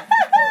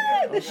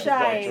 The This is a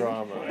lot of shame.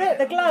 drama. Look,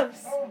 the gloves.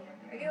 Are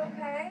you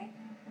okay?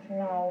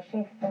 No, she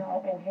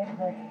fell and hit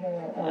her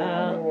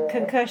head.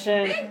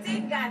 Concussion. Big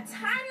Dick got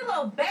tiny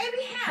little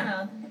baby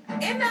Hannah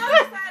in the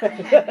other side of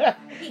the hammock.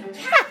 He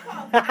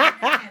catapulted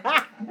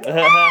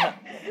Hannah.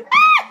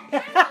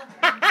 Hannah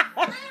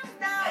slams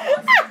down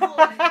on the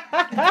floor.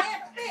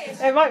 Dead fish.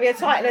 There might be a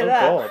title of Oh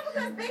that. god.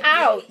 Because Big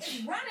Ouch. Dick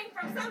is running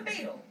from some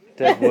beetle.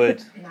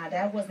 Deadwood. Nah,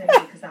 that wasn't me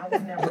because I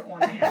was never on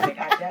the hammock.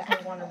 I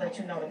definitely want to let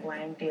you know to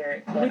blame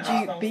Derek. but Would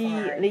I'm you so be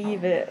sorry.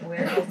 leave it?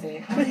 Where is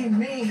it? What do you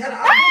mean?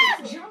 Hannah,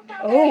 She jumped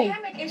out Oh. that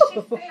hammock and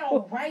she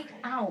fell right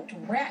out.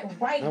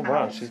 Right Oh wow,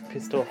 out. she's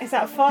pissed off. Is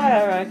that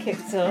fire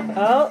kicked off?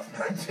 Oh,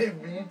 I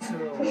didn't mean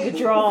to. The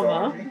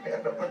drama. Sorry,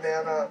 Hannah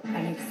Banana.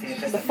 I need to see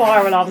if the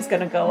fire alarm's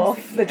gonna go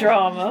off. The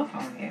drama.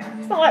 Oh, yeah.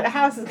 It's not like the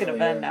house is going to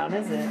burn down,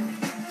 is it?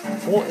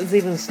 What is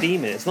even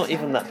steaming? It's not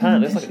even that pan. It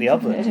looks like the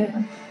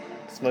oven.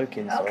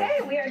 Smoking, sorry. Okay,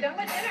 we are done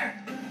with dinner.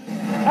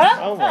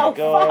 Oh my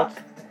god.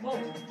 Fuck.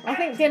 I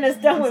think dinner's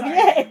done with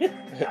you.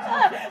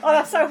 Oh,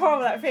 that's so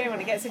horrible, that feeling when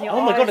it gets in your eyes.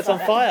 Oh my god, it's on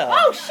like fire.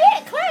 that. Oh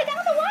shit, Claire, get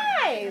out of the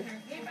way!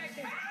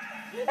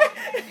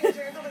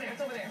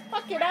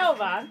 Fucking hell,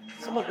 man.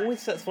 Someone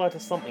always sets fire to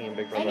something in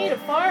Big I Brother. need a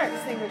fire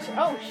extinguisher.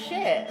 Oh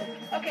shit.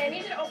 Okay, I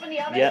need you to open the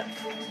oven. Yeah.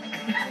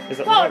 Is that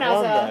the Go on, right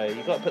one Elsa. though?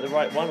 You got to put the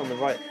right one on the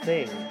right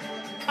thing.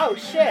 Oh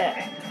shit.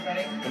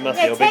 Ready? It must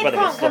be Yeah, your Big Ted Brother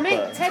can't will come stop in.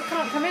 her. Ted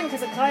can't come in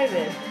because of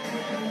COVID.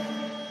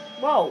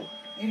 Whoa.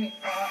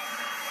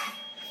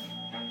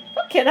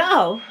 Fucking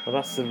hell. Well,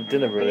 that's the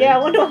dinner room. Yeah, I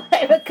wonder what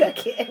they were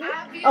cooking.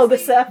 Oh, the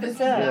surf and turf.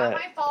 Yeah.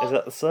 Is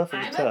that the surf or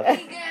the I'm turf? a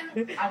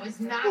vegan. I was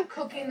not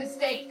cooking the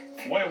steak.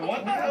 Wait,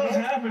 what the hell is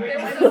happening? There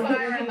was a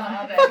fire in the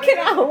oven. Fucking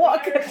hell,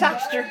 what a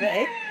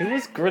catastrophe. Who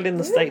was grilling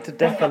the steak to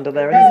death under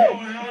there anyway?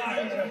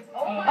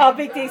 Oh,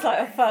 Big D's like,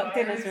 oh fuck,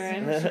 dinner's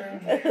ruined.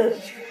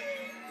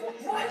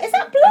 Is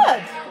that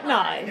blood?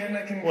 No.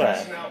 Where?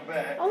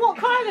 And what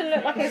Kylan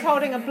looked like he's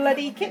holding a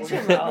bloody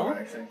kitchen roll.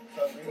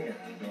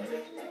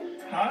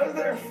 How is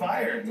there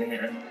fire in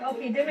here?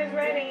 Okay, dinner's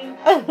ready. Who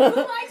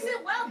likes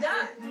it? Well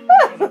done.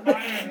 There's a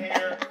fire in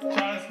here.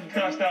 John's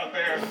concussed out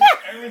there.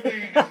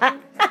 Everything is going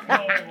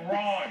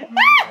wrong.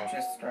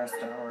 Just stressed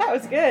out. That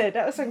was good.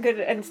 That was some good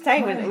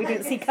entertainment that we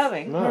didn't see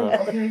coming. No.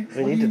 Okay.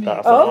 We needed that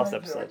after Oh. the last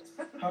episode.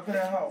 How can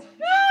I help?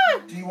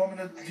 Do you want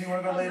to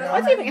go lay down?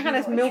 I do think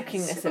Hannah's milking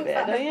this a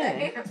bit, don't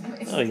you?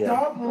 Oh yeah.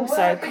 Stop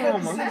Also,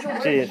 calmer.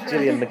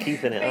 Gillian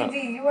McKeithin it up.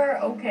 Baby, you are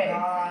okay.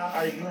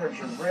 You hurt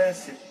your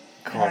wrist.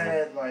 Your Calm.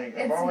 head, like,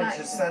 I've It's always not-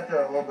 just sat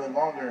there a little bit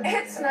longer.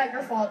 It's not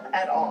your fault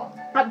at all.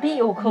 That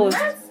beetle caused.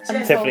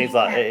 Tiffany's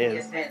like, it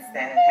is. Events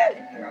that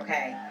happened here,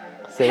 okay?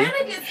 See?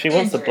 Hannah gets She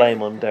wants the injured.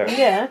 blame on Derek.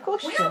 Yeah, of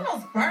course We she did.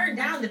 almost burned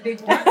down the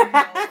Big Brother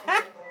house.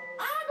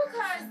 All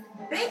because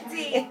Big D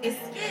is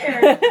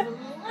scared of a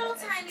little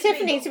tiny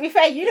Tiffany, beetle. to be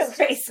fair, you look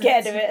pretty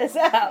scared of it as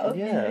well.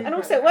 Yeah. And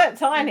also, it weren't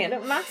tiny, it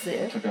looked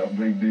massive. Took out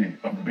Big D,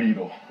 a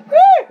beetle.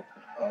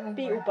 Oh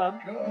Beetle my bum.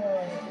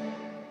 God.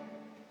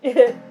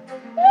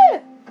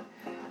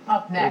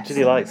 Up next,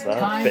 Judy likes that.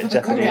 time Bit for the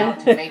Jeopardy.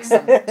 cookout to make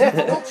some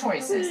difficult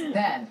choices.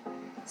 Then,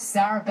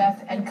 Sarah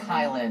Beth and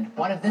Kylan,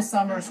 one of this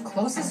summer's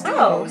closest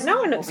Oh, duos,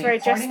 no one looks will be very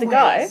dressed parting to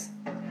go. ways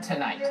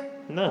tonight.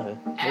 No,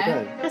 they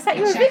And don't. Is that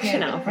your we check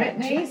eviction in with outfit?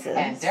 Brittany Jesus.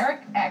 and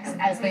Derek X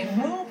as they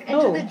move into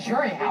Oh. the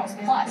jury house.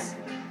 Plus,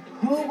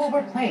 who will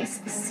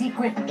replace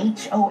secret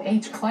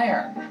HOH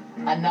Claire?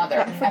 Another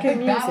That fucking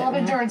epic battle of music, man.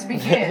 endurance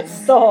begins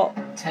Stop.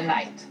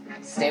 tonight.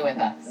 Stay with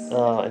us.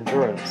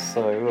 Endurance,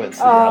 so we won't see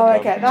the Oh, outcome.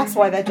 okay. That's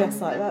why they're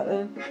dressed like that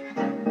then.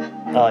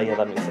 Oh, yeah,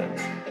 that makes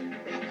sense.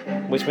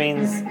 Which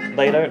means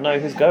they don't know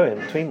who's going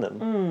between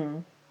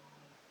them.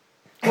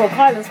 Well,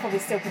 Kylan's probably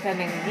still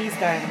pretending he's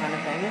going kind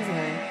of thing, isn't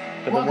he?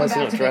 But then Welcome why is he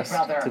back not to Big dressed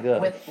Brother. to go?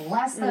 With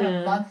less than a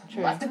Yeah, month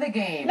true. left in the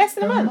game, Less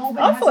than a the month? moment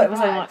I has thought it was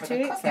only arrived like for 2 the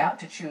weeks cookout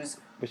to choose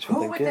Which who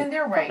one they within get?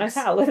 their No ranks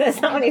how.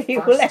 There's not will many be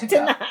people first left to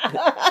in go.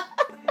 that.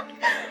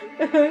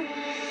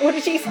 What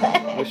did she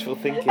say? Wishful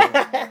thinking.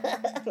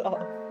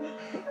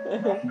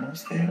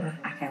 Almost there.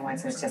 I can't wait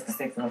till it's just the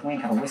six of us. We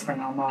ain't gotta whisper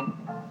no more.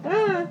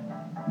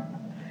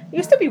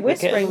 You'll still be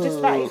whispering just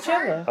about each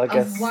other. I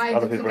guess Of why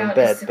other the people are in cookout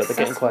bed, is but they're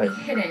getting quite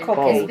successfully hidden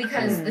cold. is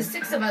because the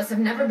six of us have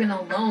never been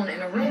alone in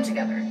a room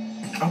together.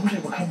 I wish they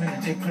would come in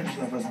and take pictures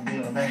of us and be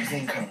on a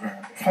magazine cover.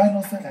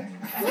 Final say.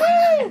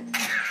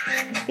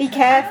 Be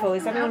careful,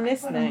 is anyone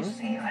listening?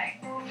 See, like,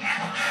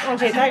 Oh,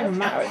 gee, it don't even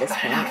matter at this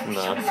point.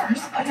 No.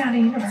 first, put down the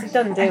universe. It's a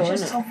done deal, It's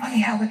just isn't so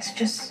funny how it's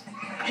just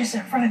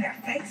in front of their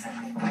face.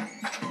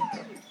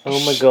 Oh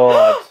my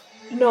god.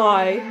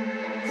 No.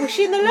 Was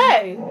she in the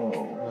loo?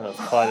 Oh, that's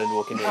Kylan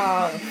walking in.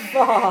 Oh,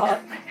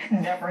 fuck.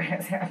 Never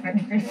has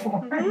happened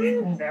before.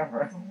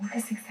 Never. What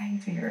is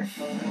Xavier?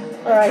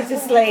 Alright, he's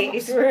asleep.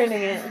 He's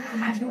ruining it.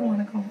 I do want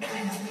to go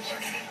play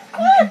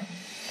with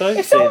Don't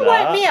If say someone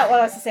woke me that. up while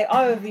I was asleep,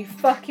 I would be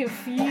fucking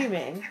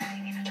fuming. I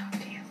need to talk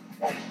to you.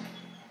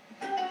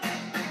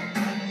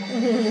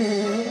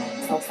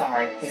 So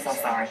sorry. He's so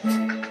sorry. We're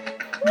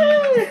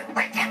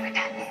never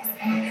done this.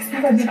 It's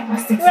never been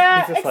awesome.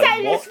 Right, He's just like,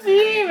 Xavier's what?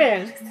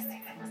 fuming.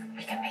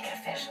 We can make it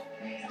official.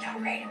 Y'all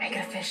ready to make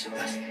it official?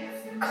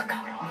 Cook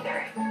out order.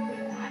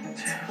 1,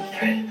 2,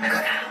 3.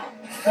 Cook out.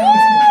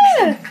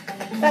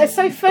 That is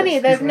so funny.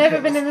 They've never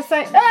been in the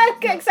same.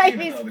 Even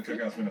Xavier's. though the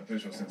cookout's been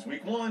official since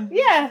week 1,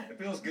 Yeah. it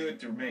feels good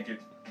to make it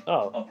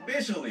Oh,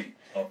 officially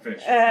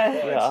official. Yeah,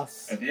 But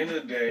us. at the end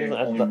of the day, Hasn't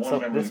had only that one so-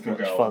 member of this the much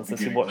cookout fun will be since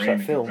we getting watched that rain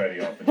and film.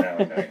 confetti up and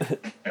down at night.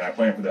 And I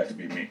plan for that to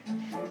be me.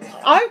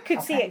 I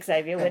could see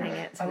Xavier winning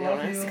it, to be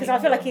honest, because I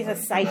feel like he's a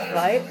safe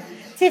vote.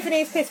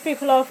 Tiffany's pissed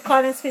people off.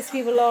 Kylan's pissed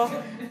people off.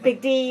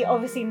 Big D,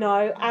 obviously,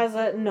 no.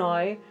 Azza,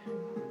 no.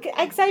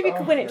 Xavier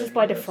could win it just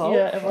by default.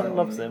 Yeah, everyone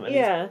loves him. And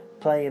Yeah. he's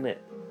playing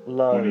it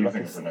low, What do you like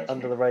think it's for next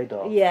under week? the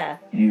radar. Yeah.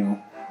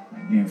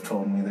 You've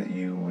told me that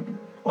you would.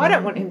 I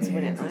don't want him to be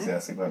win it, though.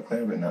 enthusiastic about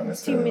Claire, but not Too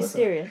necessarily.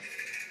 mysterious.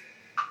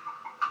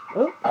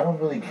 I don't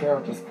really care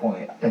at this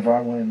point. If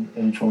I win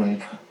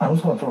HOH, I'm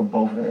just going to throw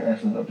both of their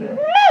asses up there.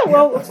 Yeah,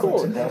 well, of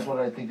course. That's what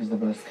I think is the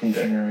best case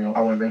scenario.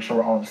 I want to make sure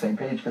we're all on the same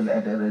page because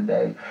at the end of the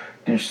day,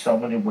 there's so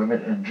many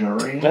women in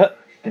jury that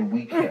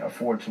we can't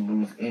afford to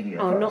lose any of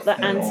us. Oh, not the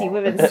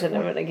anti-women's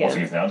sentiment again.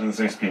 Well, see, now to the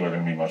 6 people are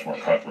going to be much more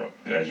cutthroat.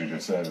 As you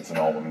just said, it's an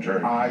all-women jury.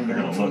 They're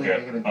going to look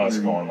at us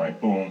going like,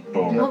 boom,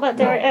 boom. What about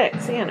Derek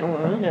X? He ain't a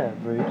woman. Yeah,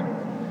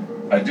 rude.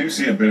 I do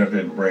see a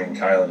benefit in bringing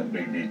Kylan and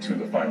Big D to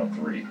the final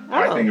 3.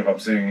 I think if I'm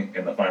sitting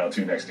in the final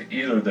 2 next to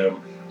either of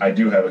them, I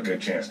do have a good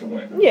chance to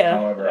win. Yeah,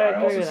 However, I I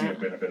agree also with see that. a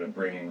benefit of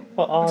bringing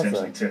Arthur?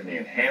 potentially Tiffany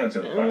and Hannah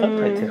to the final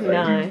 3 because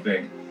I do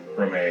think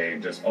from a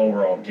just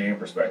overall game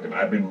perspective,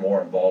 I've been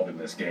more involved in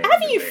this game than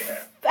they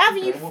have. Have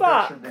you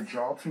fucked? Did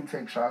y'all two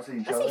take shots at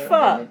each Has other? he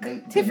fucked?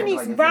 And they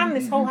Tiffany's look like ran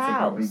it's this whole easy to take out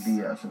house. Big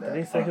D after that. Did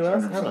he say who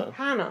else? Hannah.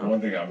 Hannah.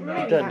 One thing I'm not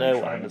I don't know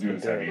what trying to Hannah's do been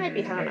is have doing. you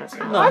Maybe do Hannah. it.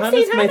 No, I've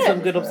Hannah's seen made Hannah. some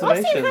good I've seen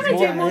observations. Hannah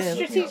do More more than him.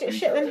 strategic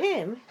shit than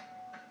him.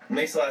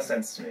 Makes a lot of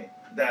sense to me.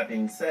 That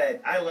being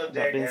said, I love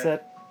That Derek. being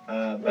said,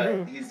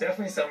 But he's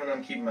definitely someone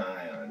I'm keeping my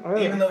eye on.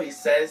 Really? Even though he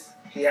says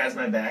he has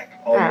my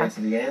back all the way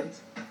to the end,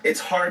 it's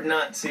hard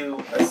not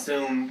to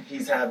assume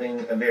he's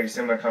having a very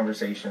similar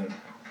conversation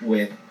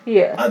with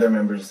other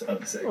members of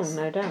the 6. Oh,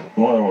 no doubt.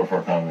 The more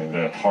we're coming,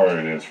 the harder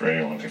it is for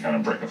anyone to kind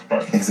of break us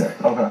apart.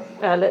 Exactly.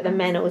 Okay. Look, the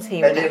men always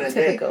hear At the end that. of the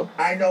day, Typical.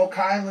 I know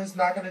Kylan's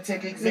not going to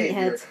take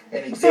Xavier, Meatheads.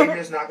 and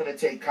Xavier's not going to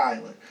take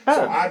Kylan.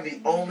 So I'm the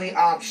only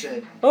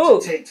option to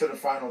take to the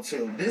final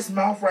 2. This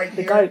mouth right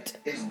here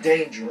is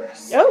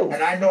dangerous.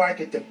 And I know I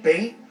could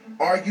debate,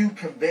 argue,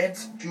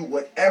 convince, do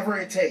whatever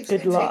it takes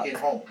Good and luck. take it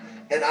home.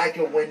 And I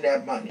can win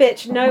that money.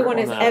 Bitch, no one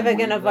is ever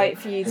going to vote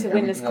for you to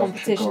win this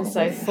competition,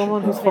 so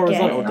someone who's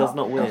horizontal does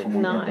not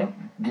win. No.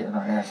 Getting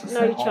our asses No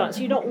sent chance.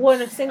 home. You've not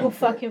won a single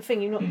fucking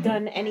thing. You've not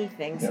done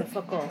anything, so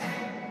fuck off.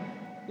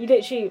 You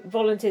literally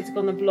volunteered to go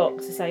on the block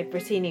to save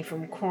Brittini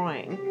from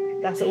crying.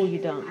 That's all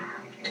you've done.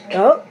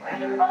 Oh.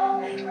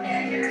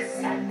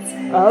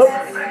 Oh.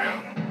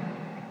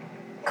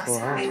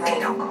 If you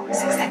don't go with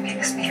 6, that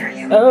makes me or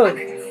you. Oh.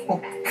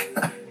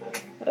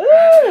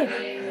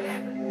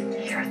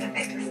 You're the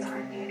biggest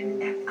target,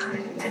 and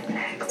I'm the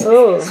next.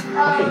 Oh.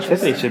 I think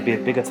Tiffany should be a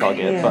bigger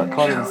target, but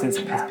Colin seems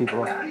to piss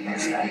people off.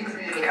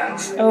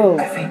 Oh.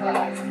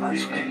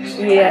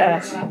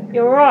 Yeah.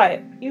 You're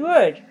right. You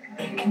would.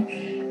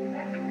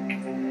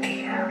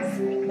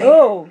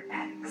 Oh.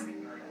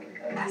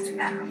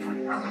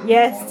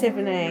 Yes,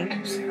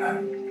 Tiffany.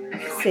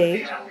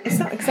 See? It's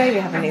not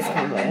Xavier having these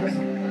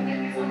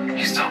combos.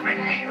 You still make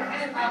me.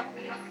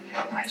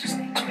 I just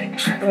need to make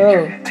sure Oh.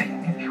 you're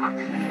taking me.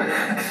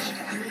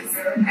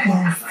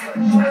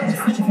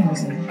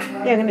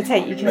 Yeah, I'm going to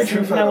take you My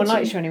true because no final one 2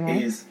 likes you anymore.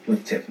 is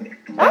with Tiffany.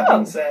 That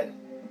being said,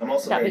 I'm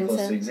also That very being close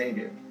said. to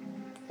Xavier.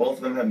 Both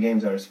of them have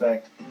games I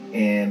respect,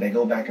 and they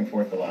go back and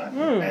forth a lot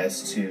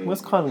as to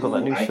Where's Kylan got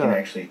that new who I shirt? can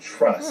actually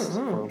trust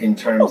Mm-hmm. in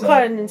terms of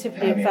Kylan and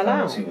Tiffany having a fell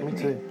final out. 2 with Me me.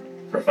 too.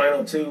 For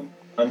final 2,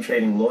 I'm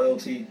trading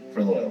loyalty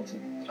for loyalty.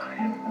 I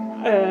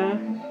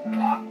am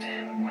locked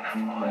in when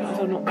I'm loyal. I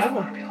don't I know.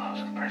 want to be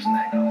lost with the person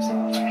that knows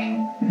loves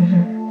me.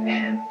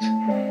 And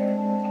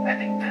I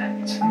think that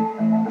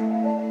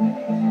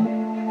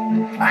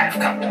I have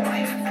come to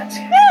believe in that.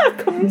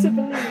 Yeah, come to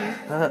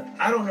believe.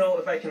 I don't know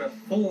if I can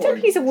afford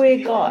Tiffany's a weird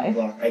to be on the guy.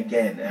 block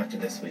again after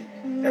this week.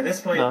 At this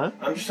point, No.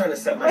 I'm just trying to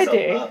set I myself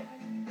do. up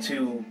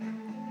to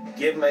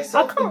give I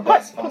myself the can't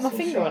best put my possible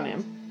finger shot on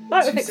him.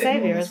 Like to with sit in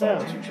Xavier these as well.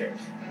 final 2 chairs.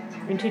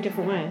 In 2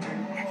 different ways.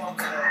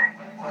 God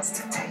wants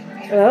to take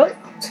me Oh. to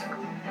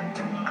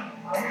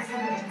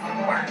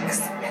that works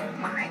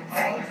in my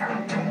favor.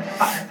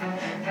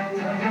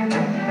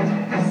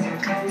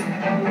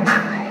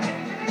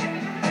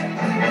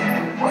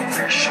 I would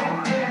for sure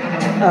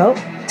Oh.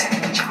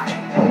 take charge.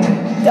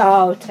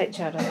 Oh, take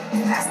Chad out.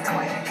 That's the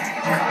way the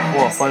game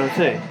goes. What, final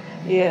 2?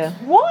 Yeah.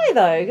 Why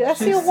though? That's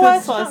She your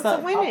worst synthesised chance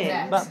of winning.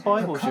 That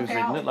Bible she was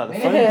reading looked like the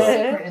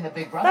Yeah. phone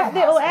book. That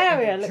little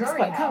area looks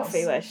quite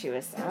comfy where she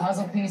was.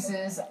 Puzzle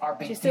pieces are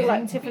She's still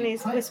like beginning to be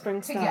Tiffany's put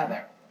whispering style.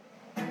 together.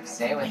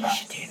 Stay with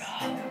us.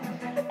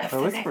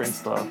 Her whispering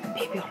style.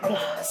 Maybe on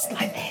blast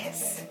like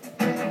this.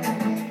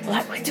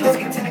 Like we're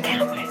talking to the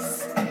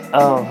cameras.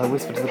 Oh, her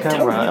whisper to the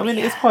camera. I mean,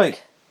 it's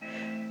quite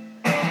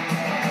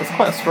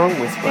a strong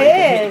whisper. It You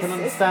is. can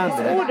It's understand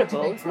it.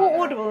 audible. It's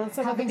more audible than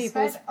some of the Having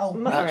people's spent a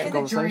week muttering. in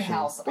the jury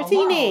house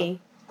Brittini. alone,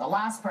 the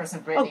last person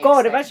Oh Brittany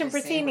God! expected Imagine to see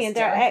Brittini was and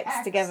Derek Derek X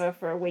X together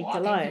for a week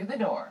walking alone. through the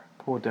door.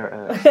 Poor Derek.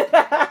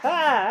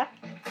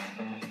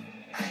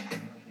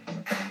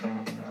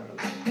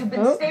 You've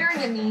been staring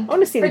at me. I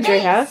want to see the for Tree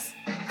days. House.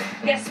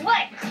 Guess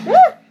what?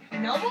 Ah!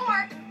 No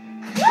more.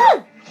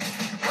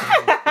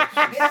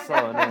 So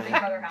annoying. Big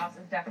Brother house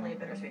is definitely a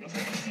bittersweet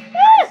experience.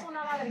 I'm still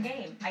not out of the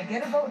game. I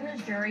get a vote in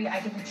this jury. I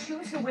get to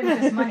choose who wins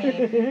this money,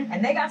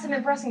 and they got some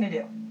impressing to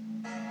do.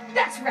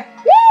 That's right.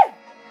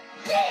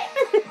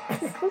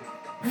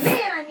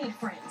 Man, I need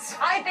friends.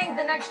 I think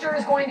the next juror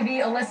is going to be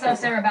Alyssa,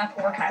 Sarah Beth,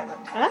 or Kylan.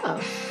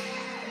 Oh.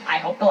 I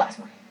hope the last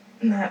one.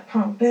 That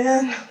pump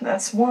in,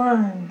 that's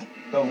one.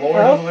 The Lord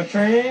of the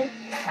Latrine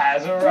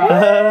has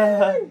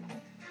arrived.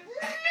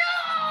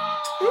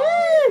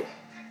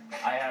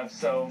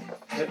 So,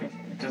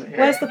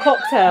 where's the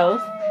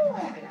cocktails?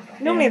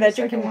 Normally they're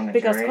drinking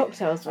big ass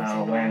cocktails.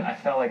 When I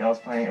felt like I was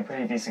playing a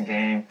pretty decent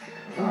game,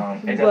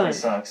 it definitely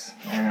sucks.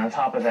 And on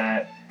top of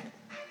that,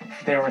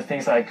 there were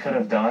things that I could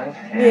have done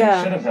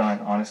and should have done,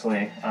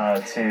 honestly,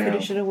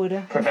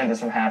 to prevent this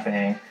from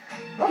happening.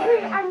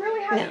 Okay, I'm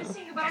really happy to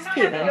see you, but I'm not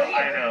happy to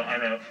hear. I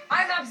know.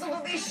 I'm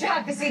absolutely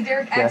shocked to see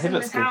Derek X in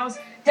this house.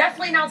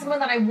 Definitely not someone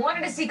that I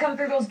wanted to see come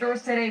through those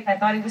doors today. I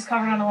thought he was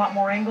covered on a lot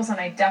more angles, and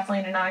I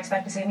definitely did not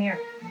expect to see him here.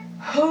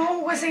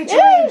 Who was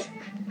HOH?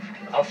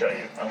 I'll show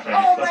you.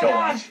 Oh my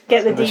gosh.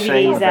 Get the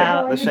DVDs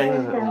out. The shame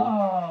of it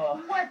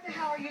all. What the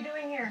hell are you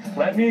doing here?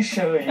 Let me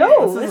show you.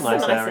 Oh, this is a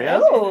nice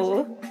area.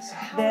 Oh,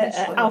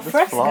 the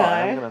alfresco.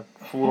 I'm going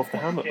to fall off the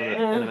helmet with it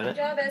in a minute. Good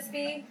job,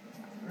 SB.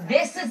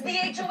 This is the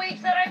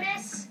HOH that I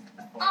miss?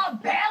 A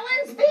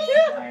balance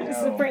beam? This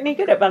is pretty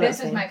good at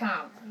balancing. This is my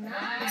comp.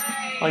 Nice.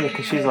 Oh yeah,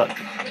 because she's like a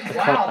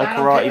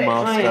karate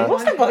master.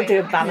 What's that got to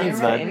do with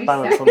balancing?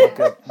 Balance on like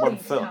a 1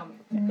 foot.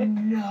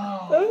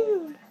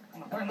 No.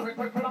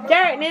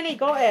 Derek nearly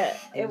got it.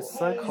 It's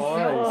so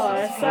close. Oh,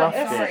 It's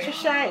it's such a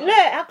shame. Look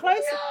how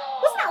close.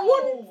 What's that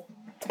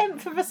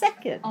 1/10 of a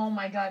second? Oh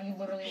my god, you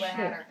literally went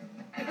at her.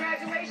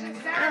 Congratulations,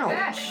 Ouch. Sarah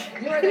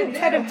Beth. You are the Couldn't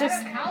Ted have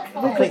just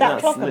I think that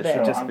that's top a literally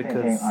bit? just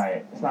because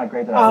it's not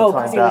great that Oh,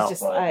 I because timed he was out,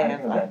 just but I think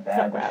it was that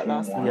bad that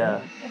last time. yeah.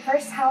 The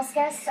first house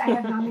guest I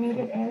have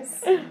nominated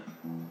is.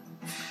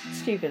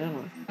 Stupid,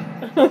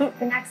 isn't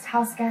The next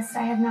house guest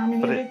I have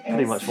nominated But it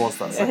pretty is. much was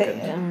that it?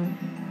 second.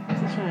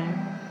 It's a shame.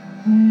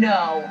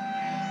 No.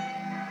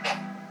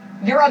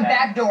 You're a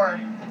backdoor.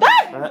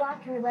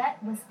 Block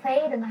roulette was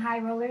played in the high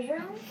rollers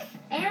room,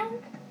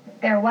 and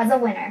there was a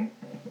winner.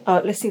 Oh,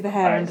 let's see the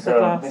hair under the so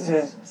glasses.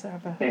 this is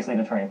basically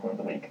the turning point of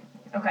the week.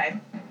 Okay.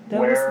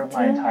 Where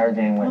my entire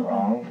game went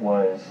wrong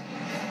was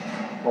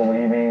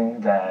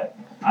believing that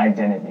I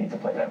didn't need to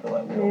play that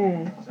roulette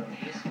wheel.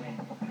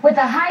 With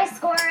a high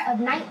score of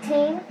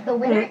 19, the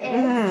winner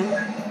is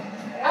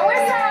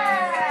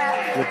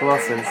Alyssa! The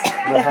glasses.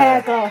 The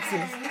hair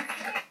glasses.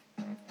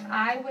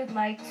 I would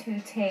like to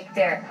take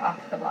Derek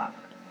off the block.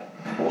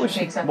 What was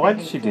she? Why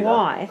did she do that?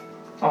 Why?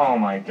 Oh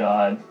my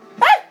god.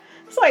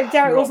 It's like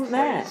Derek wasn't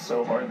there.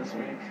 So hard this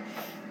week.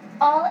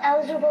 All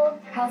eligible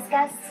house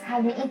guests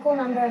have an equal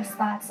number of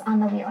spots on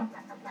the wheel.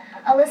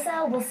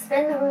 Alyssa will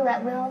spin the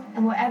roulette wheel,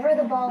 and wherever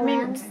the ball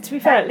lands, to be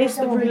fair, at least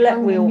the person will roulette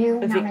become wheel new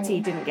evictee nominee.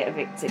 didn't get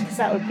evicted, because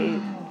that would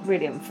be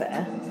really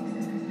unfair.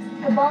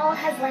 The ball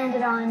has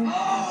landed on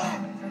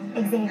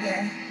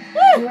Xavier.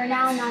 You are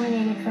now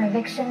nominated for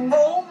eviction.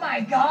 Oh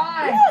my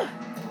god!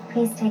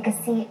 Please take a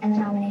seat in the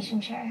nomination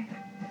chair.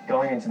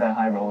 Going into that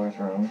high rollers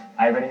room,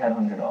 I already had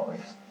 $100.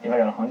 If I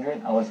got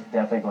 100, I was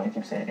definitely going to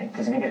keep saving.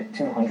 Because if you get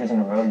 2 hundreds in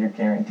a row, you're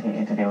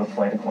guaranteed to be able to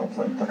play the coin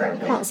flip the third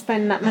Can't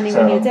spend that money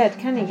when you're dead,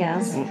 can you,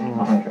 Gaz?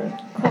 100.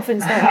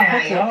 Coffins don't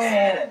have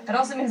pockets. It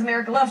also means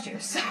America loves you,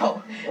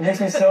 so. It makes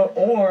me so,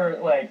 or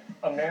like,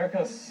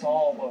 America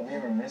saw what we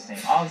were missing.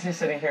 Obviously,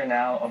 sitting here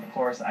now, of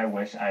course, I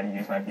wish I had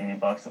used my BB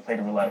bucks to play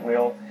the roulette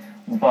wheel.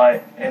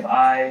 But if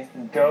I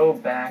go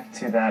back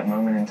to that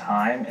moment in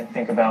time and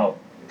think about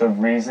the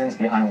reasons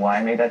behind why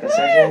I made that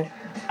decision,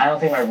 I don't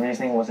think my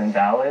reasoning was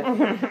invalid.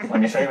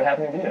 Let me show you what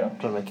happened to Vito.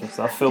 Trying to make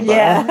himself feel better.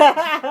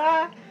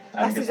 Yeah.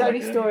 That's his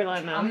only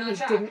storyline now. He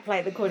didn't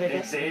play the quarter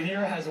disc.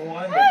 Xavier has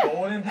won the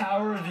golden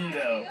power of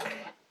Vito.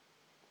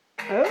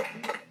 Oh.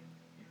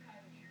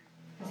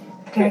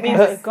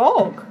 It's a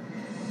gog.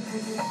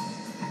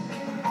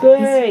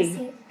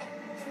 Hey.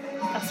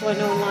 That's why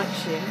no one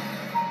likes you.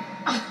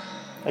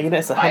 Oh, you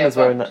notice that Hannah's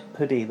wearing that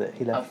hoodie that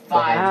he left.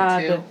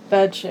 The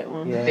bird shit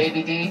one. Yeah.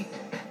 Baby D,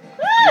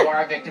 you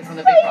are evicted from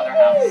the Big Brother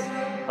house.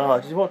 Oh,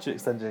 did you watch the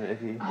extended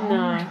interview?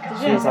 No.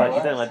 She was like,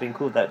 you don't like being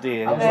called that, do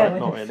you? I was like,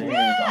 not really.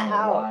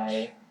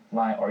 Why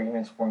my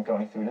arguments weren't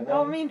going through to them.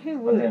 I mean, who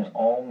But would? then it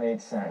all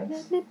made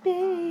sense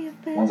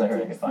once I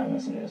heard the goodbye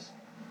messages.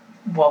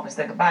 What was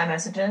the goodbye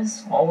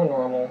messages? All were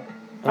normal.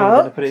 I'm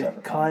going to put it in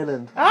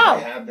Kylan. I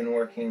have been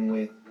working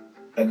with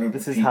a group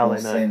This of is people how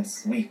they know.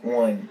 since week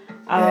 1.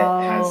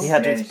 He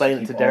had to explain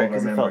it to Derek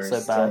because he felt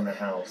so bad.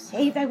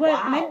 Hey, they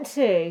weren't meant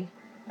to.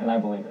 And I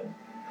believe it.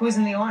 Who's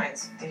in the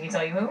alliance? Did he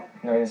tell you who?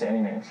 No, he didn't say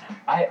any names.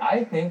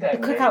 I think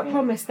that The cookout maybe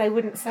promised they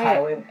wouldn't say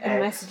Kylan, it in the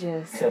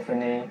messages.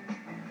 Tiffany,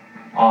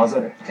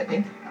 Ozzy,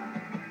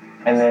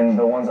 and then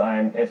the ones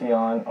I'm iffy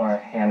on are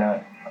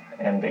Hannah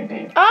and Big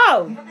D.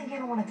 Oh! You don't think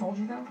Hannah would have told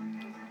you though?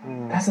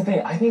 That's the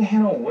thing. I think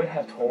Hannah would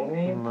have told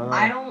me.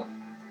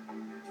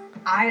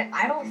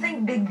 I don't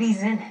think Big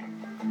D's in it.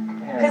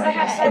 Because they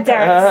have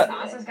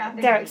said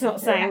Derek's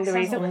not saying the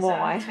reason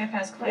why,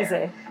 is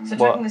he? So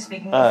technically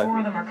speaking, the 4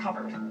 of them are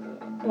covered.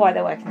 Why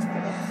they're working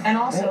together. And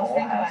also, They all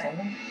think have about it.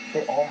 someone.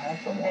 They all have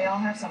someone. They all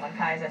have someone.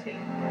 Kai is SB.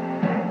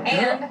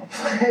 You're And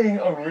playing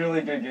a really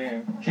good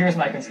game. Here's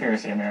my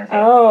conspiracy, America.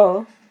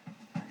 Oh.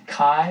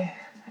 Kai,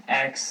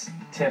 X,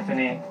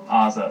 Tiffany,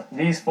 Ozzy.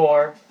 These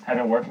 4 have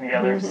been working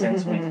together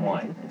since week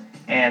 1.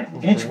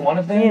 And each one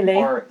of them Really?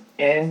 are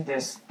in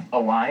this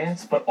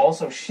alliance, but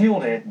also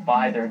shielded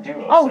by their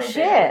duo. Oh, so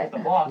shit! The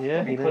block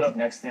be put up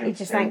next to. He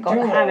just ain't got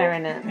Hannah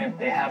in it. And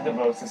they have the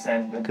votes to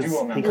send the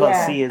duo members. He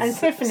can't see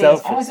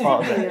himself as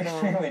part of it.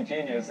 Extremely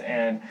genius,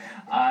 and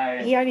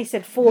He only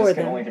said 4 of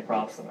them. Can only give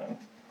props to them.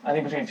 I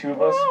think between 2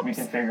 of us, we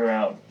can figure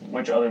out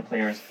which other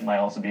players might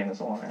also be in this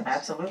alliance.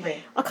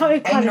 Absolutely. I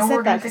can't believe Kylie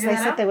said that because they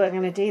said they weren't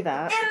going to do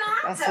that.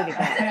 That's really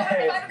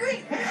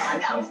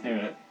bad. Let's do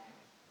it.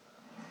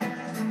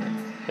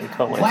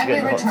 When we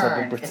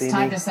return, it's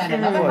time to send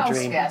another house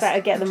guest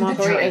better get the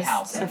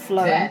margaritas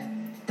flowing.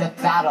 Then the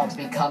battle to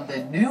become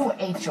the new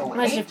HOH.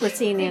 Imagine if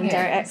Brittini and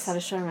Derek X had a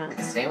showmance.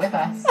 Stay with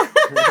us.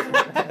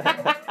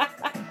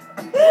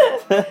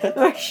 The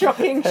most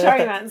shocking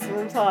showmance of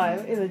all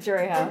time in the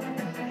jury house.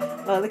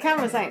 Well, the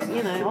cameras ain't,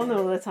 on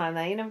all the time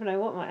there. You never know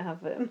what might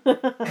happen.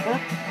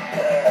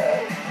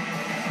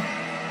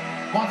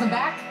 Welcome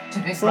back to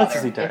Big Brother.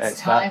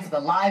 It's time for the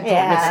live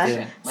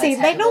discussion. See,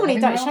 they normally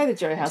don't show the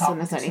jury house when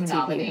there's only 2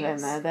 people in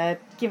there. They're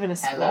giving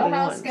us what we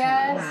want.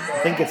 I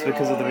think it's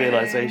because of the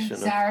realisation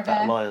of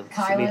that alliance.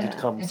 It needed to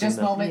come in just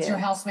moments, your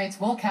housemates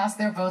will cast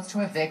their votes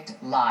to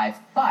evict live.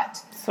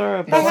 But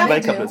Sorry, but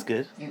makeup looks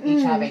good. You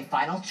each have a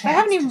final chance. They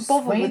haven't even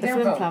bothered with the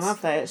film plan,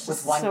 have they? It's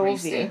just so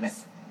obvious. Statement.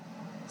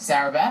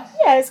 Sarah Beth?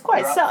 Yeah, it's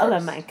quite subtle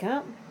in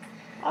makeup.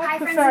 Hi,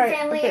 friends and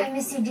family. I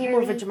miss you dearly.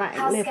 More of a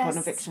dramatic lip on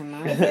eviction,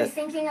 though. If you're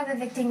thinking of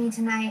evicting me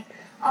tonight,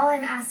 all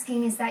I'm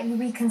asking is that you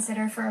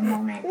reconsider for a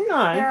moment.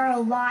 No. There are a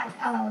lot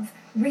of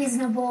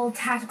reasonable,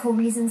 tactical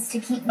reasons to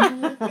keep me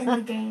in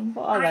the game.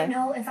 I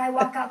know if I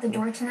walk out the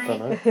door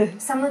tonight,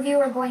 some of you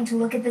are going to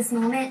look at this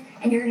moment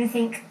and you're going to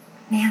think,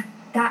 man,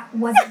 that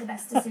wasn't the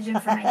best decision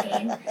for my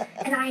game.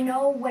 And I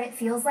know what it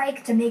feels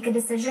like to make a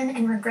decision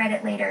and regret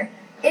it later.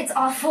 It's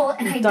awful,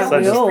 and I don't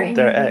wish for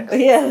anyone.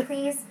 So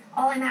please,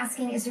 all I'm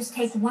asking is just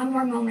take one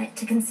more moment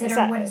to consider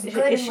what is good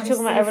and what is safe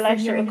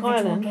for your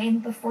individual game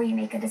before you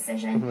make a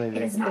decision.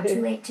 It is not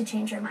too late to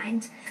change your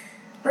mind.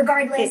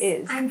 Regardless,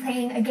 I'm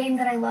playing a game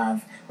that I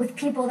love with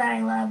people that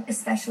I love,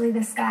 especially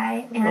this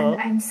guy, and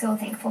I'm so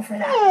thankful for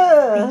that.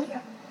 Thank you.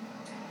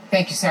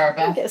 Thank you, Sarah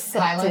Beth. Get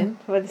sucked in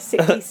with the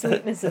sickly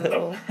sweetness of it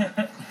all.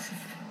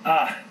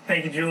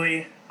 Thank you,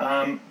 Julie.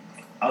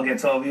 I'll get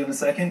to all of you in a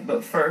second,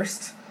 but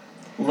first,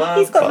 he's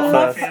got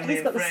the family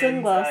he's got and the friends,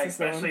 sunglasses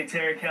especially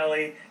Terry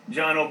Kelly,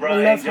 John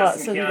O'Brien,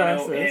 Justin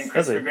Keanu, and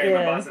Christopher Gray,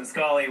 my boss at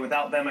Scully.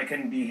 Without them, I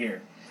couldn't be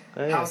here.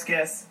 House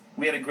guests,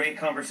 we had a great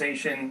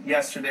conversation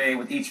yesterday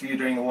with each of you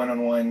during the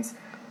one-on-ones.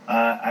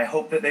 I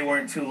hope that they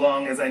weren't too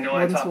long, as I know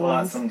I talk a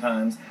lot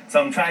sometimes. So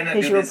I'm trying not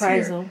to do this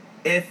here.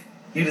 If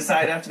you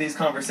decide after these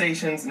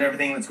conversations and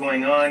everything that's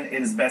going on,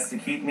 it is best to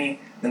keep me,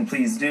 then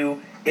please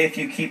do. If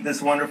you keep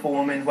this wonderful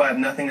woman who I have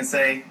nothing to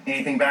say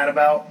anything bad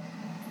about,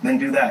 then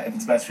do that if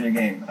it's best for your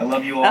game. I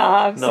love you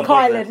all.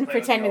 Kylan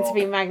pretending to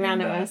be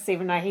magnanimous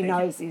even though he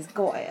knows he's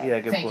got it. Yeah,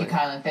 good Thank point. you,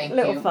 Kylan. Thank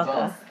Little you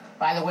fucker. both.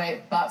 By the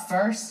way, but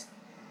first,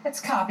 it's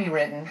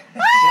copywritten.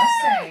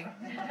 Just saying.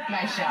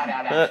 Nice shout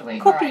out, actually.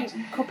 Copy.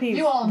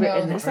 You all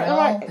know the drill.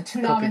 Right? The 2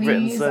 Copywritten,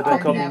 nominees so are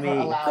don't copy never me.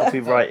 allowed to vote.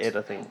 Copyrighted,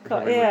 I think.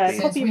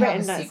 Since we have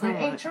copywritten, a that's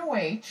secret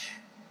HOH,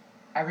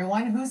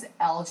 everyone who's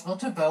eligible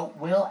to vote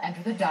will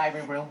enter the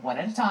diary room one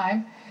at a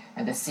time,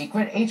 and the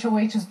secret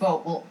HOH's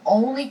vote will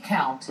only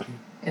count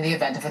in the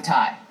event of a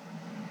tie.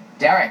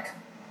 Derek,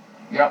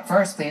 you're up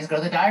first. Please go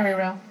to the diary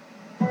room.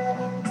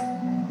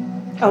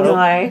 Oh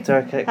no!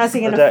 Derek X. How's he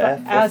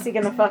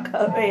gonna fuck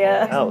up?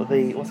 Yeah. Out of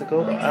the what's it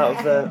called? Out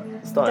of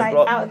the starting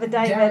block. Out of the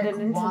David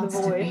and into the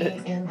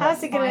void.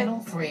 How's he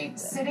gonna?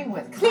 Sitting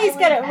with Please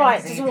get it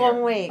right. Just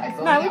 1 week.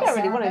 No, we don't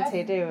really want him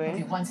to, do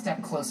we? Be one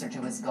step closer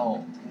to his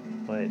goal.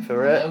 Wait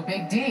for it. Hello,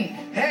 Big D.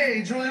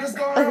 Hey, Julie, what's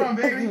going on,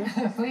 baby?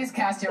 Please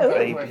cast your vote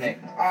to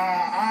evict.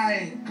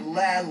 I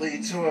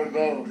gladly to a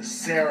vote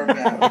Sarah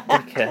Beth.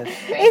 Okay.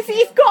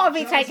 He's got to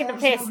be taking the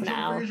piss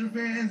now, ain't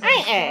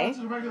he?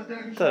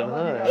 Don't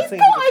know. He's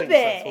got to be.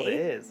 That's what it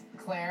is.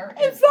 Claire,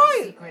 it's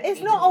vote.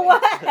 It's not a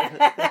word.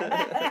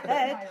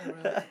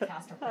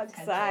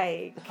 Fuck's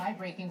sake.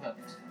 High-breaking vote.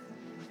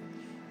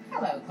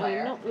 Hello,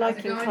 Claire. I'm not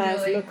liking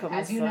Claire's look on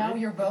As you know,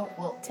 your vote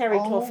will Terry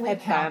cloth only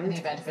count in the headband.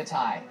 event of a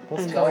tie.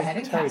 What's Go ahead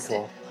and cast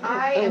it.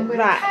 I am going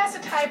to cast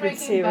a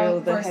tie-breaking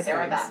vote for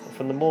Sarah Beth.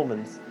 From the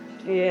Mormons.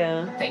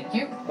 Yeah. Thank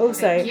you.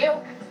 Also, Thank you.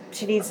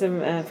 she needs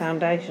some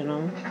foundation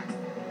on.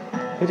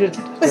 Who did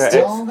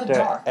Still in the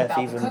dark F about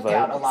the even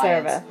Cookout vote?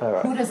 Alliance.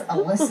 Alright. Who does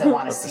Alyssa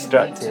want to see lead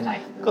Distracted.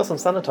 tonight? Got some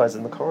sanitizer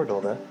in the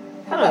corridor there.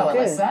 Hello,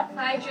 good. Alyssa.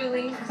 Hi,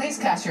 Julie. Please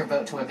cast your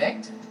vote to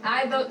evict.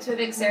 I vote to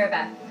evict Sarah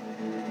Beth.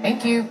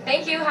 Thank you.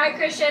 Thank you. Hi,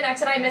 Christian.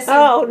 X and I miss you.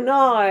 Oh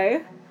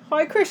no!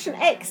 Hi, Christian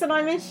X, and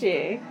I miss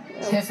you.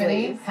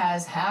 Tiffany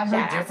has had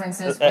her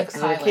differences with X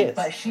is a Kylan, kiss.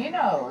 but she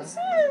knows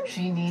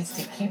she needs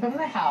to keep him in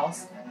the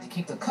house to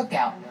keep the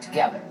cookout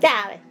together.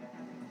 Damn it.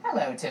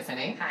 Hello,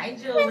 Tiffany. Hi,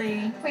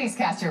 Julie. Please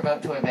cast your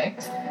vote to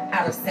evict.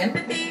 Out of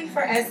sympathy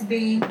for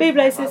SB, Boo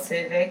places. to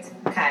evict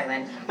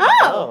Kylan.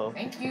 Oh!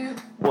 Thank you.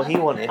 What he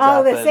wanted to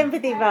Oh, the happen.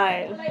 sympathy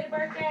vote. Belated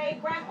birthday,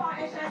 Grandpa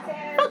and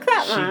Chantel. Fuck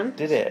that, She man.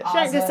 did it. She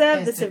don't deserve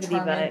Ozza the is sympathy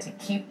determined vote.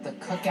 to keep the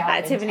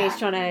cookout Tiffany's intact.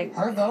 trying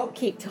Her to vote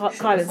keep should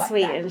Kylan reflect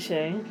sweet, that. isn't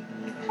she?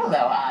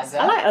 Hello, Ozzy.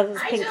 I like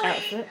Ozzy's pink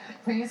outfit.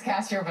 Please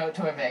cast your vote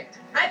to evict.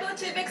 I vote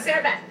to evict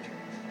Sarah Beth.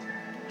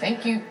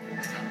 Thank you.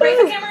 Pray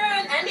for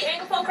Cameroon and the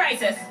Anglophone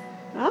crisis.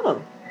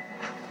 Oh.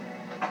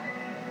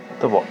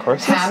 The what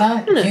crisis?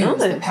 Hannah used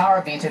the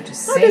power veto to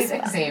save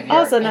Xavier. I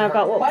also know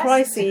about what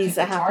crises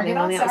are happening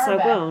on the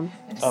outside world.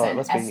 Oh, it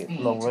must be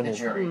long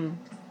running.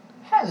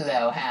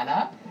 Hello,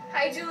 Hannah.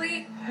 Hi,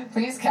 Julie.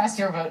 Please cast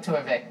your vote to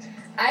evict.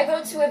 I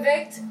vote to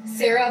evict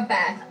Sarah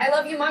Beth. I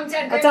love you, Mom,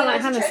 Dad. I don't like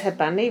Hannah's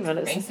headband either.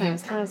 It's the same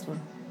as Claire's one.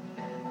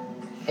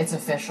 It's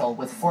official.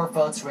 With 4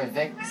 votes to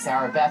evict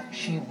Sarah Beth,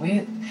 she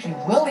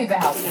will leave the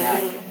house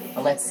tonight.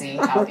 But let's see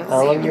how Xavier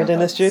How long have you been in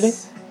this, Julie?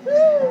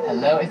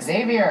 Hello,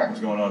 Xavier.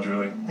 What's going on,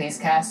 Julie? Please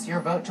cast your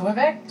vote to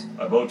evict.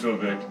 I vote to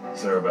evict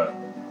Sarah Beth.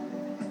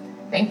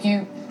 Thank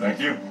you. Thank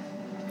you.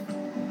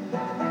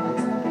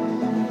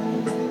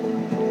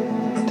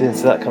 Didn't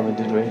see that coming,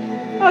 did we?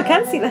 Oh, I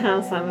can see the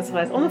house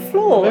advertised on the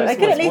floor. Well, I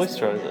could at least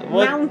moisturiser.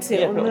 mount it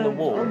Yeah, on but the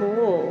wall.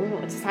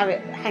 not just have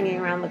it hanging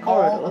around the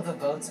corridor. All of the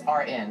votes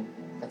are in.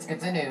 Let's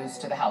give the news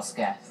to the house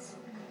guests.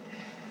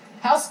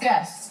 House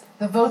guests,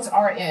 the votes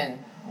are in.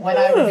 When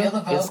I reveal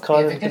the vote, the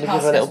evicted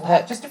house guest will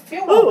have just a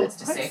few moments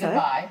to say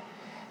goodbye,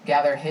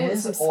 gather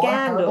his or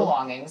her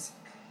belongings,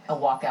 and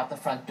walk out the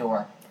front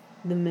door.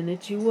 The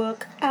minute you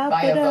walk out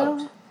by a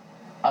vote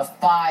of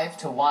 5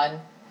 to 1,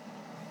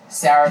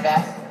 Sarah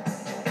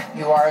Beth,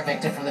 you are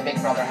evicted from the Big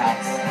Brother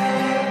house.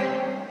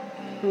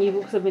 You've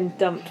also been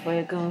dumped by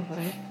a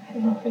girlfriend.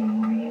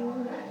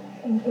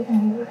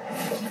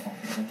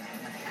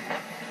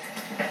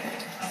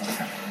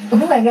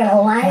 Ooh, I got a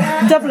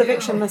lineup. Double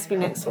eviction must be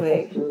next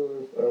week.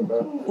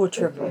 Or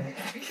triple.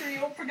 Make sure you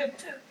don't forget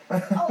to.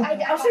 Oh,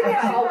 I'll show you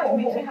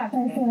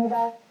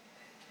how.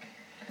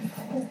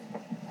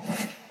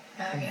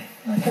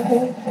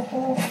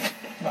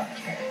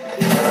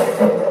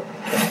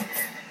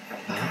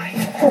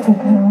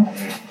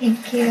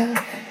 Thank you.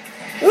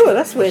 Ooh,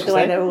 that's weird the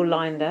way they're all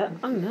lined up.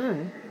 Oh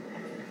no.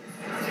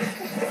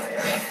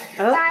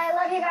 Oh. Bye,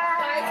 love you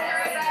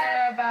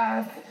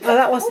guys. Oh,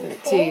 that wasn't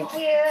too, Thank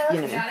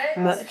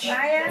you. Much.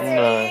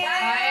 No.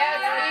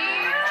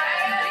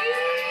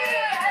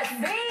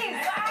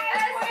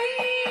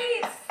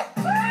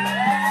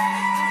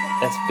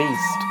 That's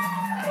Beast.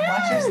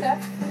 Watch your step.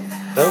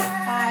 Nope.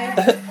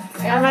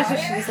 I imagine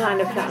she just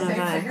lined up that on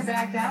her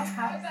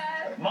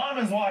bag. Mom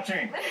is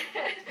watching.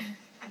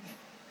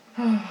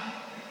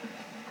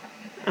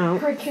 Oh.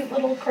 Her cute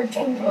little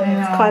cartoon. Is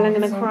Kylan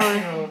gonna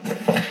cry?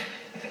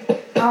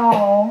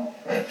 Oh.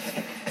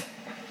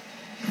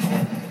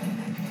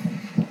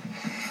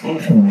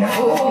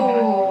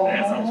 Oh.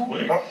 That sounds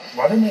quick.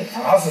 Why didn't they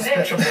Oz's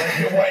picture black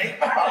and white?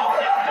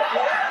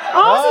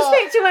 Oz's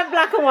picture went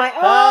black and white.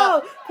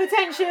 Oh,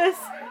 pretentious.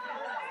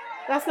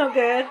 That's not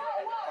good.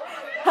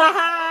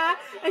 Haha.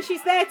 And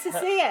she's there to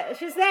see it.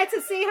 She's there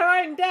to see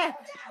her own death.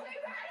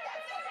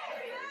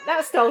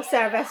 That stole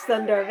Sarah Beth's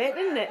thunder of it,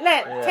 didn't it?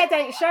 Look, Yeah. Ted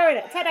ain't showing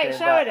it. Ted ain't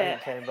showing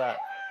it. Came back.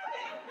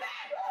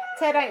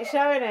 Ted ain't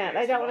showing it.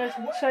 They don't want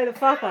to show the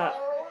fuck up.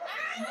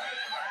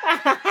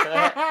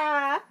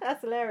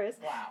 That's hilarious.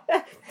 Wow.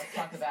 Let's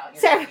talk about your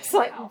Sarah's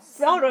like,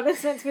 hold on, this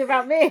is meant to be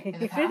about me. In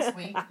the past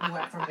week, you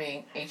went from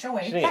being HOH.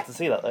 She didn't get to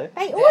see that though.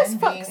 They always then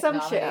fuck being some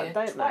shit up, nominated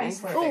don't twice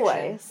they? for eviction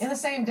Always. in the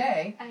same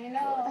day. I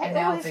know. And They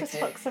now always just evicted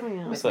fuck something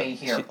up. with But me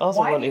here. she also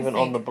Why wasn't do you even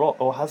on think the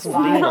block or hasn't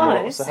 5 been on the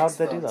block. Nice. So how did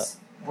they do that? votes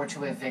were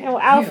to evict Yeah, well,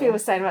 Alfie you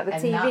was saying about the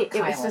and TV. not It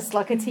was Kylan. just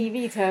like a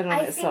TV turned on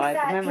I its think side,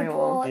 that the memory people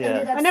wall.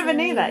 ended up I never seeing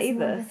knew me that as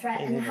more of either. a threat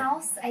Me in the neither.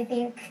 house. I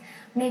think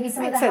maybe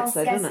some Makes of the sense house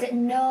though, guests doesn't it?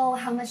 didn't know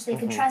how much they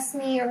could trust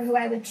me or who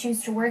I would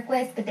choose to work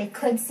with, but they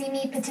could see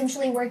me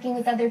potentially working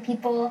with other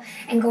people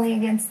and going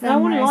against them. No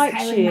one whereas likes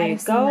Kylan you. might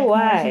have seemed Go like more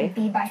away.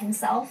 he'd be by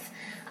himself.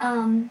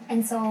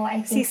 And so I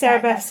think See Sarah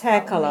that Beth's that's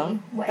hair probably colour?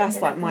 what That's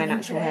ended like up my leading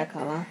natural to hair it.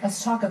 colour.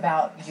 Let's talk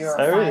about your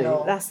Oh, really?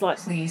 final That's like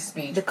plea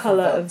speech. the for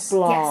colour of votes.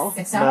 blah.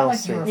 It sounded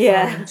like you were Mousy.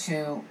 Yeah. referring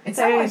to. It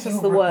So sounded it's like just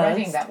you the were regretting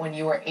worst. that when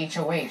you were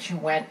HOH, you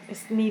went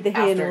It's neither here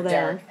after nor there.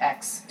 Derek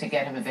X to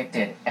get him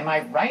evicted. Am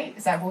I right?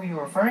 Is that who you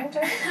were referring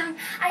to?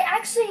 I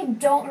actually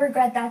don't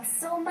regret that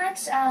so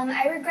much.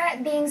 I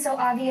regret being so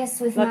obvious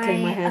with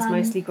Luckily, my hair's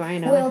mostly grey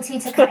now. loyalty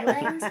to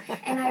Kylan,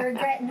 and I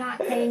regret not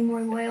playing more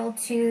loyal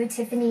to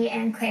Tiffany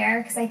and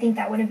Claire because I think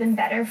that would have been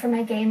better for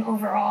my game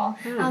overall.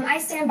 I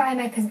stand by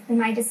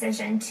my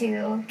decision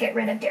to get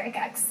rid of Derek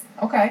X.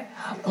 Okay.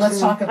 Let's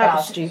talk that was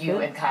about stupid. you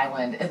and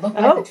Kylan. It looked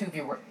Oh. like the two of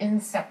you were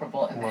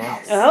inseparable in the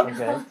house. Oh.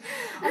 Okay.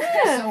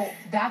 So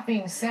that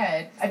being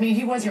said, I mean,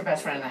 he was your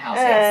best friend in the house,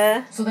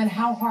 yes. So then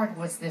how hard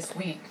was this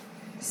week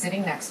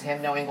sitting next to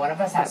him, knowing one of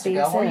us has to being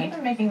go, or said.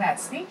 even making that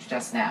speech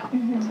just now?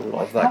 There's a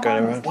lot of How that going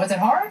hard around. was it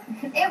hard?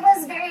 It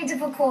was very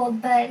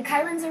difficult, but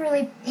Kylan's a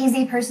really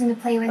easy person to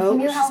play with. Oh, He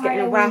knew how she's hard getting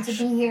I a wanted to rash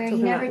be here. He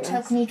talking never about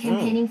took this. me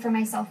campaigning for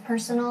myself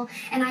personal,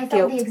 and I Guilt.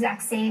 felt the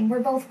exact same. We're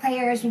both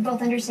players. We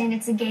both understand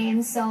it's a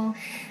game, so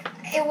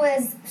it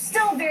was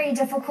still very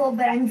difficult,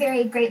 but I'm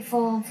very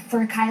grateful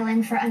for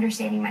Kylan for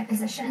understanding my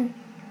position.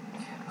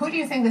 Who do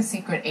you think the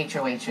secret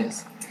HOH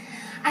is?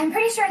 I'm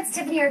pretty sure it's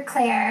Tiffany or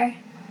Claire.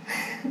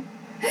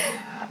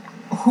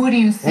 who do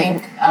you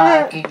think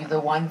gave you the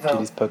one vote?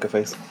 Judy's poker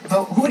face.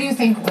 Who do you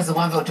think was the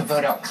one vote to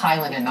vote out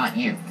Kylan and not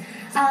you?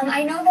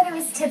 I know that it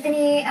was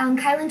Tiffany.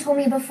 Kylan told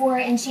me before,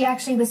 and she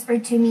actually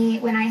whispered to me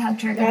when I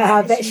hugged her. Yeah,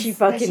 I bet she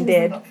fucking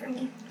did.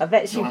 I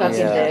bet she fucking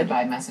did.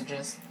 Goodbye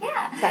messages.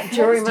 Yeah. That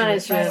jury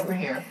management. Right over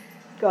here.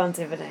 Go on,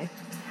 Tiffany.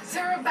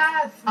 Sarah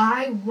Beth,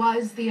 I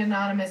was the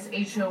anonymous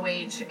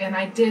HOH, and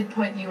I did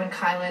put you and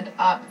Kylan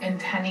up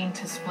intending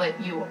to split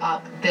you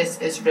up. This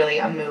is really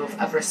a move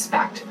of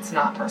respect. It's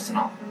not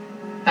personal.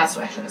 Best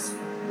wishes.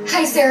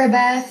 Hi, Sarah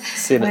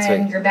Beth.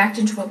 When you're backed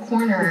into a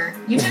corner,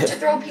 you tend to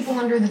throw people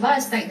under the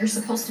bus that you're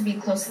supposed to be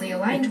closely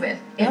aligned with.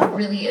 It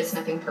really is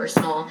nothing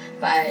personal,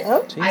 but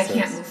I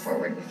can't move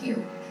forward with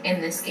you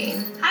in this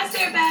game. Hi,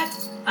 Sarah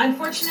Beth.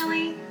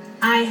 Unfortunately,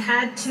 I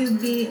had to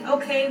be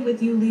okay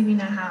with you leaving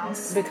the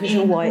house because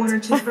you're white. In order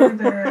to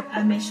further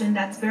a mission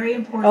that's very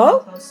important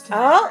and close to my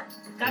heart.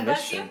 God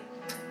bless you.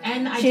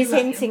 And she's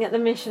hinting at the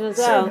mission as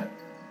well.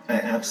 I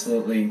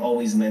absolutely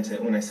always meant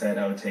it when I said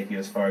I would take you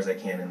as far as I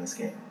can in this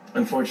game.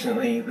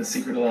 Unfortunately, the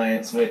Secret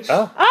Alliance, which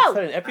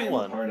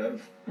everyone I'm part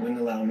of, wouldn't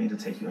allow me to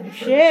take you any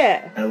further.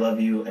 Shit. I love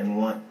you and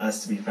want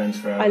us to be friends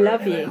forever. I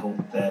love and you. I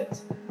hope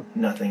that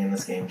nothing in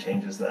this game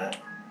changes that.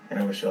 And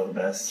I wish you all the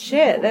best.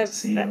 Shit,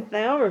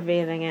 they are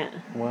revealing it.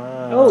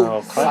 Wow.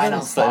 Oh, final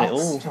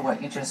thoughts to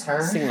what you just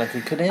heard. Seemed like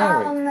a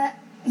canary.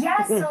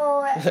 Yeah,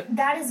 so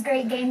that is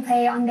great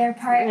gameplay on their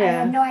part. I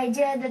had no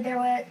idea that there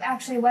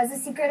actually was a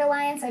secret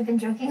alliance. I've been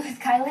joking with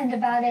Kylan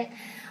about it.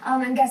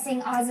 I'm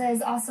guessing Azza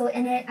is also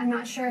in it. I'm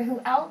not sure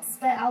who else,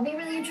 but I'll be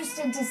really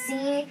interested to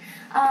see,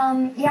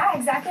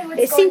 exactly what's going on.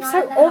 It seems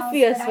so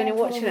obvious when you're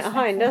watching it at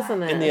home,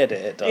 doesn't it? In the edit,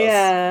 it does.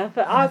 Yeah,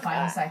 but I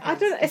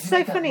don't. It's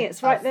so funny.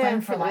 It's right there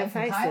in front of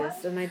their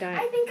faces, and they don't.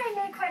 I think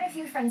I made quite a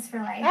few friends for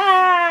life.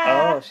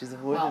 Oh, she's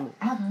avoiding it.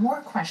 I have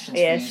more questions.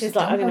 Yeah, for you, she's so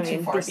like, I'm don't going go to be too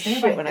in far. big Stay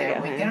shit right when I there.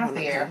 get We home. get off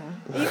the air.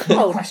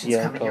 Oh, Questions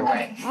coming your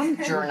way.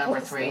 Juror number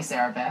 3,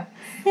 Sarah Beth.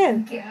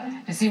 Thank you.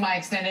 To see my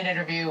extended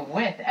interview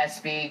with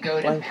SB, go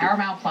to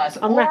Paramount Plus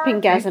I'm or wrapping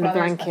Gaz Big in a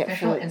Brother's blanket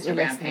official for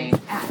Instagram page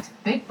at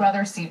Big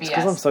Brother CBS.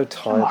 Because I'm so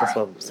tired, that's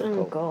why I'm so cold.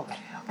 Oh,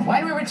 God.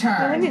 When we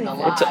return, the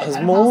live There's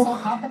and more?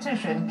 hustle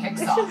competition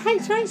kicks It's off.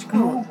 a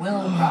Who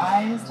will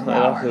rise to I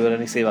love power? we would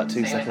only see about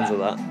 2 seconds of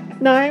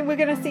that. No, we're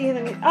going to see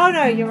them. Oh,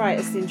 no, you're right.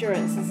 It's the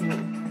endurance, isn't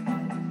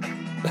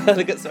it?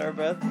 Look at Sarah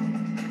Beth.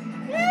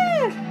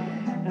 Yeah.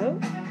 Oh.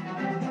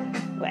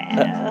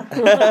 Well.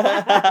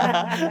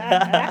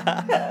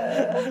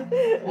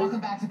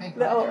 Welcome back to Big The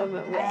Brother.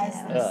 ultimate As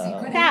the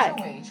secret Tag.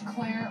 HOH,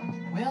 Claire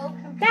will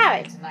compete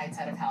Tag. in tonight's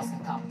head of house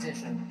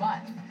competition, but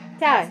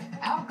Tag.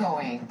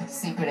 outgoing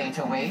secret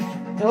HOH,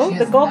 Oh, she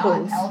the is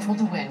goggles. not eligible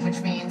to win, which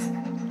means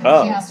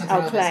Oh. she has to throw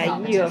Oh, this Claire,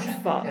 competition. you're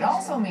fucked. It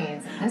also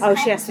means this Oh,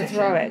 she has to competition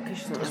throw it because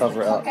she's not.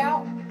 Cover it up.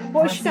 Cookout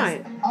What if she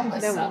versus don't?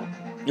 Alyssa.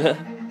 Yeah.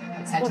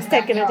 Let's head What's to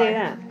Ted the going to do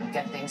backyard that? and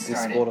get things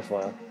started.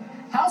 Disqualifier.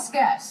 House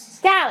guests.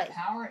 Sally.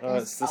 Power Oh,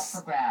 is it's up this-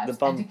 for grabs. the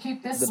bump- and to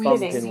keep this the week's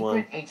bumping secret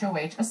one.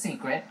 HOH a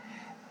secret,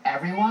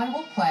 everyone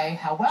will play.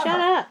 However, Shut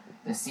up.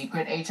 the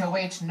secret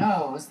HOH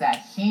knows that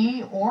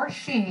he or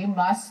she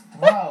must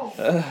throw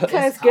Claire's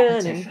this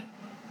gurney. competition.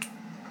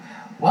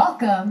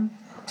 Welcome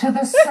to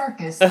the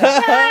circus. Is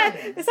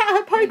that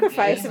her poker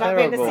face about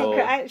being a Terrible.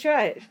 secret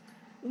HOH?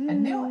 A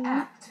new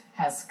act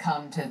has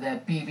come to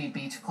the BB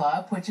Beach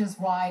Club, which is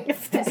why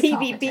It's the this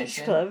BB Beach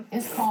competition Club.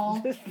 is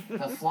called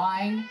the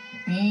Flying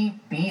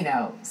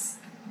Beanos.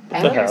 the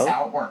And here's hell?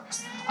 how it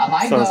works. On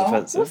my Sounds go,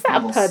 offensive. What's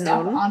that you will pun step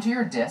on? onto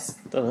your disc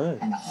Don't know.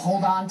 and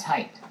hold on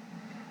tight.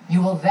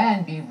 You will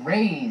then be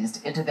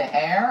raised into the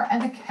air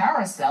and the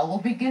carousel will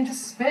begin to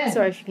spin.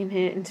 Sorry if you can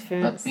hear But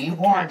interference. be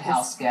warned,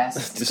 house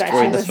guests.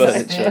 Destroying the as you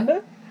furniture.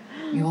 spin,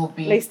 you will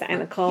be At least that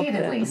ain't a carpet.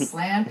 repeatedly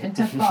slammed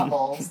into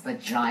Bubbles, the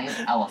giant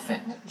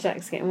elephant.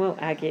 Jack's getting well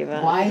aggy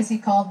about Why it. is he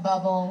called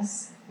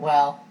Bubbles?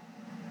 Well,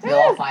 you'll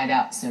all find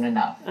out soon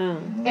enough. Oh.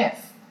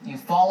 If you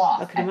fall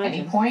I off can at any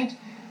imagine. point,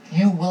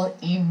 you will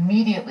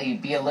immediately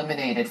be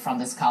eliminated from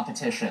this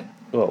competition.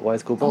 What? Why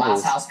is it called The last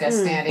Bubbles? house guest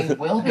standing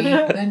will be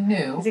the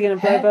new Is he gonna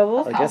blow head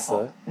bubbles? I guess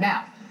so.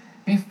 Now,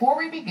 before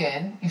we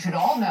begin, you should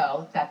all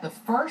know that the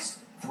first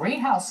 3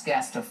 house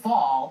guests to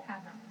fall,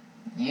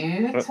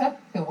 you took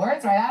the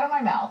words right out of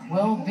my mouth,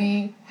 will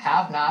be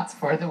have-nots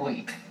for the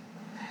week.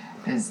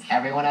 Does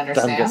everyone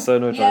understand? Dan gets so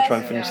annoyed when I try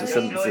and finish his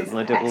sentences, and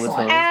I do it all the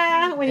Excellent.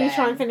 time. When you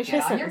try and finish Get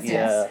your on your sentence.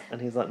 Yeah,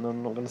 and he's like, no,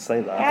 I'm not going to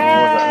say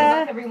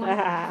that.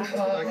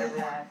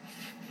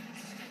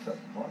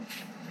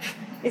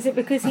 Is it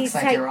because he's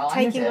Looks like you're all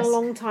on your taking a disc.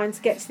 long time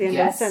to get to the end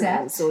Get of the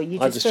sentence, set. or you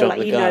I just just feel jump like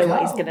the you know gun.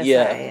 what he's going to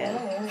Yeah. say?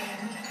 Yeah.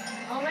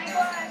 Oh my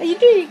god. You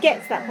do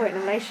get to that point in a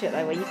relationship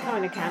though, where you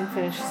kind of can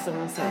finish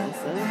someone's sentence.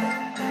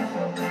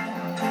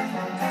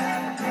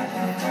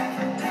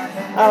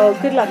 Oh,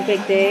 good luck,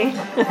 Big D.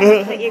 I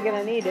think you're going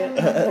to need it.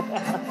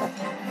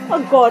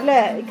 Oh God,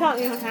 look, you can't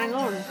even hang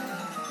on.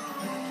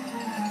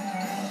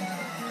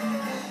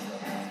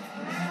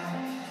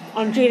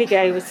 On Julie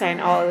Gay was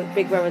saying, oh,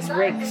 Big Brother's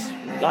rigged,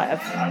 like a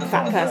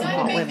fat person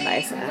can't win,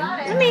 basically.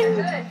 I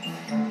mean,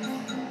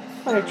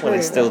 kind of true. Well,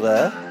 he's still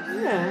there.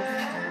 Yeah.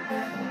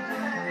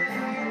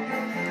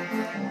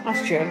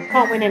 That's true.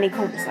 Can't win any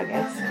comps, I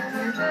guess.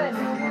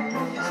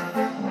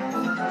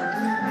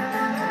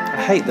 I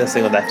hate this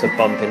thing where they have to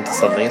bump into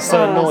something. It's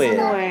so annoying.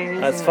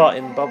 It's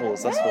farting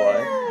bubbles, that's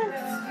why.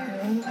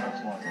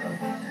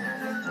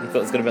 You thought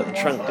it was going to be at the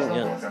trunk, didn't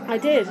you? I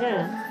did,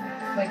 yeah.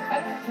 Like, I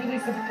don't really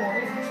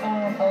support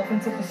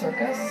elephants at the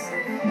circus.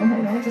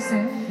 No, just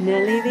saying.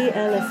 Nelly the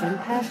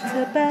elephant packed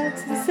her bag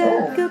to the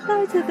circus.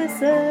 Goodbye to the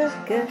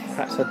circus.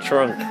 Perhaps her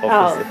trunk,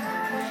 obviously.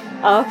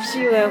 Off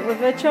she went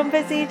with a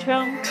trumpety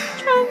trump.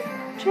 Trump,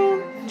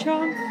 trump,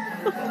 trump.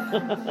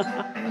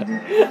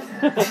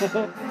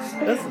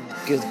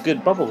 That's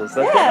good bubbles.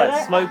 They've got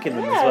like smoke in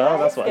them as well.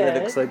 That's why they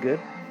look so good.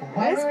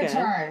 When we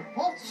return,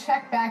 we'll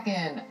check back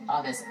in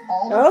on this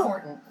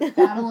all-important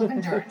battle of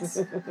endurance.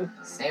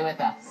 Stay with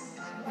us.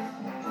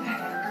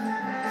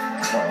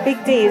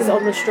 Big D is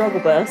on the struggle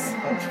bus.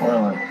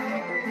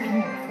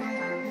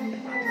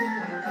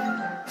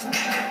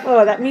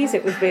 Oh, that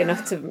music would be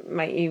enough to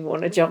make you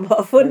want to jump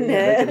off, wouldn't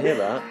it? They can hear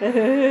that.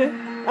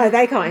 Oh,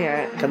 they can't hear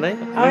it. Can they?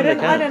 I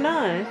don't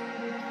know.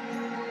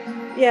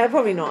 Yeah,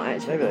 probably not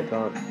actually. Maybe they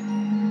can't.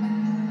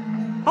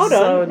 Hold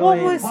on.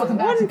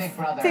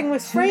 One thing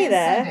was free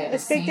there.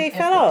 As Big D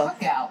fell off.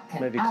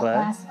 Maybe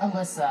Claire.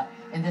 Alyssa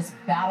in this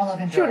battle of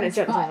endurance. She wouldn't have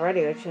jumped off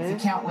already, would she? If you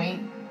can't wait,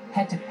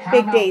 head to Big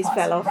Paramount D's Plus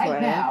fell off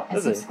right now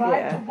and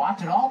subscribe to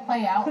watch it all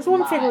play out. Because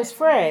one thing was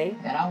free.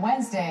 Then on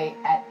Wednesday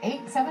at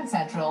 8/7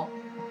 Central,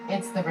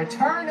 it's the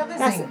return of the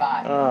Zing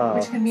Bot,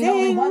 which can mean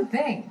only one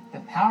thing: the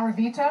power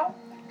veto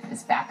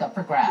is back up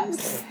for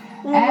grabs.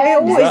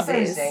 And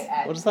Thursday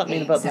at what does that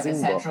mean about the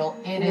Zing Bot?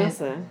 It is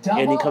double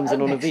and he comes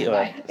in on a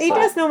veto. He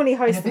does normally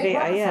host the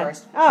veto, yeah.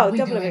 Oh,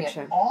 double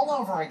eviction. All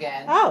over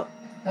again. Oh.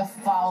 The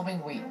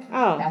following week.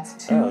 Oh. That's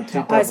two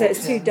doubles. Oh, so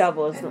it's two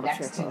doubles, not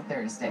next triple.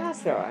 Thursday.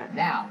 That's all right.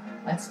 Now,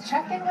 let's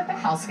check in with the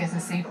house guests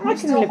and see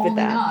who's still holding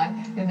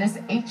on in this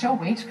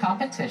HOH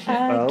competition.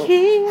 Hello,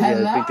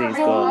 Big D's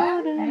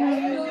gone.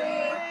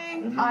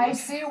 I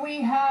see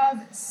we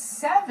have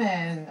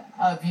 7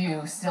 of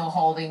you still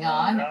holding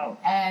on. No.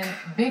 And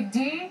Big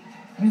D,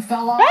 you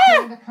fell off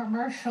during the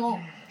commercial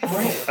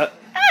break.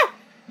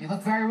 You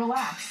look very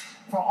relaxed.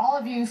 For all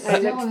of you still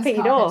in this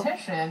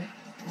competition,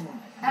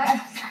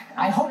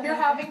 I hope you're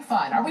having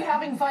fun. Are we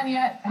having fun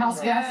yet, house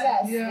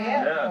guests?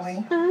 Yes.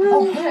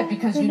 Oh, good,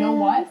 because you know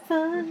what?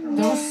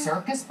 Those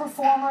circus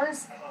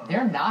performers,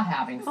 they're not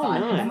having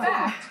fun. In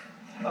fact,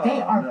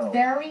 they are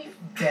very,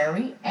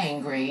 very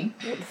angry.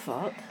 What the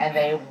fuck? And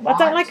they I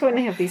don't like it when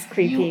they have these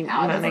creepy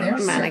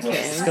mannequins.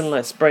 It's gonna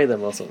like spray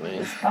them or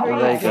something. Oh,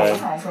 there you go.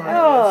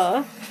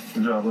 Oh.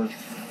 Good job, Liz.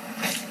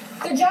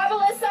 Good job,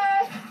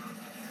 Alyssa.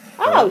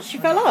 Oh, she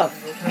fell off.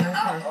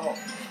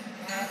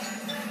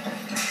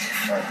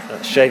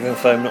 That shaving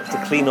foam not to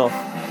clean off.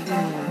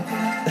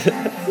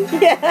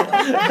 Yeah.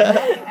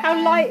 How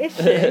light is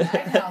she?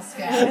 Hi,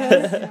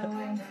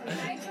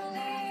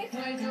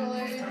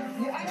 Julie.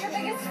 I'm your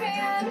biggest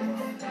fan.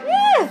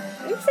 Yeah.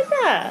 Who said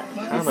that?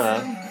 Hannah.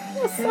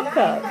 Oh, suck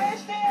up.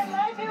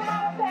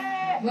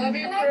 Love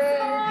you, I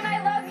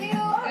love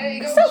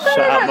you. Stop Shut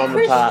going up, about Mum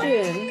and Pat.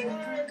 Christian.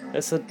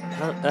 It's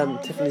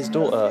Tiffany's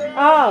daughter.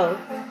 Oh.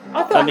 I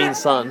mean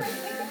son.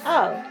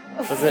 Oh.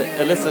 Was it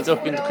Alyssa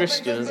talking to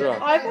Christian as well?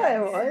 I thought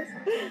it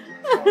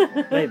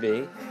was.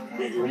 Maybe.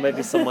 Or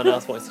maybe someone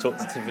else wanted to talk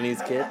to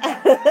Tiffany's kid.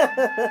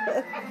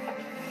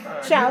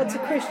 Shout out to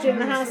Christian,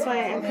 the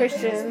housemate, and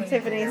Christian,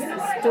 Tiffany's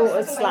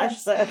daughter / son.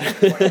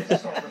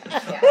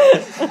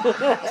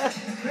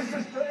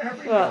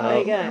 Well, there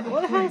you go.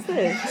 What the hell's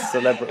this?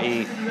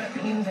 Celebrity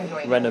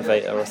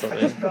renovator or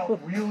something.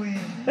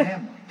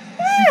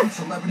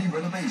 Celebrity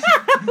renovation.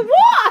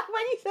 What?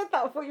 When you said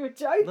that, I thought you were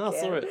joking. No, I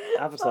saw it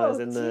advertised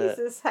in the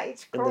Jesus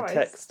H. in the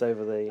text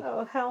over the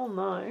Oh, hell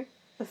no.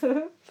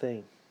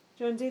 thing. Do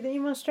you want to do the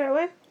email straight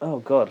away? Oh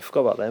God, I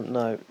forgot about them.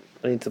 No,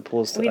 I need to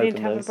pause to we open need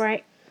to have those. a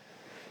break.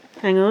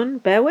 Hang on,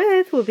 bear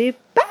with. We'll be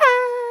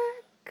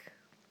back.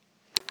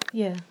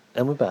 Yeah.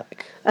 And we're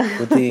back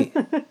with the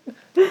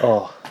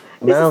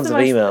mounds of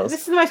emails.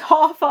 This is the most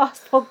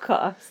half-assed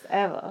podcast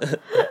ever,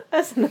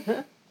 isn't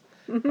it?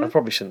 I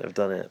probably shouldn't have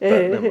done it, but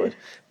never mind.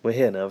 We're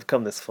here now. We've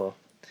come this far.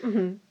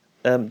 Mm-hmm.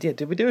 Yeah,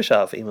 did we do a shout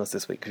out for emails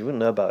this week? Because we wouldn't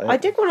know about it. I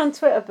did one on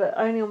Twitter, but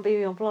only on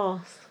BB on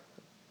Blast.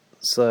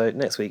 So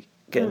next week,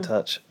 get in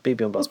touch.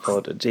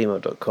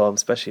 bbonblastpod@gmail.com.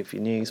 Especially if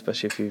you're new.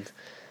 Especially if you've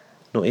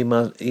not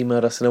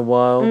emailed us in a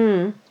while.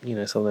 You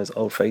know, some of those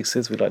old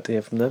faces. We'd like to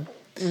hear from them.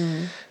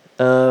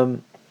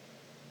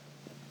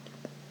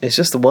 It's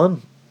just the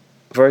one.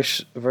 Very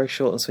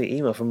short and sweet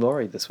email from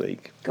Laurie this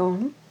week. Go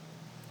on.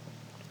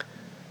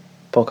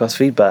 Podcast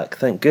feedback.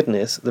 Thank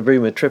goodness the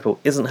rumoured triple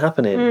isn't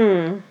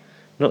happening.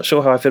 Not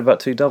sure how I feel about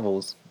 2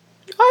 doubles.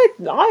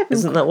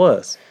 Isn't that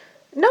worse?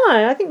 No,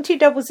 I think 2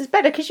 doubles is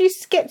better because you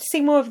get to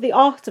see more of the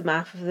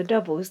aftermath of the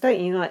doubles, don't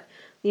you? Like,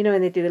 you know,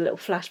 when they do the little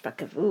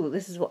flashback of, oh,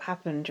 this is what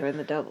happened during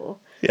the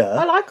double. Yeah.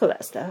 I like all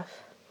that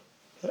stuff.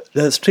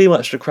 There's too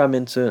much to cram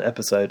into an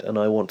episode, and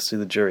I want to see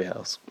the Jury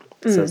House,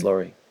 says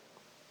Laurie.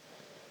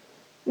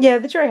 Yeah,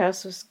 the Jury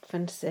House was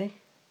fun to see.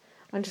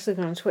 I'm just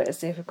looking on Twitter to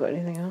see if I've got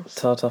anything else.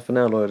 Ta-ta for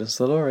now, Lloyd. It's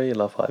Laurie.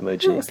 Love heart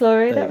emoji. Thanks,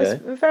 Laurie. That was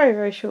very,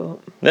 very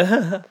short.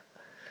 Can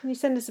you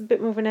send us a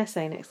bit more of an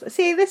essay next time?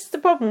 See, this is the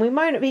problem. We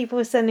moan at people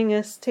for sending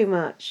us too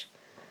much.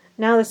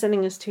 Now they're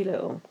sending us too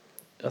little.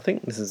 I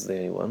think this is the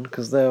only one,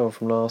 because they were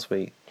from last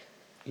week.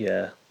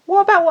 Yeah.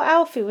 What about what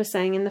Alfie was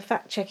saying in the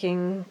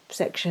fact-checking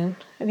section?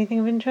 Anything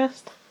of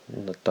interest?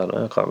 I don't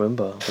know. I can't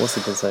remember. What's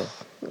he been saying?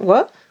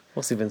 What?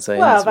 What's he been saying?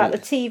 Well, about the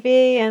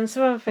TV and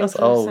some other things.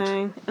 That's old.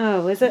 Saying.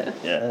 Oh, is it?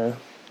 Yeah.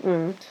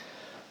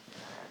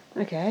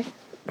 Okay.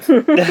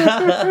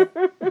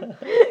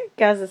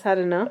 Gaz has had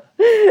enough.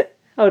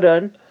 Hold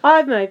on.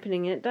 I'm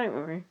opening it, don't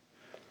worry.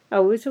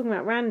 Oh, we were talking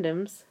about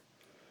randoms.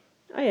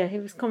 Oh yeah, he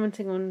was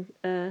commenting on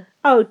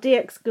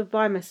DX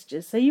goodbye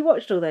messages. So you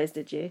watched all those,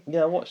 did you?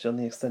 Yeah, I watched it on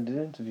the extended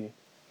interview.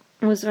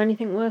 Was there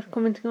anything worth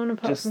commenting on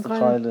apart just from the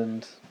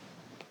Kyland?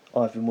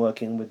 I've been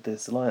working with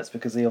this alliance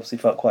because he obviously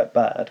felt quite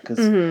bad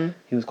because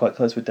he was quite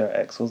close with Derek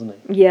X, wasn't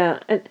he? Yeah,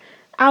 and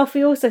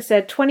Alfie also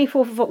said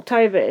 24th of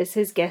October is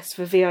his guess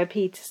for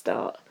VIP to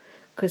start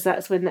because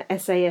that's when the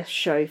SAS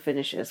show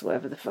finishes,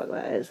 whatever the fuck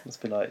that is.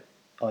 Must be like,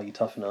 Are You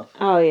Tough Enough?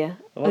 Oh yeah.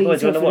 Oh, do you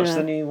want to watch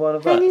the new one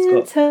of that?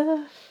 It's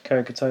got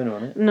Kerry Katona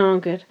on it. No, I'm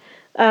good.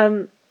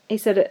 He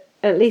said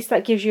at least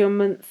that gives you a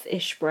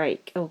month-ish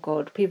break. Oh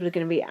god, people are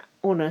going to be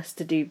on us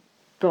to do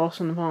Blast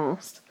from the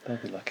Past. They'll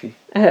be lucky.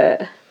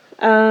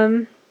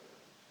 And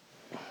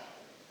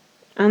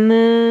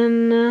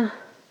then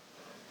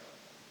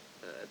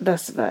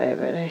that's about it,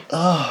 really.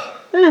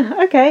 Oh.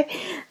 Okay.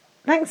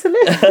 Thanks for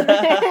listening.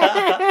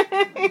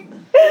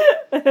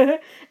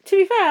 To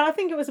be fair, I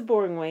think it was a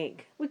boring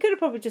week. We could have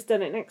probably just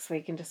done it next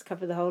week and just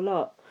covered the whole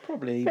lot.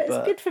 Probably, but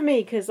it's good for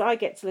me because I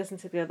get to listen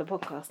to the other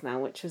podcast now,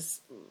 which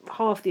is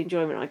half the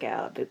enjoyment I get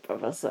out of Big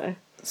Brother.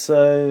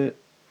 So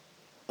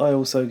I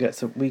also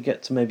we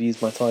get to maybe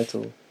use my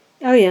title.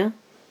 Oh yeah.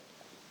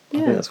 I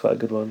think that's quite a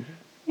good one.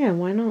 Yeah,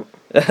 why not?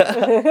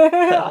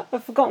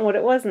 I've forgotten what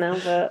it was now,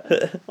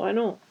 but why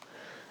not?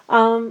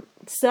 Actually,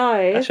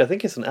 I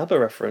think it's an ABBA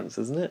reference,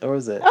 isn't it? Or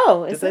is it?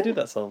 Oh, did they do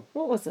that song?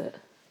 What was it?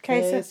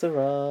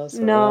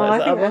 No,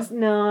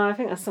 I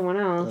think that's someone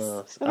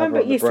else. I remember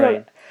it used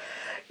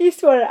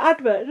to an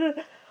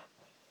advert.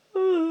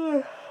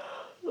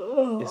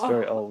 It's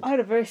very old. I had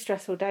a very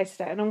stressful day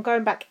today, and I'm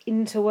going back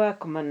into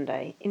work on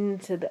Monday,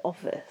 into the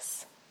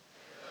office.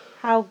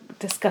 How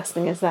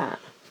disgusting is that?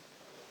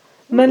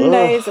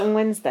 Mondays and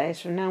Wednesdays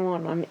from now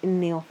on, I'm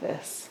in the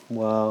office.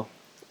 Wow.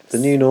 The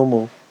new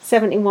normal.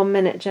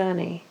 71-minute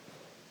journey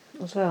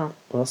as well.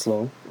 That's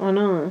long. I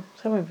know.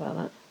 Tell me about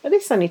that. At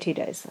least only 2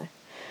 days, though.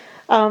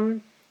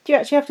 Do you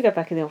actually have to go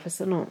back in the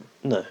office or not?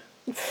 No.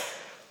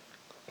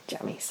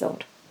 Jammy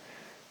sold.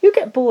 You'll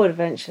get bored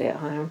eventually at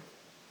home.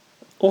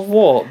 Of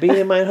what? Being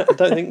in my home? I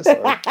don't think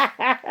so.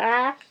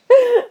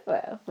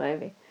 Well,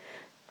 maybe.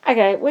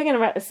 Okay, we're going to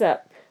wrap this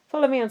up.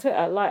 Follow me on Twitter,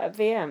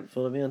 LightUpVM.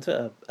 Follow me on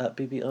Twitter,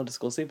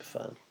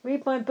 @BB_superfan.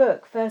 Read my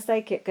book, First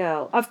Aid Kit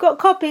Girl. I've got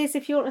copies.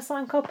 If you want a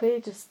signed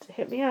copy, just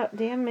hit me up,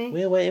 DM me.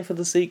 We're waiting for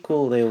the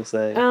sequel, they all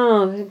say.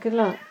 Oh, good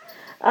luck.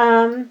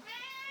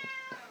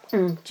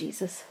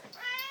 Jesus.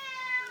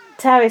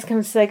 Tavi's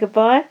come to say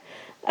goodbye.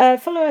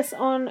 Follow us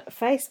on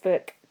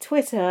Facebook,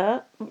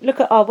 Twitter.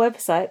 Look at our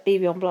website,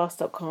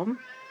 bbonblast.com.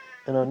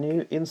 And our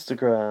new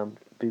Instagram,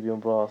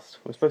 BBonblast.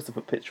 We're supposed to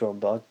put a picture on,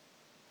 but I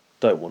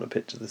don't want a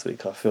picture this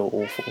week. I feel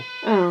awful.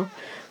 Oh.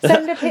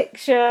 Send a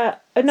picture.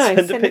 No,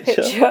 send a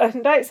picture.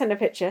 Don't send a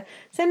picture.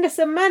 Send us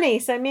some money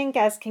so me and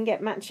Gaz can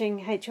get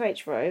matching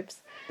HOH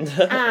robes.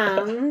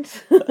 And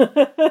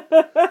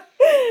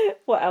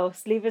what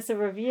else? Leave us a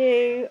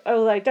review.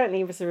 Although don't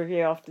leave us a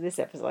review after this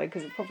episode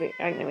because it probably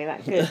ain't going to be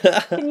that good.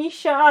 Can you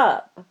shut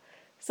up?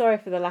 Sorry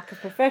for the lack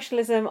of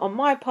professionalism on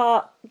my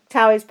part,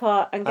 Towie's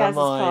part, and Gaz's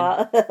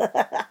part.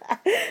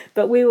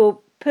 But we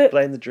will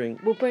blame the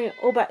drink. We'll bring it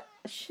all back.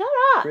 Shut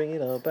up! Bring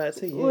it all back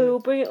to you. We'll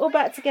bring it all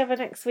back together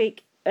next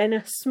week in a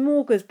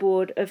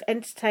smorgasbord of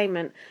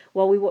entertainment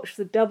while we watch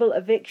the double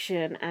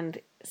eviction and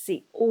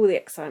see all the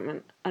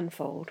excitement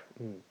unfold.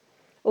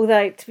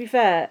 Although, to be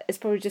fair, it's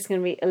probably just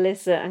going to be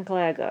Alyssa and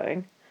Claire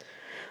going.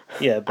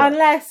 Yeah, but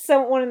unless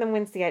one of them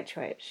wins the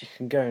HOH. You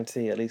can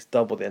guarantee at least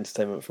double the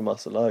entertainment from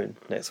us alone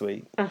next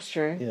week. That's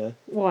true. Yeah.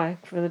 Why?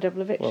 For the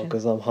double eviction? Well,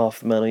 because I'm half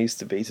the man I used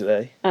to be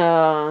today.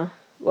 Well.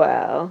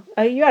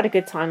 Oh, you had a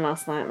good time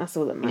last night, and that's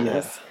all that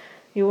matters. Yeah.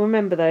 You'll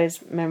remember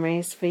those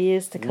memories for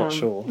years to come. Not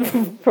sure.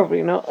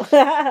 Probably not.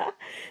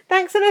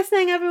 Thanks for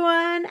listening,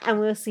 everyone, and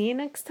we'll see you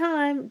next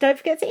time. Don't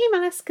forget to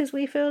email us, because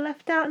we feel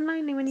left out and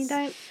lonely when you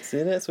don't. See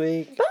you next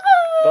week. Bye!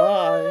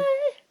 Bye!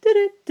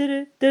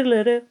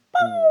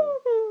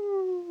 Bye!